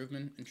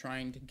self-improvement and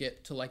trying to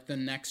get to like the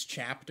next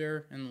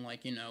chapter and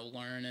like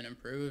learn and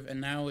improve,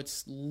 and now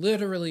it's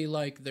literally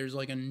like there's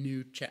like a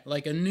new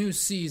like a new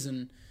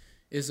season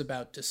is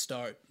about to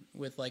start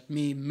with like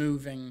me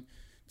moving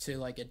to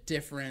like a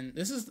different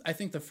this is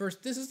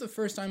the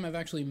first time I've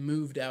actually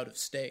moved out of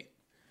state.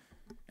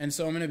 And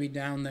so I'm going to be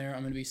down there.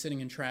 I'm going to be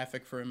sitting in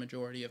traffic for a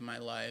majority of my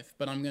life.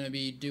 But I'm going to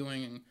be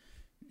doing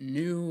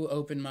new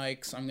open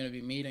mics. I'm going to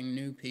be meeting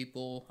new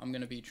people. I'm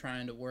going to be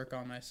trying to work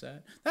on my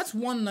set. That's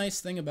one nice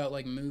thing about,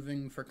 like,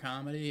 moving for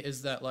comedy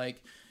is that,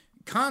 like,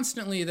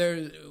 constantly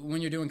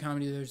when you're doing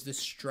comedy, there's this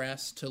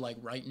stress to, like,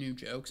 write new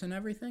jokes and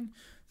everything.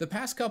 The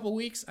past couple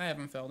weeks, I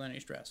haven't felt any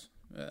stress.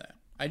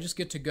 I just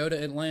get to go to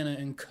Atlanta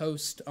and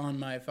coast on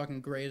my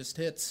fucking greatest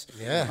hits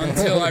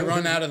until I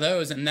run out of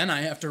those, and then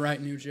I have to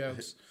write new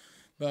jokes.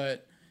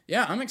 But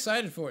yeah, I'm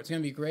excited for it. It's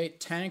gonna be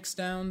great. Tank's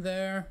down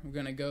there. We're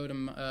gonna go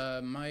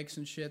to Mike's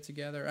and shit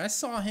together. I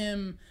saw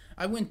him.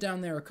 I went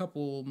down there a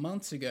couple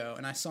months ago,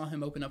 and I saw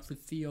him open up for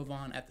Theo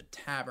Von at the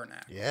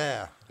Tabernacle.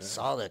 Yeah,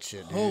 saw that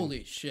shit, dude.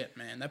 Holy shit,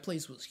 man! That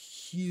place was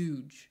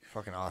huge.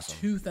 Fucking awesome.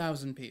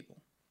 2,000 people.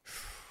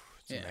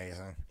 It's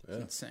amazing. It's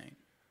insane.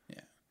 Yeah.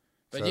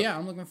 But So- yeah,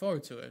 I'm looking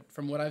forward to it.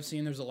 From what I've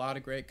seen, there's a lot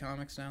of great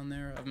comics down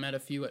there. I've met a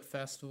few at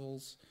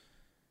festivals,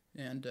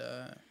 and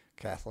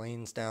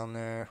Kathleen's down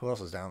there. Who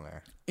else is down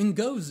there?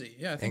 Ngozi.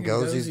 Yeah, I think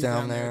Ngozi's Ngozi's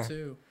down there there.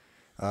 too.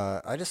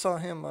 I just saw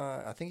him.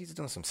 I think he's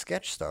doing some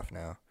sketch stuff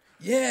now.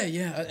 Yeah,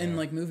 and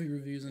like movie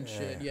reviews and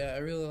shit. Yeah, I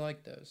really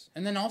like those.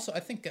 And then also, I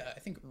think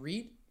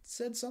Reed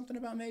said something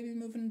about maybe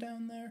moving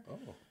down there. Oh,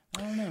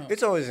 I don't know.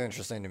 It's always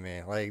interesting to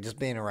me, like just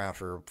being around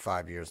for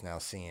 5 years now,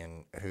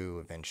 seeing who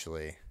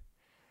eventually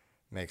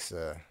makes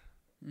a.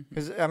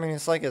 Because I mean,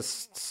 it's like a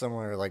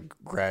similar like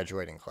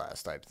graduating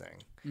class type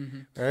thing.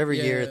 Where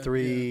every year,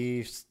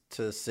 3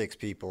 to 6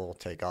 people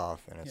take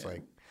off, and it's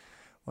like,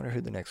 wonder who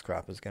the next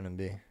crop is going to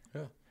be.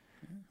 Yeah,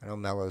 I know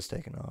Mello's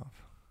taking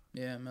off.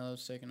 Yeah,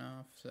 Melo's taking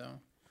off. So,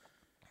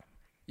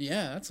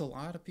 yeah, that's a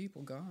lot of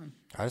people gone.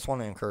 I just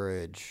want to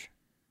encourage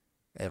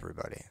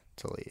everybody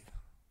to leave.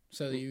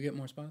 So that you get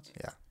more spots?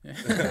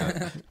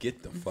 Yeah.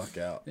 get the fuck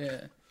out.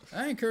 Yeah.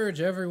 I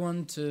encourage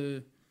everyone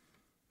to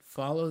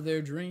follow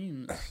their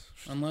dreams.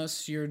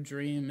 Unless your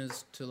dream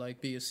is to, like,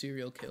 be a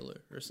serial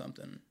killer or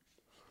something.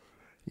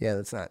 Yeah,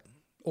 that's not.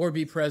 Or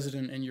be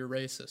president and you're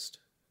racist.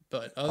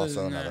 But other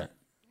Also than another. that,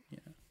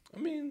 yeah. I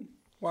mean,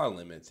 why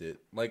limit it?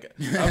 Like,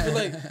 I feel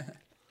like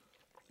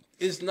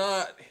it's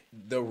not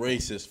the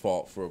racist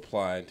fault for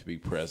applying to be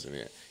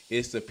president.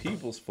 It's the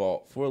people's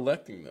fault for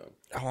electing them.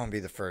 I want to be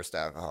the first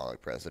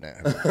alcoholic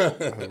president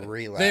who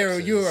relapses. There,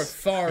 you are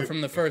far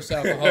from the first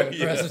alcoholic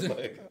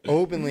president.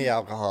 Openly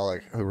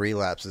alcoholic who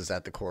relapses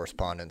at the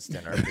correspondence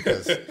dinner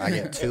because I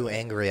get too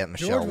angry at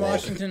Michelle George Wolf.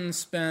 Washington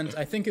spent,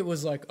 I think it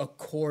was like a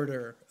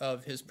quarter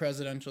of his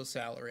presidential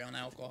salary on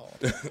alcohol.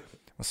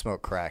 I'll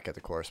smoke crack at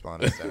the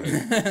correspondence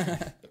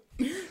dinner.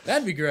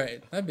 That'd be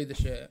great. That'd be the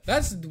shit.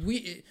 That's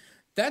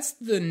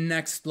the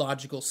next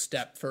logical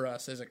step for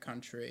us as a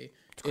country.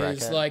 Is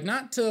crackhead. like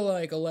not to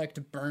like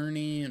elect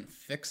Bernie and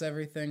fix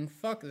everything.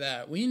 Fuck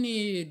that. We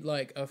need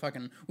like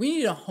we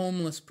need a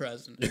homeless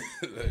president.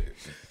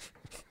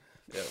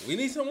 Yeah, we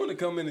need someone to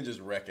come in and just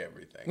wreck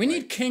everything. We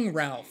need King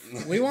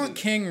Ralph. We want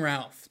King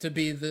Ralph to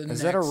be the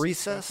Is that a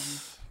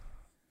recess?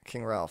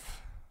 King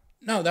Ralph.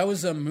 No, that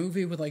was a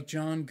movie with like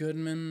John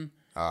Goodman.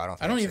 Oh, I don't.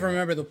 Think I don't I've even seen it.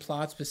 remember the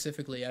plot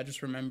specifically. I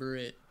just remember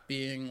it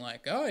being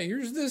like, oh,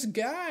 here's this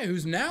guy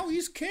who's now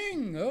he's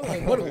king. Oh,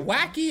 like, what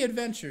wacky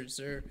adventures.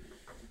 Or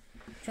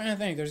trying to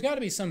think. There's got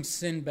to be some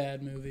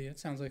Sinbad movie. It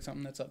sounds like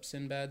something that's up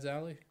Sinbad's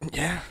alley.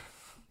 Yeah.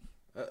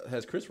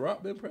 Has Chris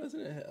Rock been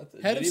president?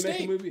 Head Did of he make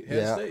State. a movie? Head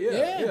Yeah. of State?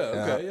 Yeah.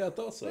 Okay. Yeah, I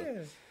thought so.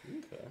 Yeah.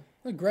 Okay.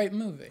 A great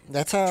movie.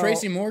 That's how.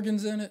 Tracy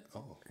Morgan's in it.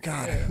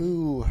 God,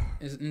 who?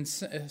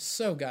 It's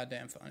so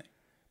goddamn funny.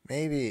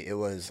 Maybe it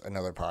was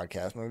another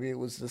podcast. Maybe it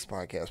was this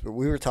podcast. But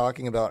we were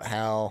talking about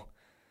how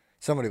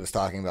somebody was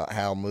talking about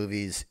how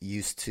movies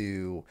used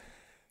to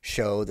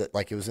show that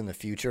like it was in the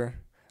future.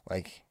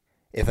 Like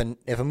if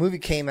a movie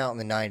came out in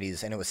the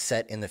 90s and it was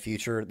set in the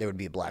future, there would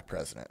be a black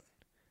president.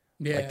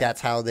 Yeah. Like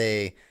that's how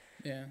they.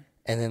 Yeah.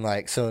 And then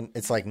like so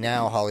it's like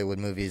now Hollywood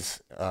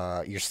movies,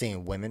 you're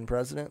seeing women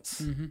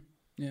presidents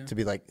Yeah. to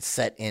be like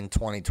set in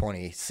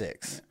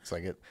 2026. Yeah. It's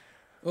like it.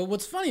 Well,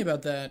 what's funny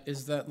about that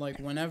is that, like,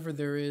 whenever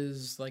there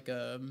is, like,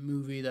 a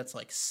movie that's,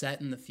 like,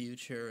 set in the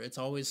future, it's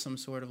always some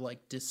sort of,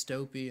 like,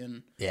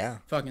 dystopian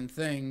fucking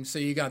thing. So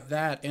you got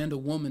that and a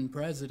woman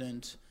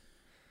president.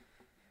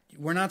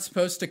 We're not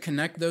supposed to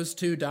connect those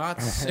two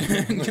dots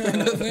and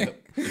kind of thing.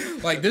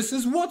 Like, this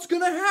is what's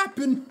going to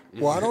happen.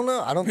 Well, I don't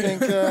know. I don't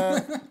think,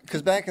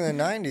 because back in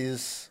the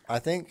 90s,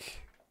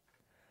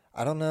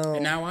 I don't know.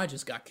 And now I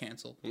just got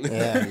canceled.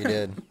 Yeah, you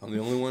did. I'm the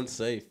only one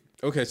safe.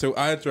 Okay, so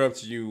I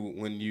interrupted you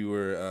when you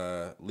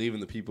were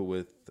leaving the people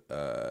with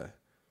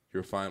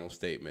your final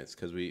statements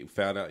because we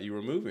found out you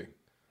were moving.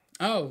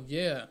 Oh,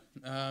 yeah.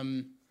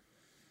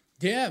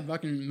 Yeah,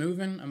 fucking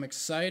moving. I'm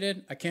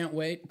excited. I can't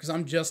wait because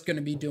I'm just going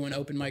to be doing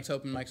open mics.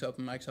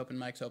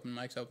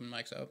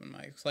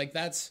 Like,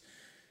 that's...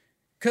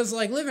 Because,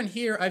 like, living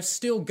here, I've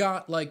still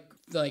got, like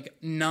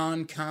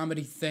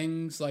non-comedy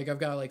things. Like, I've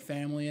got, like,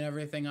 family and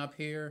everything up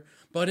here.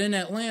 But in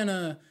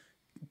Atlanta...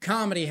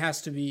 comedy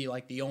has to be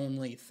like the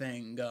only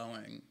thing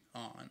going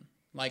on,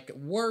 like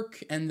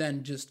work and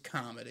then just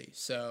comedy.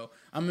 So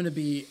I'm gonna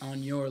be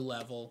on your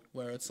level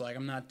where it's like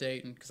I'm not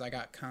dating because I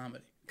got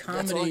comedy.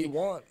 That's all you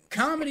want.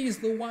 Comedy is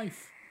the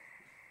wife.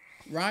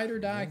 Ride or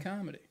die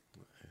comedy.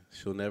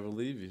 She'll never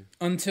leave you.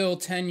 Until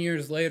 10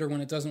 years later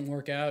when it doesn't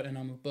work out and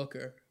I'm a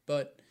booker.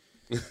 But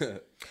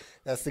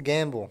that's the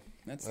gamble.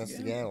 That's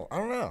the gamble. I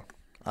don't know.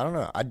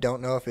 I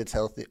don't know if it's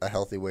a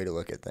healthy way to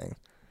look at things.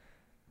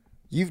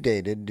 You've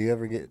dated. Do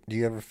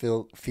you ever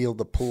feel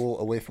the pull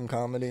away from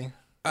comedy?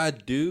 I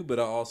do, but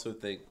I also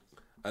think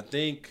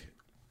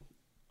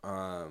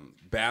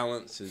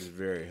balance is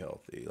very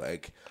healthy.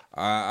 Like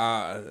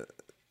I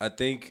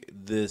think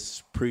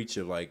this preach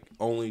of like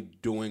only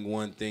doing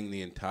one thing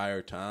the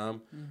entire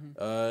time,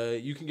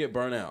 you can get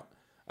burnt out.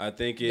 I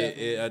think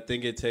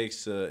it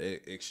takes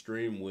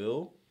extreme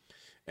will.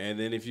 And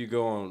then if you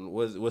go on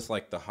what's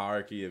like the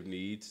hierarchy of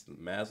needs,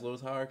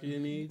 Maslow's hierarchy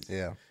of needs.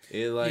 Yeah.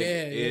 It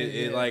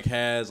like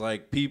has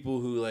like people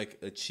who like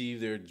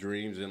achieve their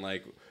dreams and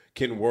like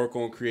can work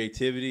on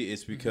creativity.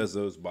 It's because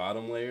those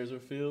bottom layers are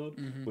filled,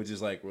 which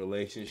is like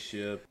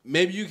relationship.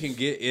 Maybe you can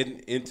get in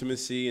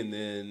intimacy and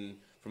then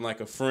from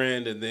like a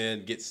friend and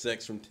then get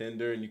sex from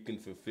Tinder and you can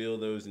fulfill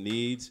those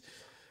needs.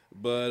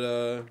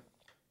 But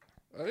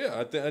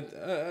yeah,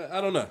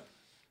 I don't know.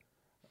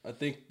 I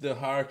think the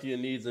hierarchy of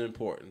needs are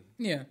important.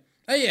 Yeah.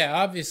 Yeah,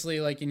 obviously,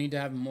 like, you need to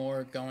have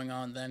more going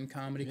on than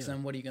comedy, because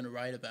then what are you going to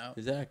write about?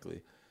 Exactly.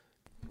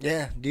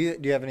 Yeah. Do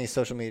you have any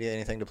social media,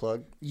 anything to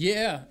plug?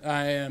 Yeah,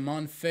 I am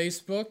on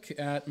Facebook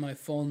at my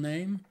full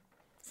name.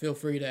 Feel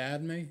free to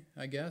add me,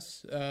 I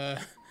guess.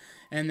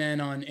 And then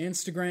on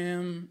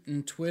Instagram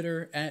and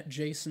Twitter at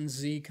Jason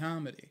Z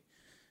Comedy.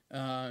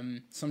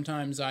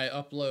 Sometimes I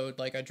upload,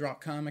 like, I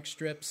drop comic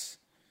strips.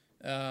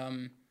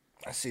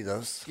 I see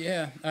those.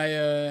 Yeah, I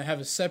have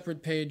a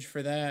separate page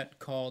for that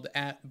called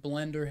at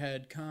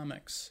Blenderhead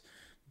Comics,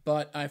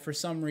 but I for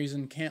some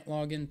reason can't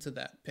log into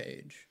that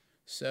page,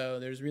 so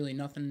there's really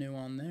nothing new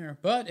on there.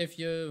 But if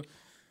you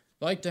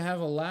like to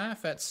have a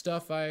laugh at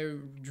stuff I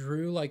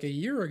drew like a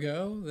year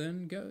ago,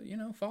 then go,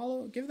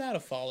 follow, give that a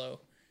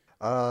follow.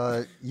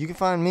 You can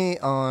find me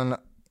on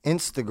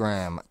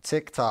Instagram,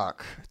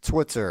 TikTok,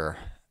 Twitter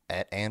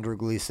at Andrew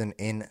Gleason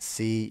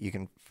NC. You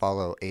can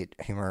follow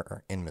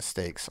Humor in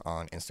Mistakes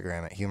on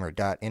Instagram at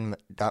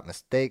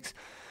humor.in.mistakes.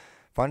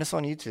 Find us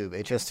on YouTube,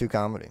 HS2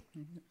 Comedy.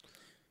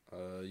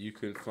 You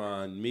can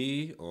find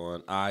me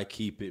on I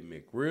Keep It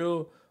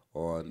McReal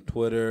on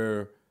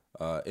Twitter,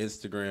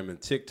 Instagram,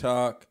 and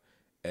TikTok.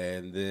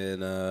 And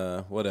then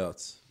what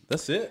else?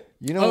 That's it.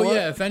 You know what?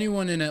 Yeah, if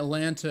anyone in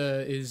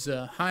Atlanta is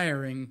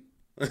hiring,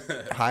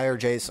 hire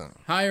Jason.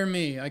 Hire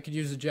me. I could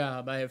use a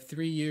job. I have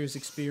 3 years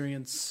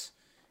experience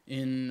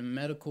in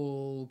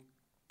medical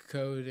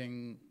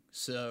coding,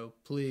 so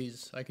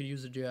please, I could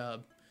use a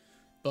job.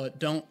 But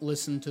don't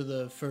listen to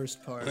the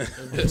first part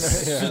of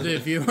this.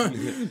 If you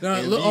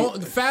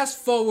fast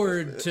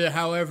forward to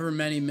however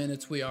many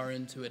minutes we are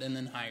into it, and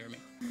then hire me.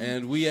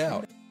 And we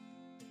out.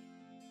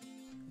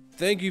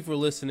 Thank you for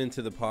listening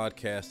to the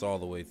podcast all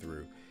the way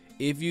through.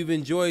 If you've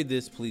enjoyed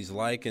this, please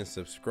like and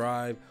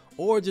subscribe,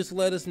 or just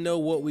let us know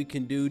what we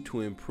can do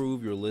to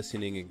improve your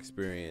listening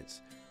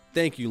experience.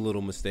 Thank you,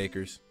 little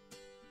mistakers.